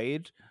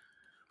void?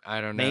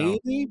 I don't know.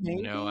 Maybe,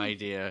 No maybe.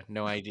 idea.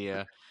 No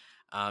idea.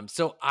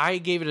 So I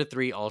gave it a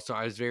 3 also.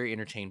 I was very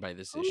entertained by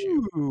this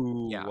issue.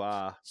 Ooh,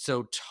 Yeah.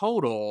 So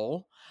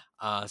total,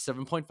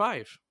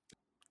 7.5.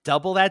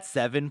 double that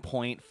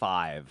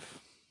 7.5.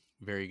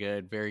 Very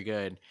good. Very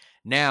good.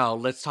 Now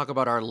let's talk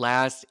about our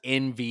last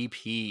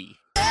MVP.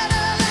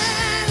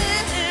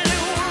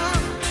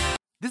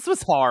 This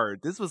was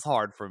hard. This was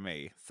hard for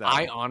me. So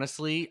I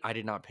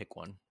did not pick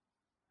one.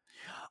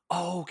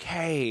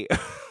 okay.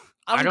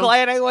 I I'm don't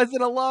glad I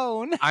wasn't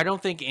alone. I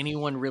don't think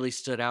anyone really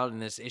stood out in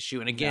this issue.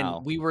 And again,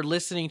 No. we were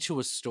listening to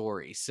a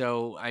story.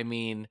 So, I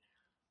mean,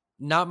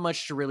 not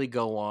much to really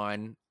go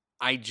on.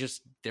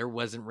 There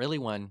wasn't really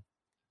one.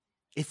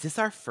 Is this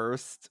our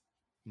first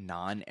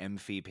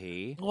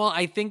non-MVP? Well,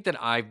 I think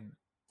that I've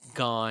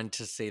gone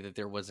to say that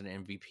there was an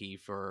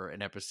MVP for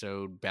an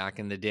episode back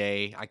in the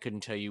day. I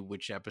couldn't tell you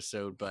which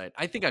episode, but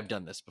I think I've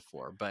done this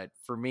before. But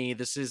for me,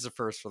 this is the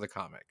first for the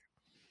comic.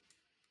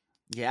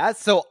 Yeah,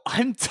 so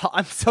I'm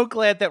so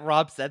glad that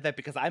Rob said that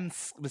because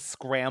was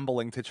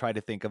scrambling to try to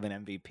think of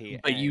an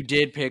MVP. But you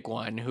did pick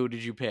one. Who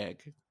did you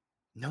pick?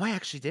 No, I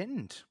actually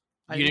didn't.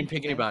 You didn't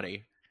pick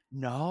anybody.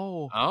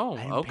 No. Oh,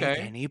 I didn't pick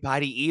okay.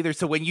 anybody either.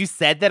 So when you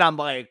said that, I'm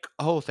like,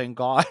 oh, thank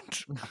God.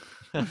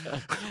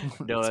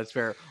 No, that's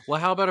fair. Well,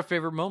 how about a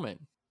favorite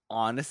moment?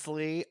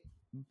 Honestly,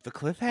 the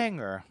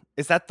cliffhanger.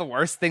 Is that the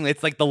worst thing?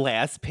 It's like the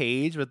last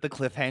page with the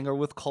cliffhanger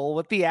with Cole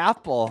with the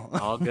apple.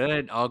 All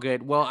good, all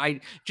good. Well,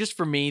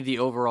 for me, the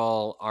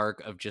overall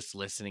arc of just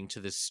listening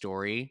to this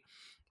story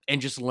and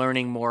just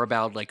learning more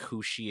about like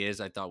who she is,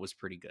 I thought was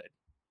pretty good.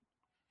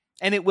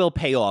 And it will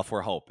pay off,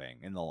 we're hoping,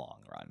 in the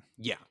long run.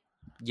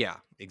 Yeah,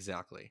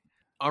 exactly.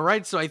 All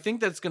right, so I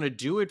think that's going to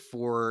do it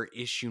for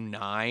issue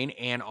 9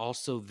 and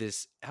also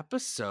this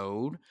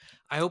episode.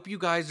 I hope you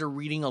guys are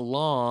reading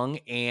along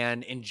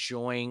and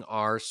enjoying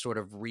our sort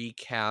of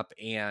recap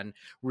and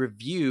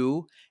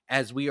review,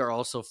 as we are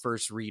also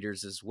first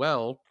readers as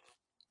well.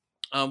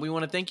 We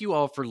want to thank you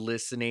all for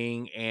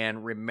listening,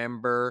 and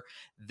remember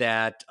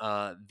that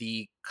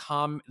the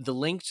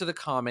link to the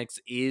comics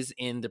is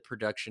in the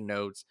production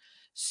notes.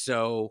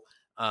 So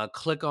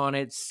click on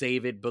it,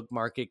 save it,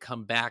 bookmark it,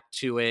 come back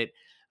to it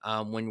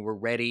when we're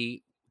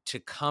ready to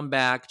come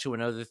back to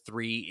another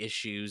 3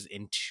 issues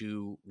in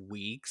 2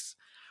 weeks.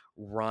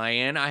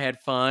 Ryan, I had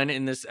fun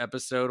in this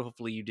episode.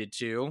 Hopefully you did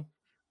too.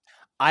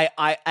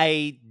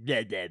 I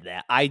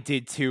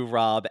did too,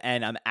 Rob,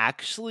 and I'm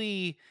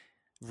actually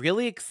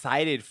really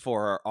excited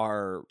for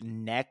our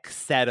next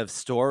set of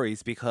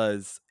stories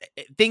because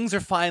things are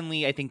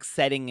finally, I think,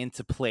 setting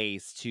into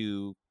place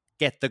to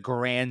get the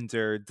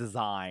grander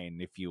design,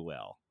 if you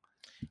will.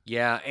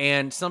 Yeah,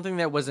 and something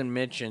that wasn't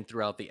mentioned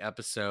throughout the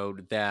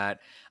episode,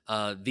 that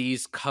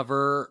these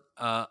cover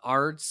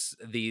arts,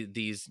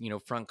 these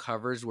front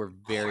covers were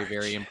very,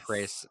 very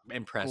impressive.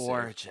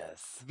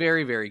 Gorgeous.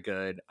 Very, very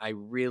good. I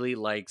really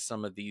like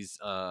some of these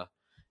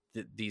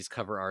these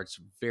cover arts.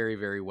 Very,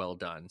 very well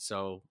done.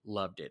 So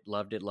loved it.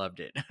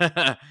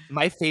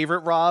 My favorite,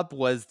 Rob,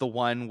 was the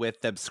one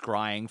with them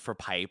scrying for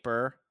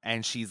Piper,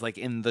 and she's like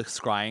in the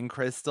scrying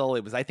crystal.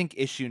 It was, I think,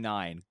 issue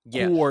 9.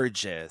 Yeah.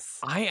 Gorgeous.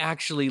 I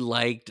actually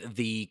liked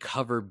the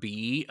cover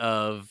B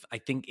of, I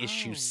think,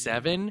 issue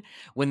 7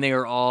 when they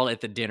were all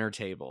at the dinner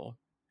table.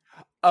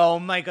 Oh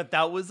my God,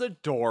 that was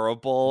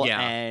adorable.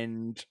 Yeah.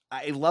 And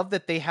I love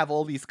that they have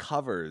all these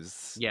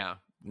covers. Yeah,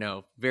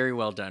 no, very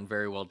well done.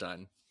 Very well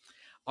done.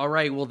 All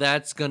right, well,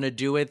 that's going to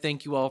do it.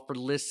 Thank you all for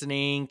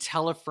listening.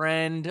 Tell a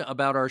friend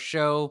about our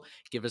show.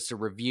 Give us a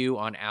review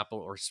on Apple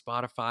or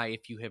Spotify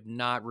if you have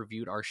not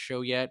reviewed our show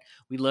yet.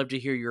 We'd love to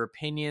hear your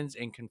opinions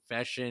and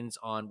confessions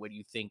on what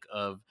you think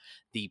of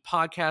the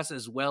podcast,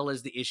 as well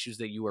as the issues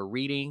that you are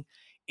reading.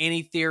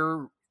 Any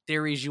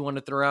theories you want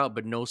to throw out,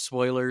 but no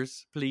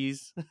spoilers,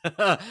 please.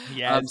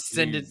 Yes,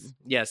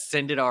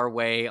 send it our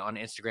way on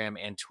Instagram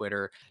and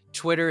Twitter.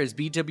 Twitter is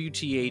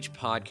BWTH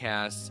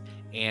Podcast,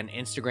 and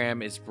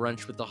Instagram is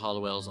Brunch with the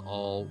Hollowells,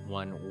 all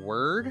one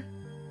word.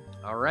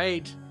 All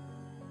right.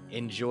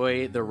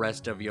 Enjoy the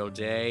rest of your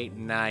day,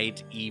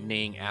 night,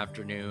 evening,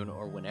 afternoon,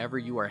 or whenever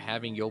you are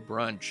having your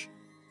brunch.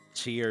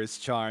 Cheers,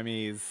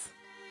 Charmies.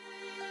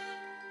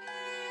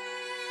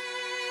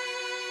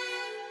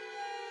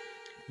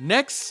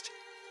 Next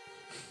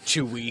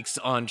 2 weeks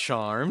on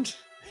Charmed,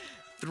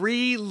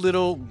 3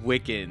 little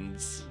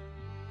Wiccans.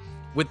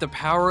 With the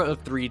power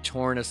of 3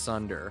 torn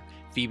asunder,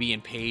 Phoebe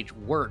and Paige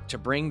work to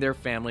bring their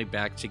family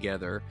back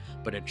together,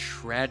 but a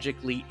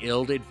tragically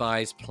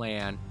ill-advised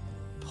plan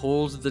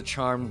pulls the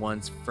charmed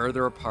ones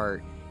further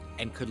apart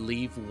and could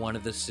leave one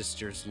of the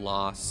sisters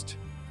lost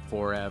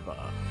forever.